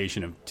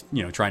retaliation of,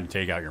 trying to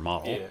take out your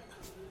model. Yeah.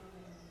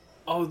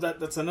 Oh,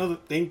 that's another.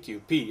 Thank you,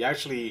 P.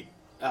 Actually,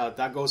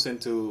 that goes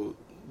into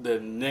the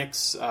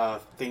next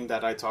thing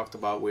that I talked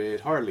about with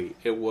Harley.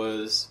 It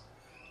was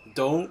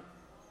don't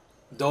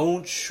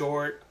don't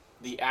short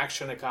the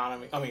action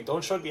economy. I mean,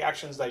 don't short the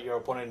actions that your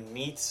opponent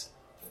needs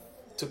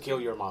to kill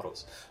your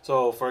models.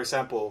 So, for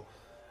example,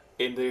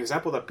 in the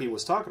example that Pete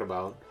was talking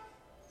about,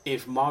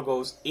 if Maul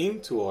goes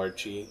into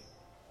Archie,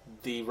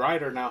 the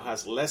rider now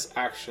has less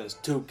actions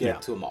to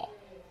get to Maul.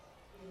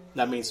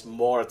 That means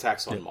more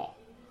attacks on Maul.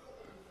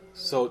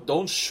 So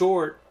don't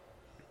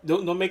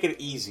make it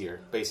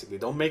easier, basically.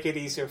 Don't make it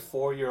easier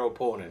for your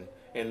opponent.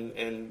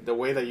 And the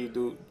way that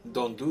you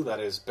don't do that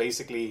is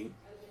basically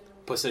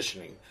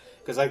positioning.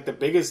 Because like the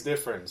biggest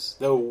difference,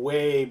 the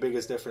way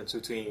biggest difference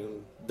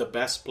between the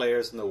best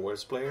players and the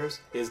worst players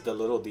is the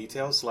little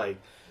details, like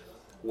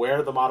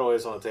where the model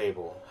is on the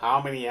table,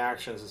 how many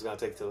actions it's going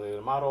to take to lay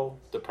the model,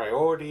 the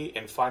priority,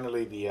 and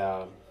finally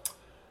the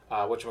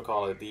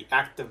the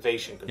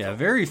activation control. Yeah,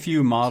 very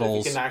few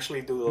models. So you can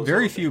actually do those.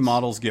 Very few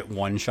models get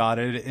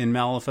one-shotted in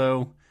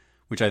Malifaux,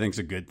 which I think is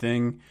a good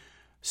thing.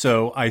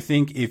 So I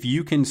think if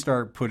you can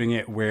start putting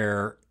it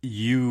where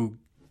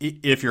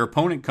if your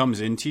opponent comes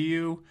into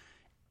you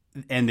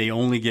and they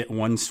only get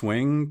one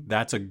swing,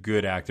 that's a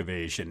good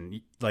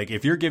activation. Like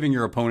if you're giving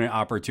your opponent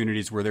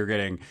opportunities where they're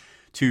getting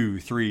 2,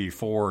 3,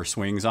 4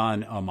 swings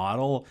on a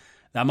model,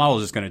 that model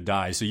is just going to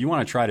die. So you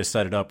want to try to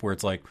set it up where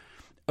it's like,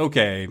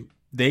 okay,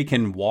 they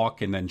can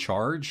walk and then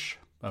charge.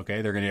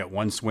 Okay, they're going to get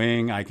one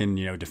swing. I can,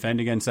 defend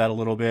against that a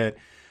little bit.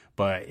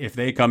 But if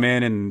they come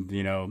in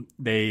and,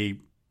 they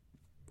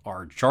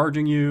are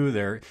charging you,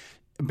 they're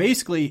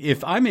basically,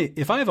 if I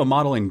have a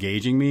model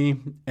engaging me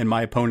and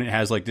my opponent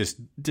has like this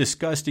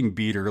disgusting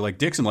beater, like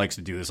Dixon likes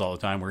to do this all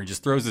the time, where he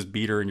just throws this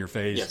beater in your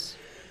face. Yes.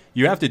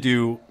 You have to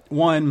do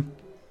one.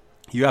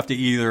 You have to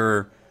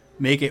either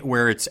make it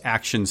where its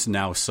actions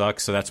now suck,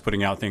 so that's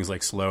putting out things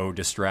like slow,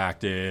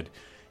 distracted,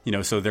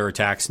 so their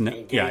attacks,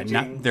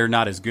 they're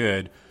not as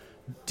good.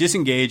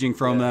 Disengaging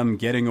from them,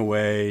 getting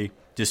away,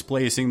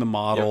 displacing the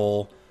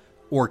model,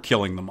 or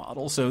killing the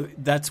model. So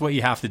that's what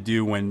you have to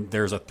do when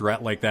there's a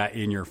threat like that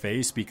in your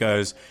face,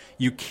 because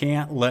you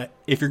can't let,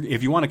 if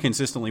you want to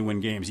consistently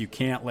win games, you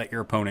can't let your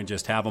opponent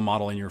just have a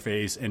model in your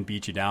face and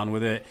beat you down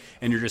with it,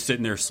 and you're just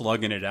sitting there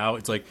slugging it out.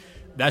 It's like,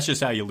 that's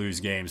just how you lose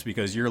games,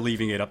 because you're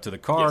leaving it up to the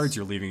cards,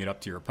 you're leaving it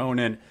up to your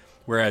opponent.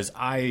 Whereas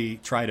I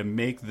try to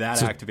make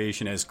that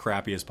activation as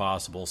crappy as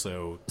possible.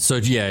 So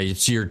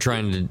you're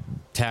trying to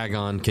tag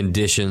on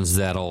conditions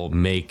that'll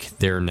make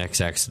their next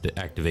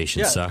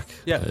activation suck.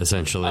 Yeah,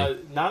 essentially.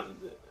 Not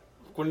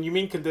when you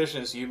mean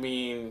conditions, you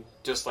mean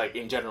just like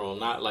in general,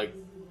 not like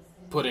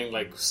putting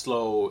like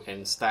slow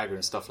and stagger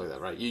and stuff like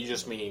that, right? You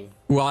just mean...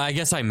 Well, I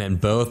guess I meant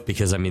both,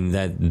 because I mean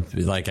that,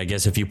 like, I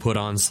guess if you put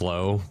on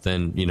slow,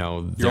 then they're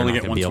not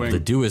going to be able to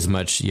do as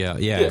much. Yeah,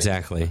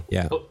 exactly.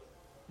 Yeah. But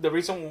the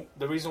reason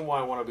why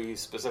I want to be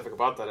specific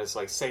about that is,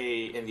 like,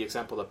 say in the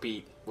example that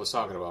Pete was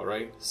talking about,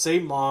 right? Say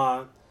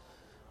Ma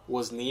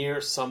was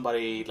near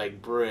somebody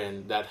like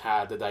Bryn that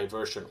had the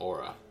diversion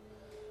aura,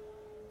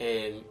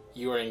 and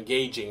you are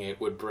engaging it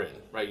with Bryn,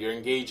 right? You're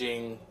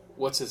engaging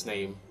what's his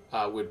name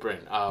with Bryn.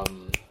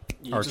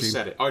 You Archie. Just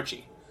said it,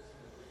 Archie.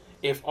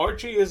 If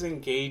Archie is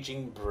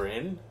engaging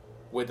Bryn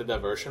with the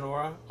diversion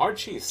aura,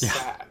 Archie is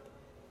sad.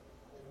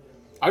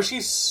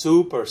 Archie's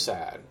super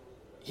sad.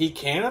 He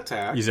can't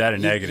attack. He's at a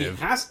negative.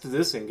 He has to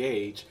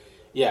disengage.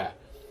 Yeah.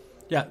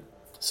 Yeah.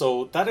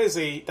 So that is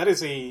a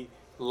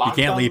lockdown.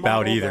 He can't leap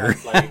out either.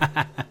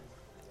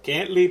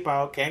 Can't leap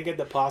out. Can't get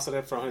the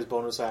positive from his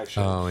bonus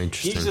action. Oh,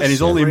 interesting. And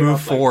he's only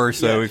moved 4,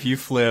 so if you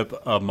flip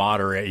a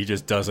moderate, he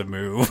just doesn't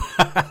move.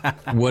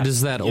 What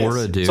does that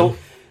aura do?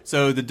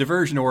 So the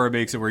diversion aura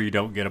makes it where you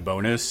don't get a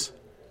bonus.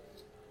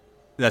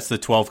 That's the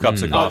 12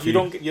 cups of coffee.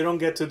 You don't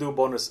get to do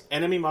bonus.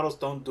 Enemy models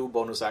don't do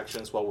bonus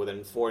actions while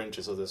within 4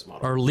 inches of this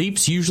model. Are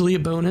leaps usually a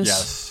bonus?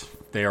 Yes,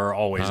 they are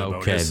always a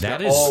bonus. Okay,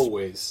 that is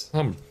always.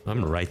 I'm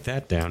gonna write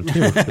that down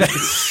too.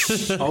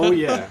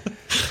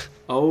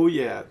 Oh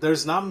yeah.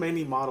 There's not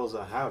many models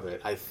that have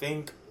it. I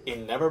think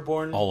in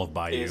Neverborn, all of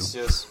Bayou. It's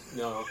just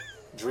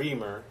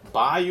Dreamer.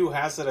 Bayou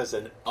has it as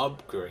an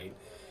upgrade.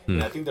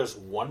 And I think there's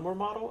one more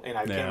model, and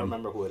I can't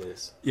remember who it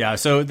is. Yeah,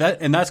 so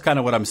that's kind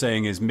of what I'm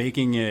saying, is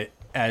making it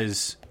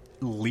as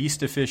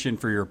least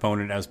efficient for your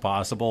opponent as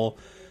possible.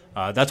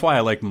 That's why I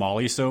like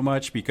Molly so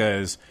much,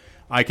 because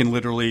I can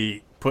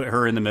literally put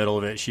her in the middle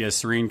of it. She has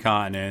Serene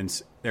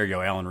Continence. There you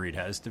go. Alan Reed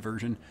has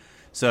diversion.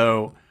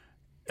 So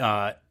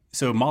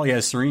Molly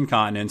has Serene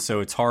Continence,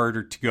 so it's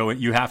harder to go.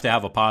 You have to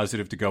have a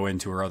positive to go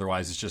into her,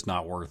 otherwise it's just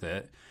not worth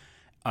it.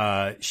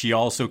 She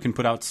also can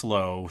put out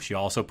slow. She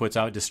also puts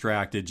out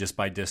distracted just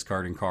by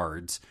discarding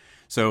cards.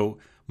 So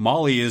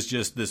Molly is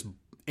just this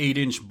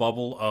 8-inch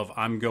bubble of,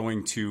 I'm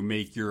going to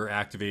make your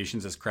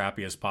activations as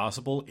crappy as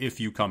possible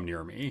if you come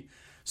near me.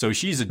 So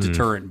she's a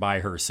deterrent by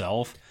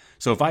herself.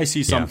 So if I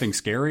see something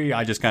scary,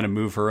 I just kind of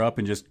move her up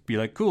and just be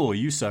like, cool,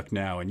 you suck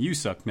now, and you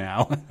suck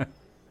now.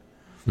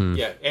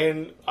 Yeah,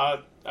 and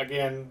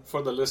again,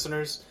 for the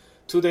listeners,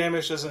 2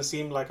 damage doesn't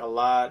seem like a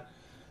lot,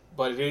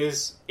 but it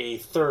is a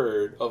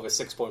third of a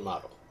 6-point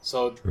model.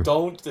 So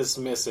don't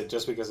dismiss it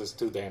just because it's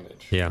 2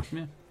 damage. Yeah.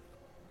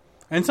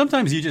 And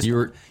sometimes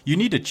you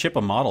need to chip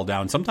a model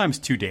down. Sometimes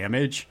 2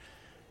 damage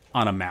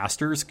on a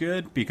master is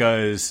good,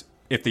 because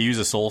if they use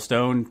a soul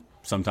stone,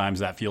 sometimes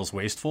that feels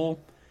wasteful,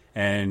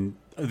 and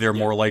they're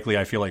more likely,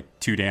 I feel like,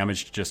 2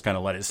 damage to just kind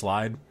of let it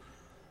slide.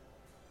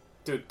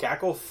 Dude,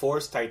 Cackle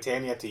forced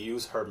Titania to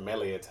use her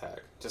melee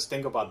attack. Just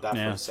think about that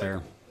for a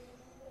second.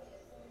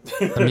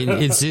 I mean,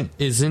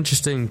 it's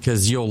interesting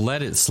because you'll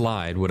let it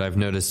slide. What I've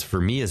noticed for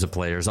me as a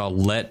player is I'll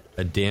let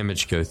a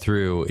damage go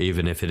through,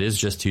 even if it is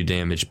just 2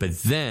 damage. But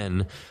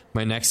then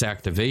my next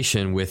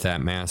activation with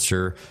that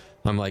master,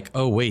 I'm like,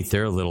 oh, wait,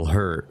 they're a little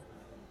hurt.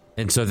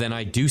 And so then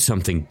I do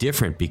something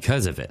different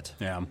because of it.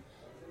 Yeah.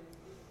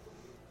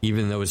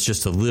 Even though it's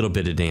just a little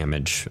bit of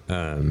damage.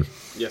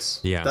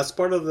 Yes. Yeah. That's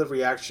part of the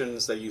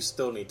reactions that you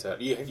still need to...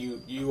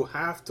 You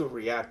have to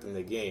react in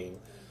the game.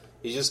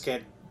 You just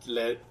can't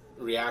let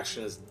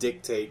reactions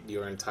dictate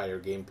your entire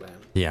game plan.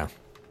 Yeah.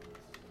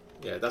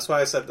 Yeah, that's why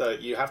I said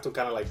that you have to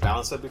kind of like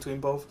balance it between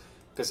both,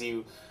 because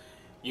you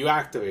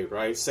activate,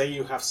 right? Say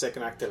you have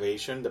second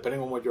activation,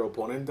 depending on what your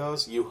opponent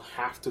does, you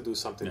have to do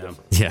something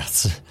different.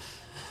 Yes.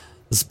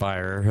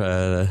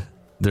 Spire,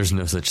 there's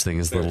no such thing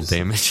as little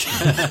damage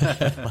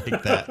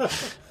like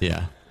that.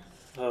 Yeah.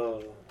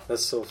 Oh,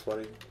 that's so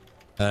funny.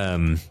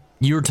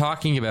 You were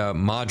talking about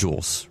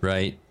modules,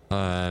 right?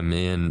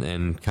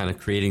 And kind of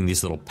creating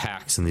these little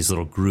packs and these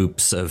little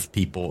groups of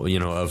people,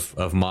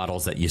 of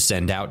models that you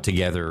send out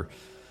together.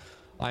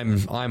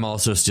 I'm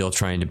also still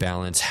trying to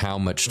balance how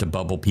much to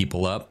bubble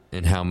people up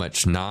and how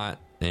much not,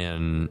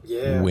 and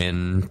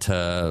when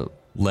to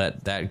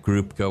let that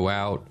group go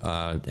out.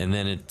 And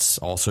then it's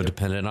also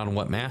dependent on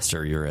what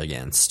master you're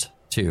against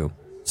too.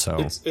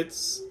 So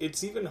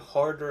it's even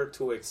harder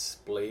to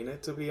explain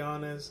it, to be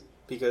honest,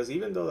 because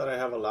even though that I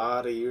have a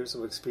lot of years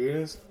of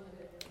experience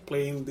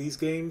playing these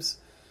games,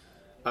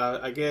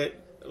 I get,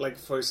 like,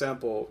 for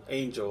example,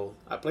 Angel.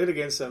 I played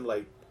against him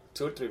like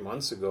 2 or 3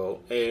 months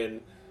ago,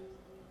 and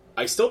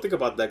I still think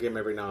about that game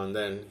every now and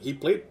then. He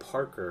played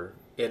Parker,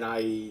 and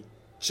I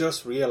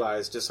just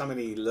realized just how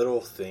many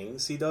little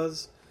things he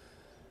does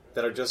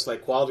that are just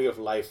like quality of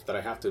life that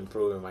I have to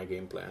improve in my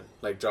game plan.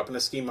 Like dropping a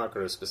ski marker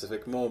at a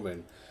specific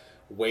moment,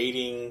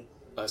 waiting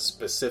a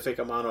specific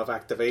amount of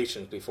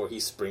activations before he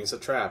springs a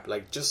trap.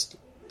 Like just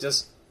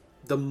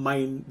the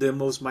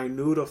most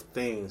minute of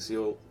things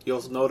you'll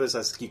notice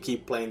as you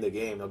keep playing the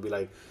game. I'll be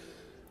like,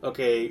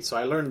 okay, so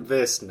I learned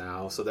this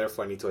now, so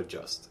therefore I need to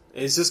adjust.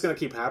 And it's just gonna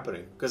keep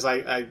happening because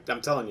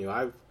I'm telling you,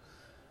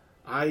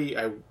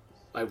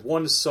 I've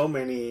won so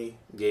many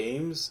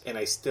games, and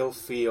I still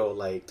feel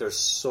like there's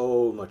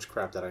so much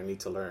crap that I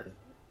need to learn.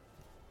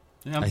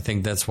 Yeah. I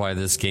think that's why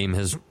this game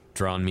has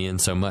drawn me in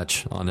so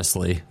much,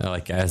 honestly.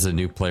 Like, as a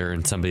new player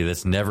and somebody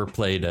that's never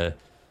played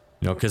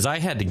because I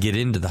had to get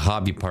into the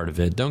hobby part of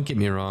it. Don't get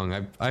me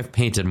wrong, I've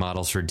painted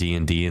models for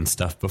D&D and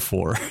stuff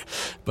before,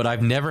 but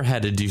I've never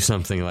had to do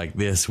something like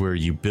this where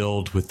you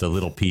build with the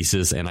little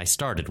pieces, and I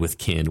started with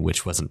Kin,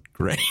 which wasn't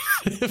great,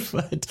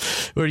 but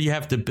where you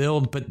have to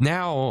build. But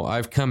now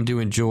I've come to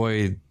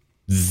enjoy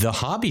the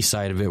hobby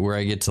side of it, where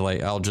I get to,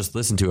 like, I'll just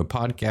listen to a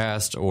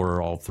podcast,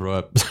 or I'll throw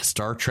up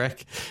Star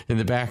Trek in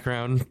the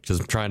background because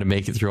I'm trying to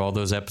make it through all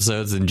those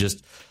episodes and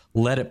just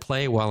let it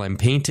play while I'm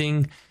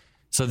painting.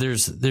 So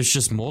there's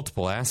just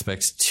multiple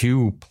aspects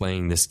to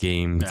playing this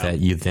game that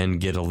you then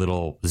get a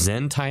little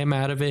zen time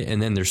out of it.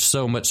 And then there's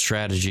so much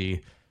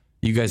strategy.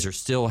 You guys are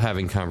still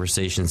having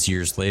conversations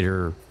years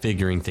later,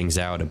 figuring things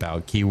out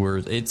about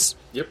keywords.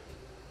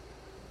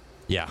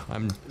 Yeah,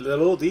 I'm the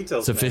little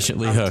details,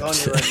 sufficiently man. hooked. I'm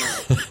telling you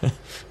right now,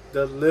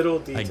 the little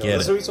details. I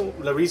get That's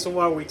the reason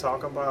why we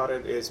talk about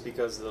it is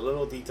because the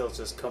little details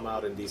just come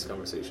out in these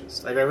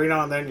conversations. Like every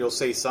now and then you'll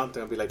say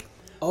something and be like,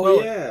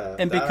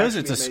 and because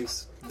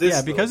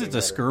it's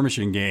a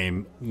skirmishing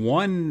game,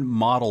 one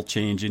model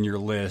change in your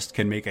list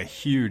can make a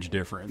huge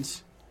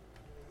difference.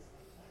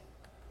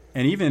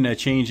 And even a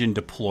change in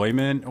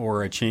deployment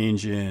or a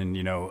change in,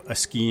 a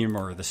scheme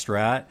or the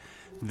strat,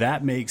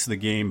 that makes the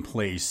game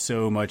play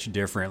so much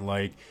different.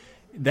 Like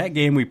that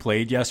game we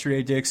played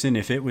yesterday, Dixon,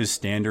 if it was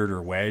standard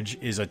or wedge,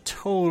 is a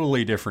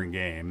totally different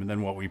game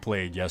than what we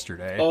played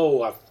yesterday.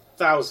 Oh,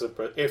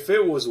 1,000%. If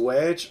it was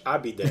wedge,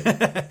 I'd be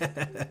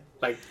dead.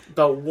 Like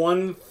the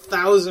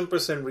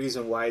 1,000%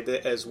 reason why I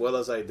did as well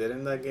as I did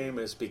in that game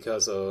is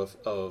because of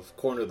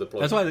corner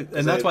deployment.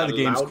 That's why the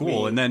game's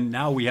cool. And then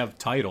now we have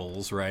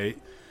titles, right?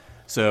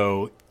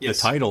 So the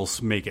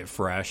titles make it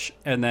fresh,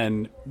 and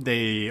then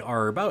they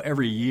are about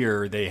every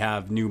year they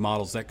have new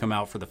models that come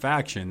out for the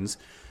factions.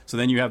 So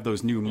then you have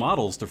those new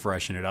models to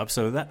freshen it up.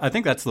 So I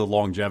think that's the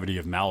longevity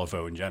of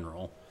Malifaux in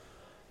general.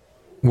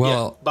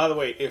 Well, by the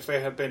way, if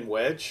it had been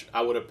wedge,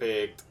 I would have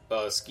picked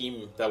a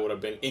scheme that would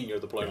have been in your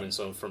deployment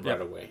zone from right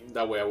away.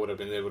 That way I would have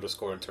been able to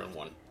score in turn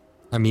 1.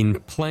 I mean,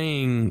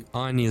 playing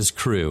Anya's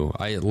crew,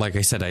 like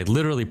I said, I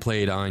literally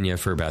played Anya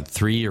for about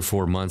 3 or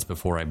 4 months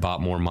before I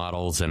bought more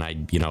models, and I,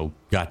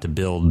 got to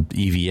build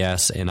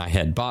EVS, and I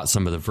had bought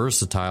some of the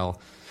versatile,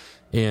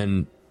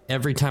 and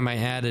every time I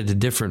added a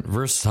different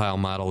versatile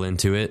model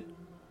into it,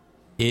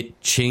 it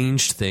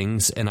changed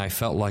things, and I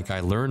felt like I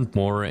learned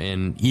more.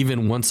 And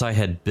even once I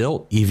had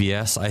built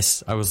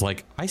EVS, I was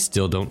like, I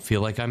still don't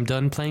feel like I'm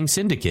done playing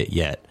Syndicate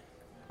yet.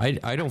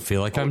 I don't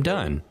feel like I'm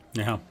done.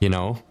 Yeah. You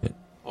know?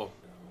 Oh.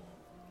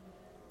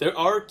 There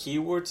are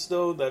keywords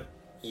though that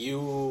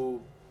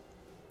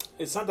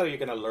it's not that you're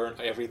gonna learn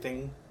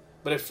everything,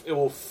 but it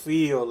will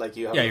feel like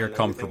you have. Yeah, you're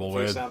comfortable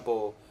with. For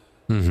example,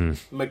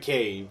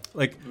 McCabe,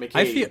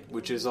 I feel,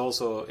 which is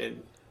also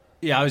in.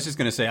 Yeah, I was just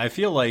gonna say, I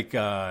feel like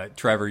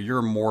Trevor,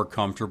 you're more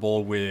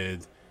comfortable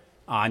with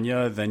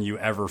Anya than you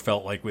ever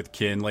felt like with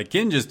Kin. Like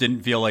Kin just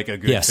didn't feel like a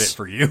good fit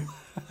for you.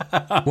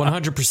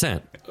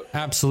 100%,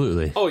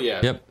 absolutely. Oh yeah.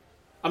 Yep.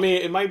 I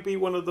mean, it might be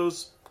one of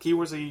those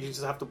keywords that you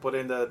just have to put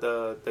in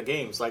the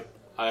games. Like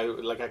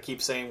I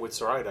keep saying with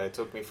Zoraida, it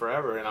took me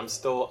forever, and I'm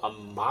still a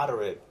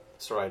moderate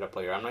Zoraida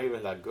player. I'm not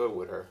even that good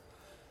with her.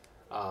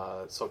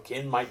 So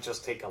Kin might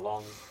just take a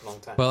long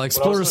time. Well,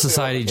 Explorer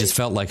Society just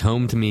felt like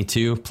home to me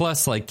too.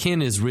 Plus, like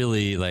Kin is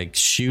really like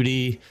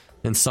shooty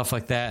and stuff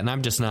like that, and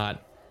I'm just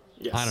not.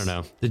 Yes. I don't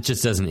know. It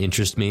just doesn't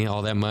interest me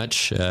all that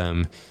much.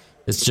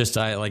 It's just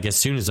as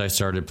soon as I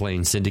started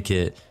playing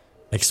Syndicate,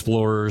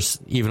 Explorers,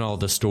 even all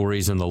the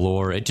stories and the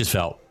lore, it just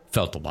felt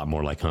a lot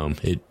more like home.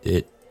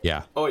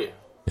 Yeah. Oh yeah.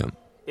 Yeah.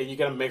 And you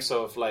get a mix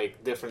of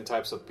like different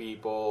types of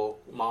people,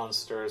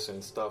 monsters,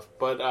 and stuff.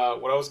 But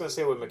what I was gonna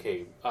say with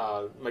McCabe,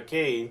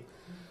 McCabe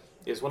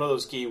is one of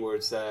those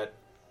keywords that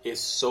is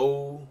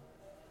so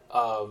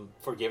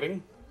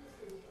forgiving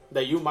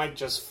that you might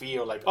just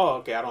feel like, oh,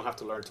 okay, I don't have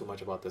to learn too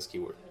much about this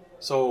keyword.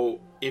 So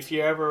if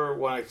you ever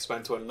want to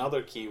expand to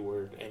another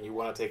keyword and you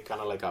want to take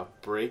kind of like a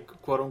break,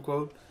 quote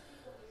unquote,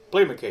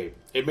 play McCabe.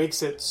 It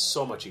makes it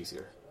so much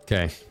easier.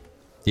 Okay.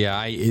 Yeah,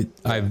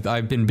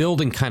 I've been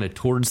building kind of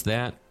towards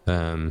that.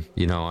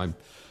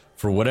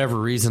 For whatever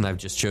reason, I've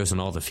just chosen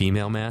all the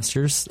female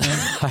masters.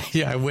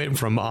 I went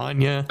from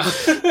Anya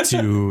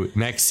to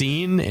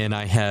Maxine, and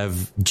I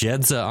have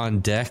Jedza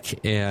on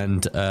deck,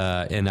 and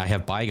I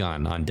have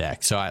Bygone on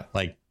deck. So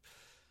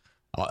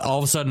all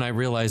of a sudden I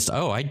realized,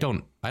 I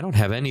don't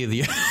have any of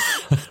the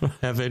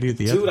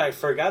Dude, I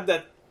forgot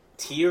that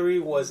Thierry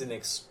was in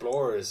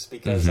Explorers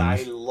because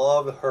I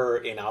love her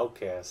in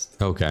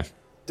Outcast. Okay.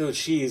 Dude,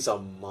 she's a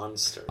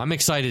monster. I'm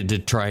excited to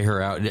try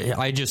her out.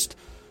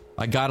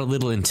 I got a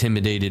little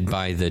intimidated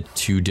by the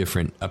two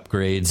different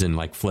upgrades and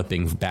like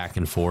flipping back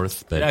and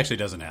forth. But it actually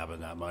doesn't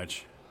happen that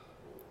much.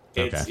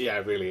 Yeah,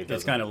 really, it doesn't.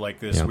 It's kind of like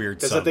this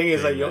weird sub thing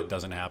that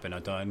doesn't happen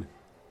a ton.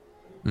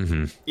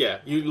 Mm-hmm. Yeah,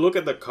 you look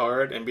at the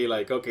card and be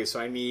like, okay, so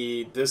I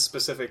need this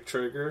specific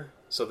trigger,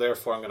 so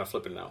therefore I'm going to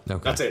flip it now.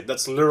 Okay. That's it.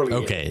 That's literally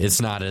it. Okay,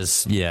 it's not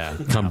as,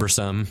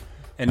 cumbersome.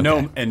 And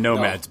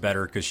Nomad's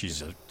better because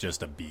she's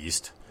just a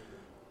beast.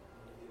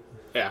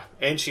 Yeah,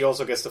 and she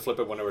also gets to flip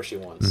it whenever she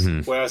wants.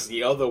 Mm-hmm. Whereas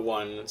the other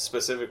one,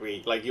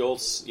 specifically, like you'll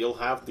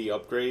have the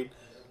upgrade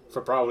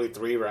for probably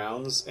 3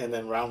 rounds, and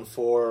then round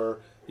 4,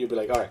 you'll be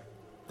like, all right,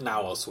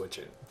 now I'll switch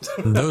it.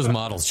 Those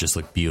models just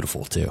look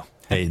beautiful, too.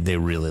 They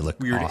really look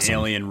weird awesome.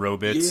 Alien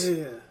robots.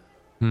 Yeah.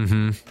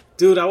 Mm-hmm.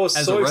 Dude, I was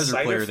so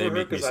excited for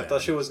her because I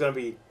thought she was gonna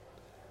be.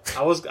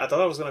 I thought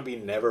I was gonna be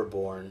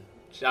Neverborn.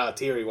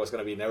 Thierry was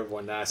gonna be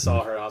Neverborn. Then I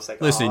saw her, and I was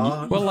like, listen.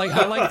 Well,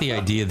 I like the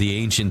idea of the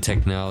ancient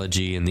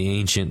technology and the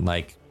ancient,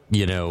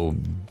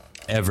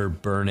 ever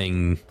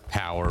burning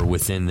power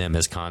within them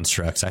as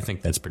constructs. I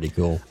think that's pretty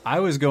cool.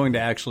 I was going to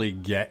actually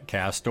get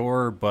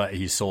Castor, but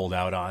he sold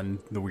out on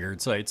the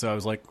weird site, so I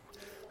was like,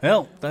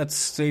 well, that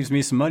saves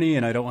me some money,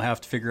 and I don't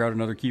have to figure out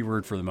another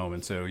keyword for the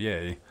moment, so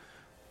yay.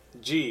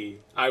 Gee,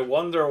 I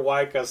wonder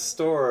why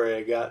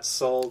Castor got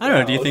sold I don't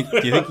know, out. do you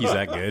think he's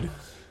that good?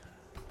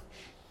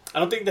 I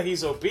don't think that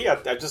he's OP.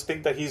 I just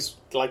think that he's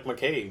like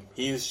McCabe.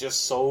 He's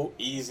just so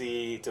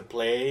easy to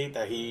play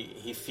that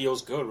he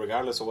feels good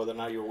regardless of whether or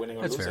not you're winning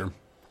or That's losing.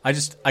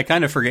 Fair. I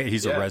kind of forget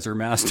he's a Reser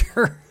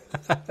Master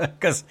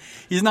because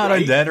he's not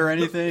undead or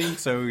anything,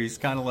 so he's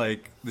kind of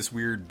like this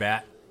weird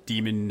bat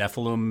demon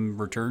Nephilim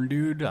return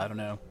dude. I don't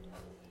know.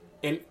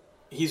 And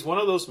he's one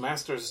of those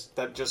masters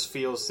that just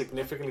feels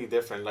significantly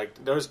different.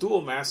 Like there's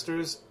dual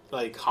masters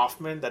like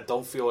Hoffman that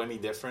don't feel any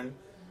different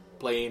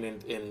playing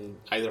in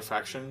either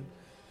faction,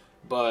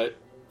 but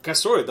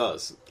Castor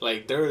does.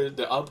 Like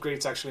the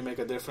upgrades actually make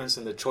a difference,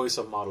 and the choice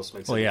of models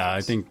makes. Well, a yeah,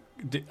 difference.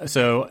 I think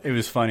so. It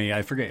was funny.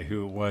 I forget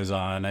who it was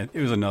on. It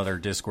was another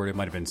Discord. It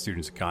might have been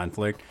Students of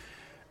Conflict.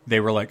 They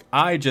were like,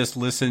 I just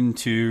listened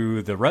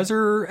to the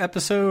Reser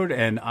episode,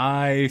 and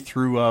I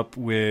threw up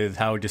with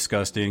how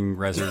disgusting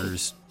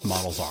Reser's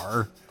models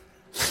are.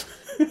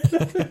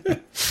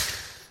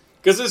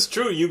 Because it's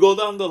true. You go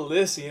down the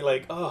list, and you're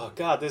like, oh,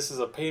 God, this is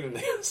a pain in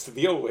the ass to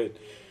deal with.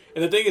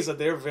 And the thing is that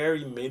they're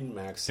very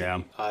min-maxing.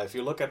 Yeah. If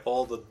you look at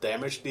all the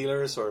damage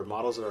dealers or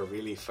models that are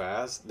really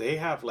fast, they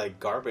have like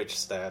garbage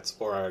stats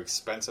or are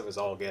expensive as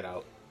all get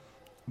out.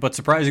 But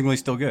surprisingly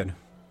still good.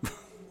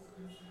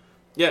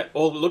 Yeah,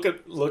 well, look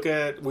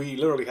at. We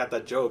literally had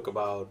that joke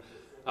about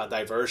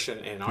Diversion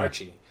and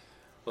Archie.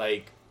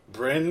 Like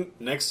Bryn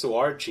next to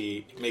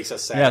Archie makes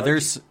us sad. Yeah,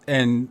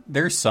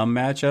 there's some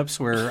matchups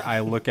where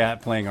I look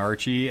at playing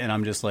Archie and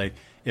I'm just like,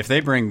 if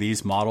they bring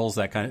these models,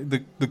 that kind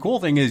of the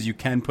cool thing is you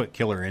can put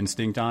Killer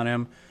Instinct on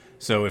him.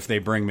 So if they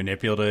bring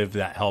Manipulative,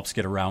 that helps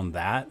get around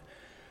that.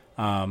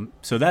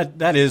 So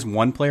that is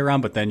one play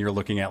around, but then you're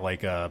looking at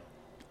like a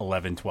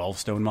 11, 12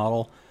 stone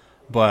model.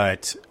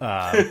 But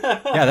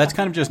yeah, that's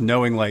kind of just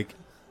knowing like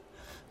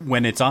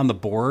when it's on the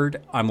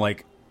board, I'm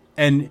like,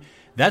 and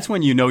that's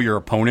when you know your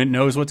opponent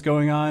knows what's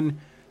going on.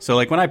 So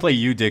like when I play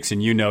you,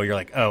 Dixon, you know, you're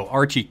like, oh,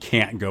 Archie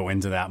can't go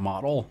into that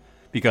model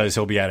because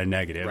he'll be at a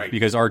negative, Right.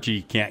 because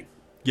Archie can't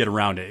get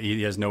around it.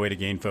 He has no way to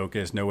gain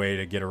focus, no way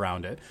to get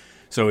around it.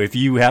 So if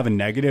you have a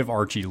negative,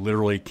 Archie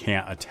literally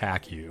can't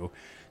attack you.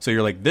 So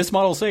you're like, this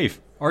model's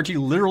safe. Archie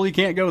literally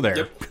can't go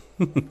there.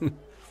 Yep.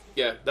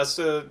 Yeah, that's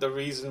the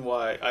reason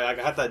why I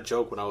had that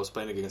joke when I was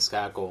playing against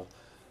Cackle.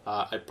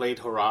 I played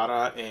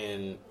Harada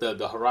in the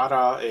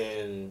Harada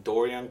in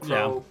Dorian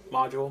Crow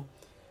module.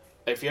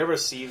 If you ever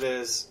see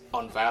this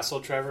on Vassal,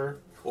 Trevor,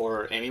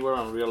 or anywhere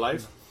in real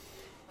life,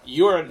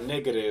 you're at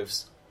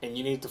negatives and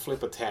you need to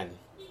flip a 10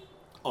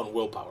 on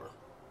willpower.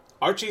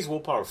 Archie's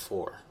willpower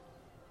 4.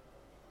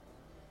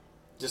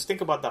 Just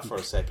think about that for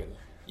a second.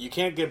 You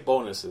can't get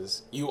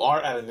bonuses. You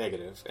are at a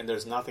negative, and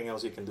there's nothing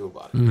else you can do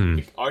about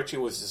it. Archie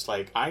was just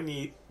like, I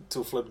need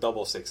to flip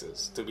double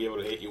 6s to be able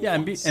to hit you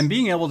once. And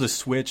being able to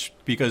switch,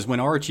 because when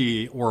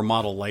Archie or a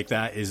model like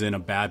that is in a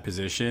bad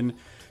position,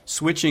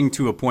 switching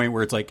to a point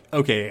where it's like,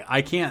 okay,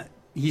 I can't,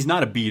 he's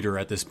not a beater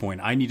at this point.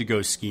 I need to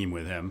go scheme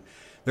with him.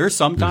 There's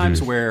some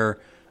times where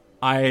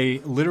I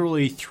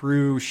literally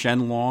threw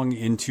Shenlong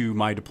into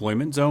my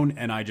deployment zone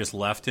and I just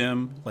left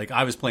him. Like,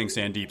 I was playing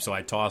Sandeep, so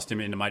I tossed him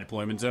into my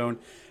deployment zone.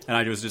 And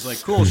I was just like,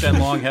 cool,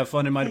 Shenlong, have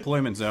fun in my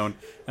deployment zone.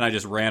 And I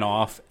just ran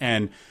off.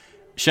 And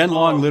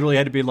Shenlong literally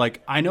had to be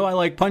like, I know I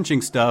like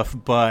punching stuff,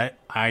 but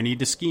I need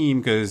to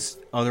scheme because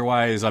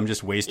otherwise I'm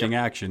just wasting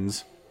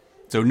actions.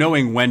 So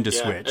knowing when to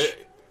switch.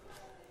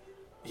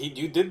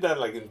 You did that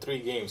like in 3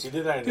 games. You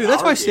did that in Dude,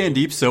 that's why game,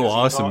 Sandeep's so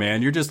awesome,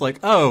 man. You're just like,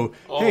 oh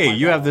hey,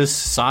 you have this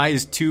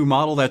size 2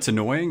 model that's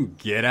annoying?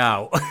 Get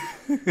out.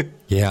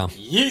 Yeah.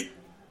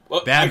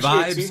 Well, Bad actually,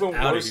 vibes, it's even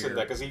outta worse here. than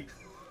that because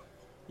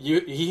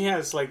he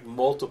has like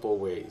multiple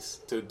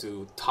ways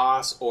to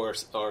toss or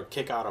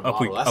kick out a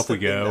model. That's the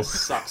thing that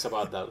sucks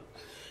about that.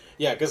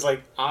 Yeah, because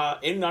like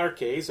in our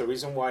case, the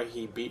reason why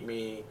he beat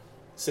me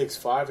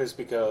 6-5 is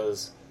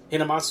because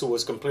Hinamatsu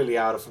was completely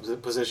out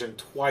of position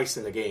twice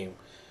in the game.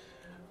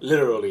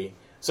 Literally.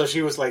 So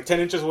she was like 10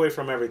 inches away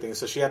from everything,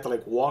 so she had to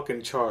like walk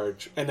and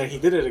charge. And then he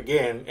did it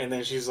again, and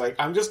then she's like,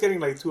 I'm just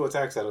getting like 2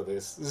 attacks out of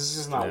this. This is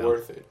just not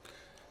worth it.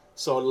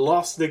 So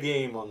lost the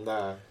game on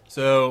that.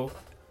 So,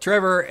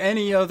 Trevor,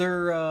 any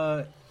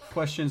other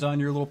questions on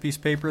your little piece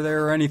of paper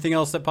there, or anything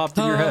else that popped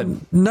in your head?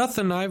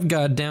 Nothing I've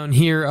got down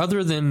here,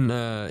 other than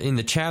in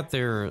the chat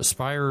there,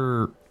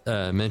 Spire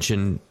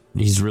mentioned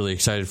he's really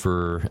excited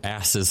for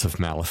Ashes of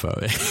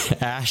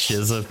Malifaux.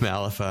 Ashes of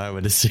Malifaux, I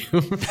would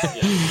assume.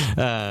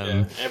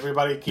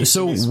 Everybody keeps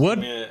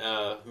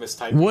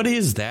mistyping. What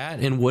is that,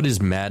 and what is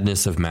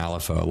Madness of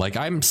Malifaux? Like,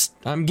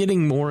 I'm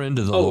getting more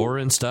into the lore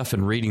and stuff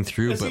and reading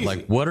through, but easy.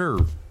 Like, what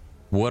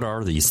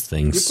are these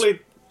things?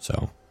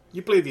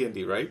 You played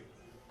D&D, right?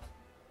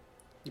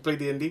 You played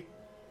D&D?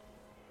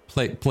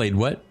 Played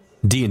what?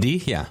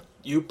 D&D? Yeah.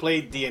 You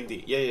played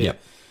D&D. Yeah.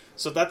 Yep.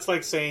 So that's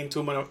like saying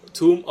Tomb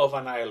of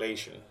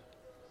Annihilation.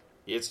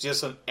 It's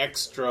just an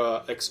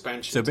extra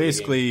expansion. So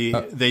basically,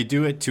 they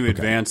do it to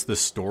advance the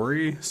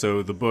story.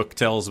 So the book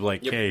tells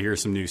like, hey,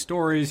 here's some new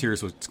stories.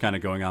 Here's what's kind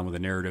of going on with the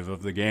narrative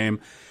of the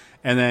game.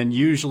 And then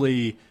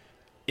usually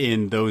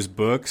in those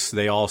books,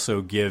 they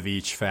also give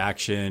each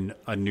faction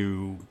a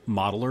new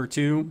model or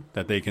two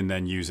that they can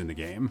then use in the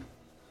game.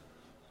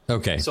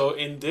 Okay. So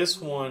in this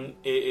one,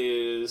 it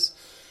is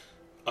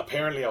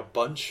apparently a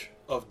bunch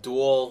of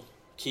dual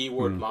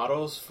keyword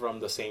models from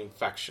the same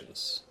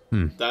factions.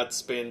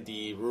 That's been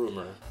the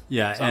rumor.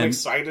 Yeah, so I'm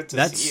excited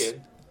to see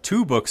it.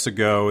 2 books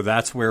ago,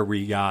 that's where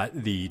we got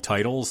the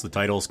titles. The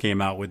titles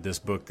came out with this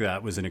book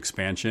that was an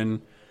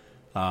expansion.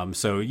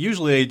 So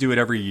usually they do it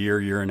every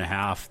year and a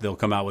half. They'll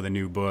come out with a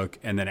new book,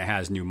 and then it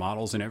has new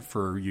models in it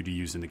for you to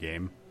use in the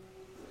game.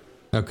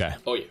 Okay.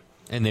 Oh, yeah.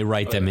 And they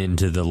write them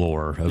into the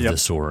lore of the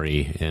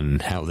story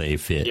and how they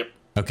fit. Yep.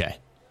 Okay.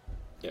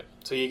 Yep.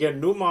 So you get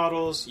new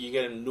models, you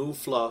get new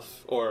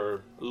fluff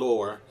or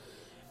lore,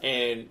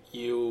 and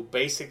you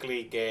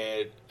basically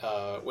get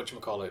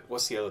whatchamacallit,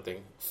 what's the other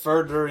thing?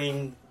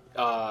 Furthering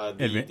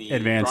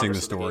advancing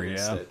the story,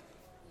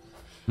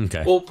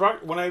 Okay. Well,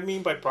 what I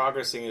mean by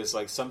progressing is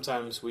like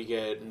sometimes we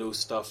get new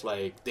stuff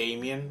like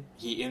Damien.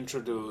 He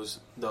introduced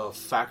the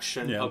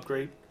faction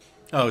upgrade.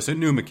 Oh, so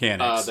new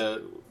mechanics.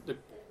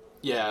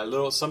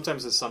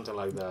 Sometimes it's something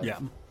like that. Yeah.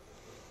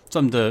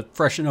 Something to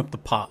freshen up the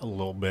pot a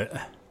little bit.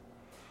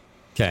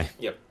 Okay.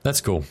 Yep.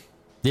 That's cool.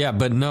 Yeah,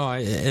 but no,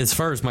 as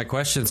far as my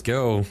questions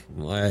go,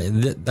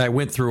 I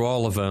went through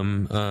all of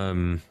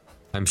them.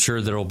 I'm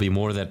sure there will be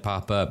more that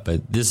pop up,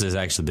 but this has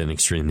actually been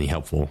extremely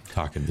helpful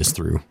talking this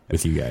through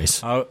with you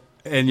guys.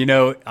 And,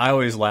 I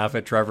always laugh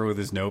at Trevor with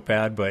his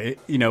notepad, but,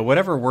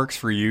 whatever works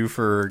for you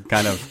for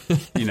kind of,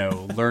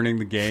 learning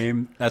the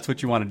game, that's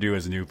what you want to do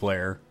as a new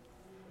player.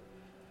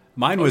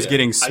 Mine was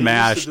getting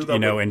smashed,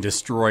 and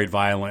destroyed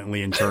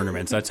violently in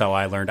tournaments. That's how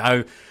I learned.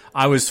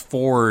 I was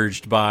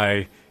forged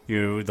by,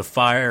 the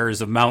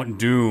fires of Mount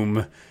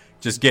Doom,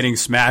 just getting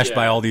smashed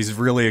by all these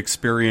really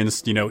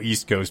experienced,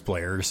 East Coast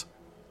players.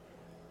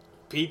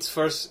 Pete's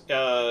first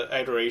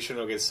iteration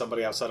against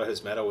somebody outside of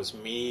his meta was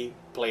me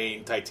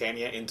playing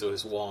Titania into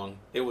his Wong.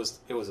 It was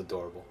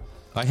adorable.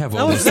 I have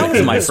That was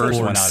my first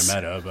one out of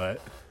meta,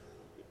 but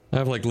I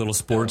have like little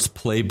sports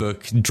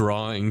playbook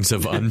drawings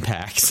of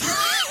unpacks.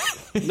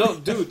 No,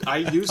 dude, I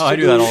used to I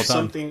do that all the time.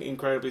 something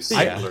incredibly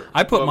similar.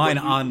 I put But mine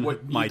what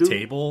on my do-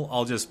 table.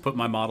 I'll just put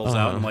my models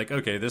out. I'm like,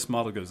 okay, this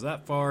model goes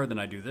that far. Then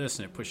I do this,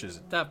 and it pushes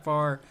it that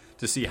far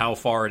to see how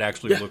far it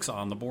actually looks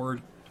on the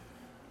board.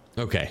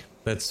 Okay,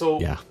 that's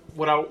So yeah.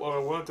 what I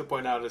wanted to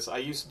point out is I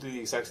used to do the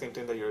exact same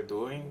thing that you're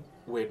doing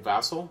with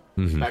Vassal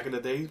back in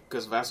the day,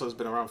 because Vassal has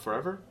been around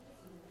forever.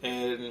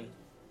 And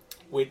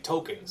with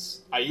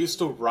tokens, I used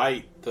to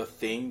write the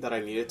thing that I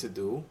needed to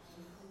do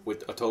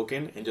with a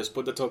token and just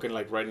put the token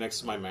like right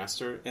next to my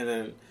master, and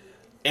then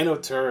end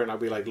of turn I'll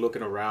be like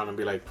looking around and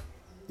be like,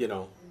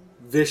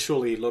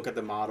 visually look at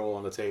the model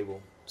on the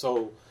table.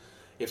 So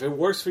if it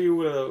works for you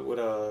with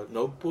a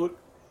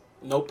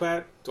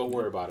notepad, don't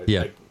worry about it.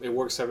 Yeah. Like, it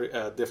works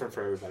different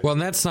for everybody. Well,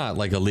 and that's not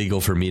like illegal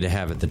for me to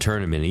have at the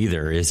tournament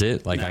either, is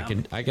it? Like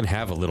No. I can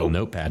have a little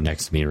notepad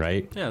next to me,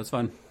 right? Yeah, it's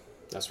fun.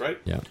 That's right.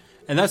 Yeah.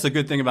 And that's the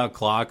good thing about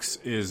clocks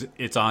is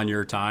it's on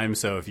your time.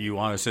 So if you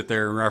want to sit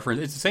there and reference,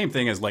 it's the same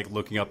thing as like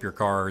looking up your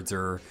cards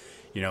or,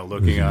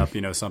 looking up,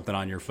 something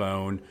on your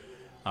phone.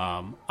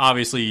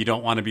 Obviously, you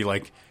don't want to be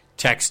like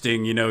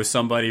texting,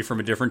 somebody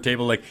from a different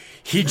table, like,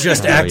 he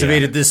just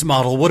activated this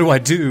model. What do I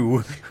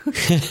do?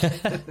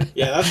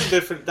 Yeah, that's a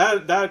different.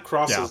 That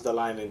crosses the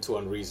line into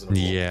unreasonable.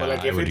 Yeah, but like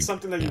I if would it's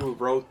something that you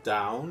wrote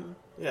down,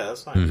 yeah,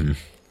 that's fine.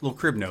 Little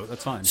crib note,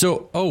 that's fine.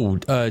 So,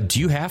 do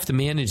you have to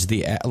manage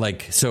the app?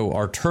 Like, so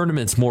are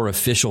tournaments more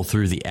official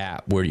through the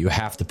app, where you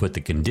have to put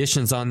the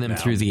conditions on them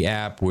through the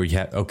app? Where you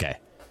have okay.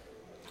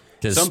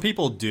 Some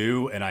people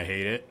do, and I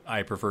hate it.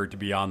 I prefer it to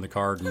be on the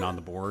card and on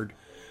the board.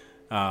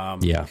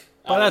 Yeah.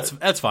 But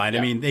that's fine.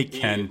 I mean, they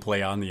can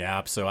play on the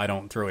app, so I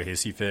don't throw a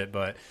hissy fit.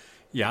 But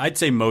yeah, I'd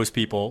say most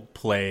people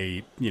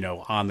play,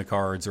 on the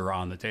cards or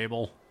on the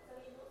table.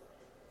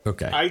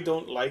 Okay. I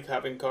don't like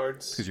having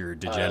cards Because you're a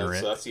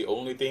degenerate. so that's the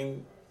only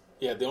thing.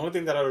 Yeah, the only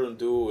thing that I don't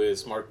do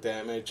is mark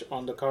damage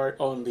on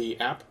the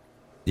app.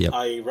 Yep.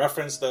 I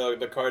reference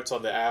the cards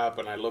on the app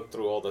and I look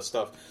through all the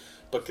stuff.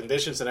 But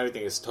conditions and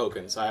everything is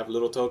tokens. I have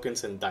little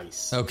tokens and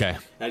dice. Okay. And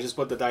I just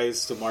put the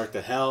dice to mark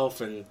the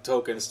health and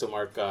tokens to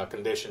mark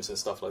conditions and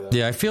stuff like that.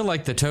 Yeah, I feel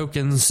like the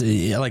tokens,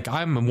 like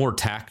I'm a more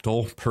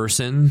tactile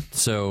person,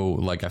 so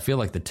like I feel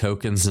like the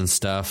tokens and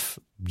stuff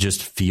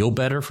just feel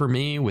better for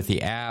me with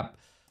the app.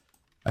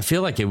 I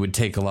feel like it would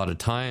take a lot of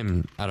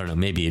time. I don't know,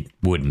 maybe it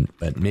wouldn't,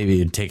 but maybe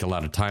it'd take a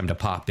lot of time to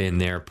pop in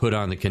there, put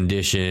on the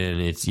condition.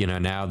 It's,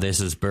 now this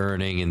is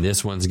burning and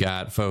this one's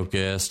got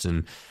focused,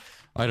 and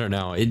I don't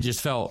know. It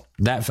just felt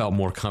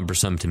more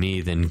cumbersome to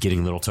me than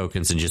getting little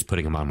tokens and just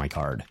putting them on my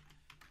card.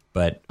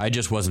 But I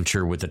just wasn't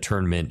sure with the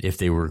tournament if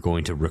they were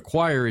going to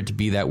require it to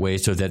be that way,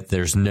 so that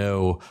there's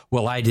no,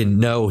 well, I didn't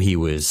know he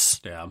was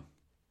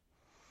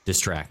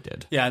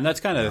distracted. Yeah, and that's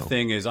kind of the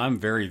thing is I'm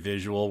very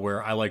visual,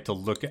 where I like to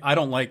look at,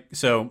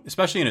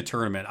 especially in a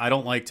tournament, I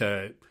don't like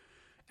to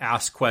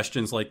ask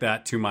questions like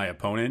that to my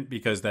opponent,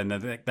 because then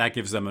that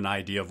gives them an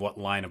idea of what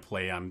line of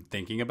play I'm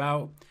thinking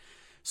about.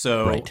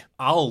 So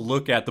I'll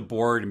look at the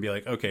board and be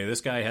like, okay,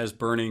 this guy has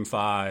burning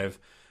 5.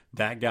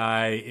 That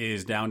guy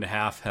is down to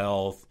half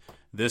health.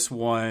 This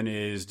one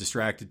is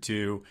distracted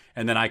 2.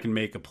 And then I can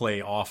make a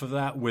play off of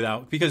that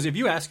because if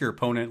you ask your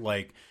opponent,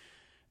 like,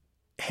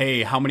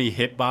 hey, how many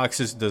hit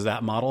boxes does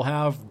that model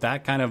have?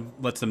 That kind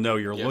of lets them know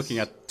you're looking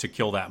at to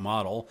kill that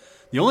model.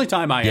 The only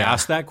time I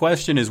ask that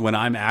question is when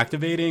I'm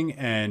activating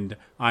and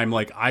I'm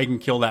like, I can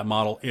kill that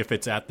model if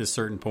it's at this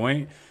certain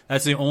point.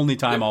 That's the only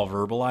time I'll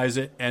verbalize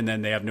it, and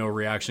then they have no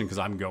reaction because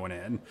I'm going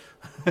in.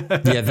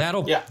 Yeah,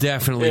 that'll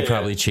definitely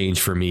probably change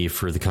for me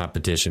for the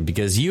competition,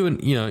 because you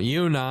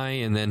and I,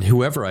 and then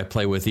whoever I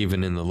play with,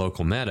 even in the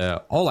local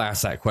meta, I'll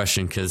ask that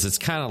question because it's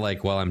kind of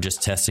like, well, I'm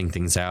just testing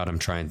things out, I'm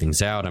trying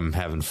things out, I'm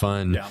having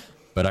fun. Yeah.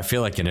 But I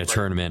feel like in a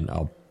tournament,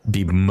 I'll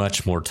be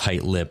much more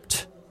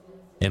tight-lipped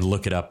and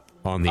look it up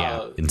on the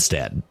app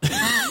instead.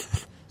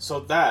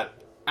 So that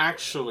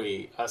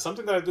actually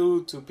something that I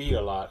do to Pete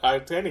a lot,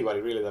 to anybody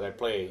really that I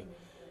play,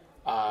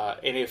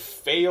 and it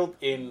failed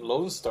in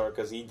Lone Star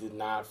because he did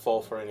not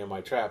fall for any of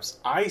my traps.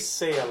 I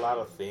say a lot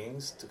of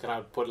things to kind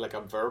of put like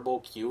a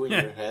verbal cue in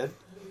your head,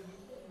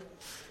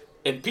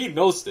 and Pete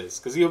knows this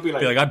because he'll be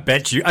like, I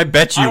bet you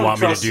want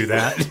me to do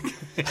that.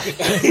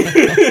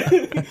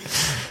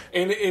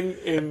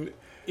 and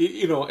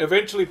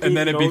eventually Pete and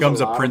then it becomes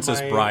a lot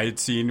Princess Bride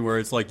scene where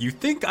it's like,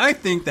 I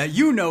think that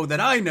you know that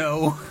I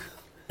know.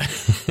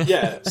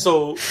 Yeah,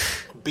 so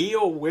be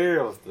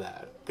aware of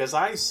that, because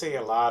I say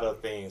a lot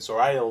of things,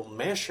 or I'll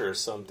measure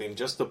something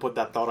just to put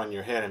that thought on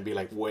your head and be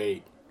like,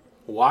 wait,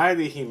 why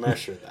did he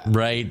measure that?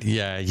 Right,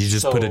 yeah, you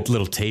just put a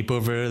little tape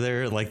over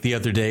there, like the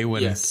other day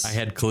when I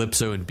had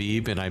Calypso and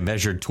Beeb and I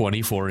measured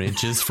 24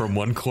 inches from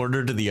one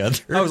corner to the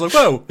other. I was like,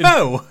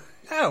 whoa.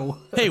 Ow.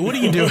 Hey, what are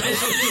you doing?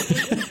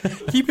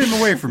 Keep him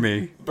away from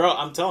me. Bro,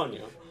 I'm telling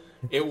you,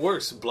 it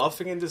works.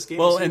 Bluffing in this game.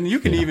 Well, is and huge. you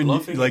can even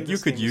Bluffing like in you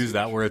this could game use is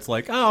that huge. where it's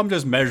like, oh, I'm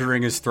just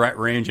measuring his threat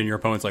range, and your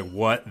opponent's like,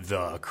 what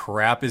the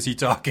crap is he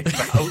talking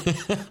about?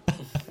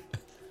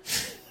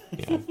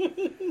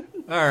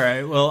 All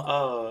right,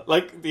 well,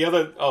 like the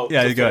other. Oh,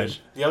 Yeah, to go ahead.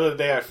 finish, the other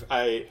day,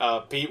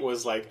 Pete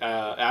was like,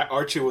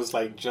 Archie was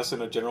like just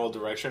in a general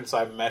direction, so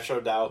I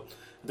measured out.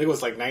 I think it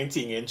was like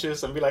 19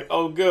 inches, and be like,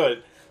 oh,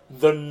 good.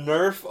 The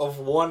nerf of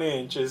 1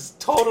 inch is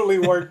totally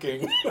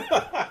working.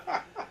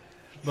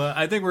 but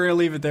I think we're gonna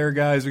leave it there,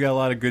 guys. We got a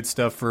lot of good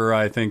stuff for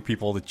I think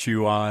people to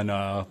chew on.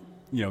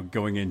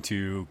 Going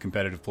into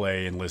competitive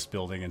play and list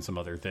building and some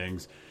other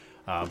things,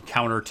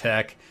 counter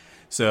tech.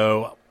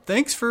 So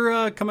thanks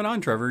for coming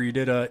on, Trevor. You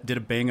did a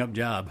bang up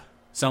job.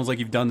 Sounds like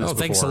you've done this. Oh,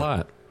 before. thanks a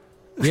lot.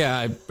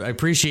 Yeah, I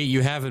appreciate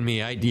you having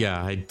me. I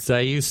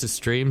used to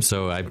stream,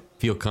 so I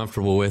feel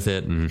comfortable with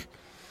it, and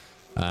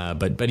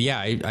but yeah,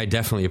 I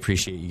definitely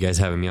appreciate you guys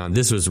having me on.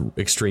 This was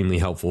extremely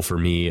helpful for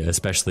me,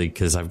 especially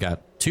because I've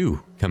got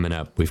 2 coming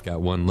up. We've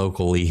got one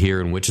locally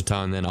here in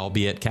Wichita, and then I'll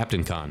be at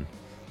Captain Con.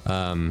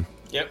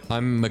 Yep.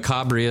 I'm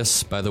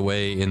Macabrius, by the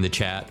way, in the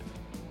chat,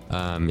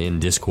 in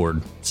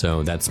Discord.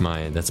 So that's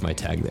my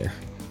tag there.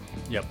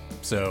 Yep.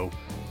 So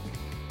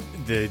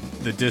the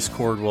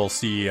Discord will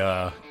see,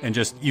 and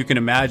just you can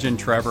imagine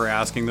Trevor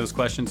asking those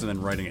questions and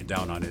then writing it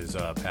down on his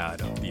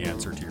pad of the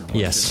answer to your question.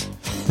 Yes.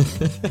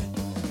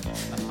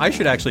 I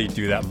should actually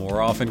do that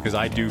more often because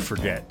I do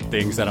forget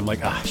things that I'm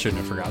like, I shouldn't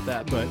have forgot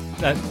that. But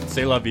that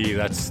c'est la vie.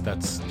 That's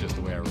just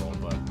the way I roll.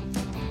 But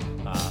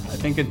I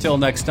think until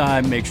next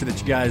time, make sure that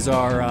you guys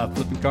are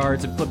flipping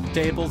cards and flipping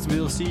tables.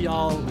 We'll see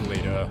y'all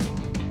later.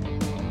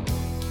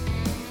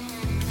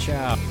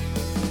 Ciao.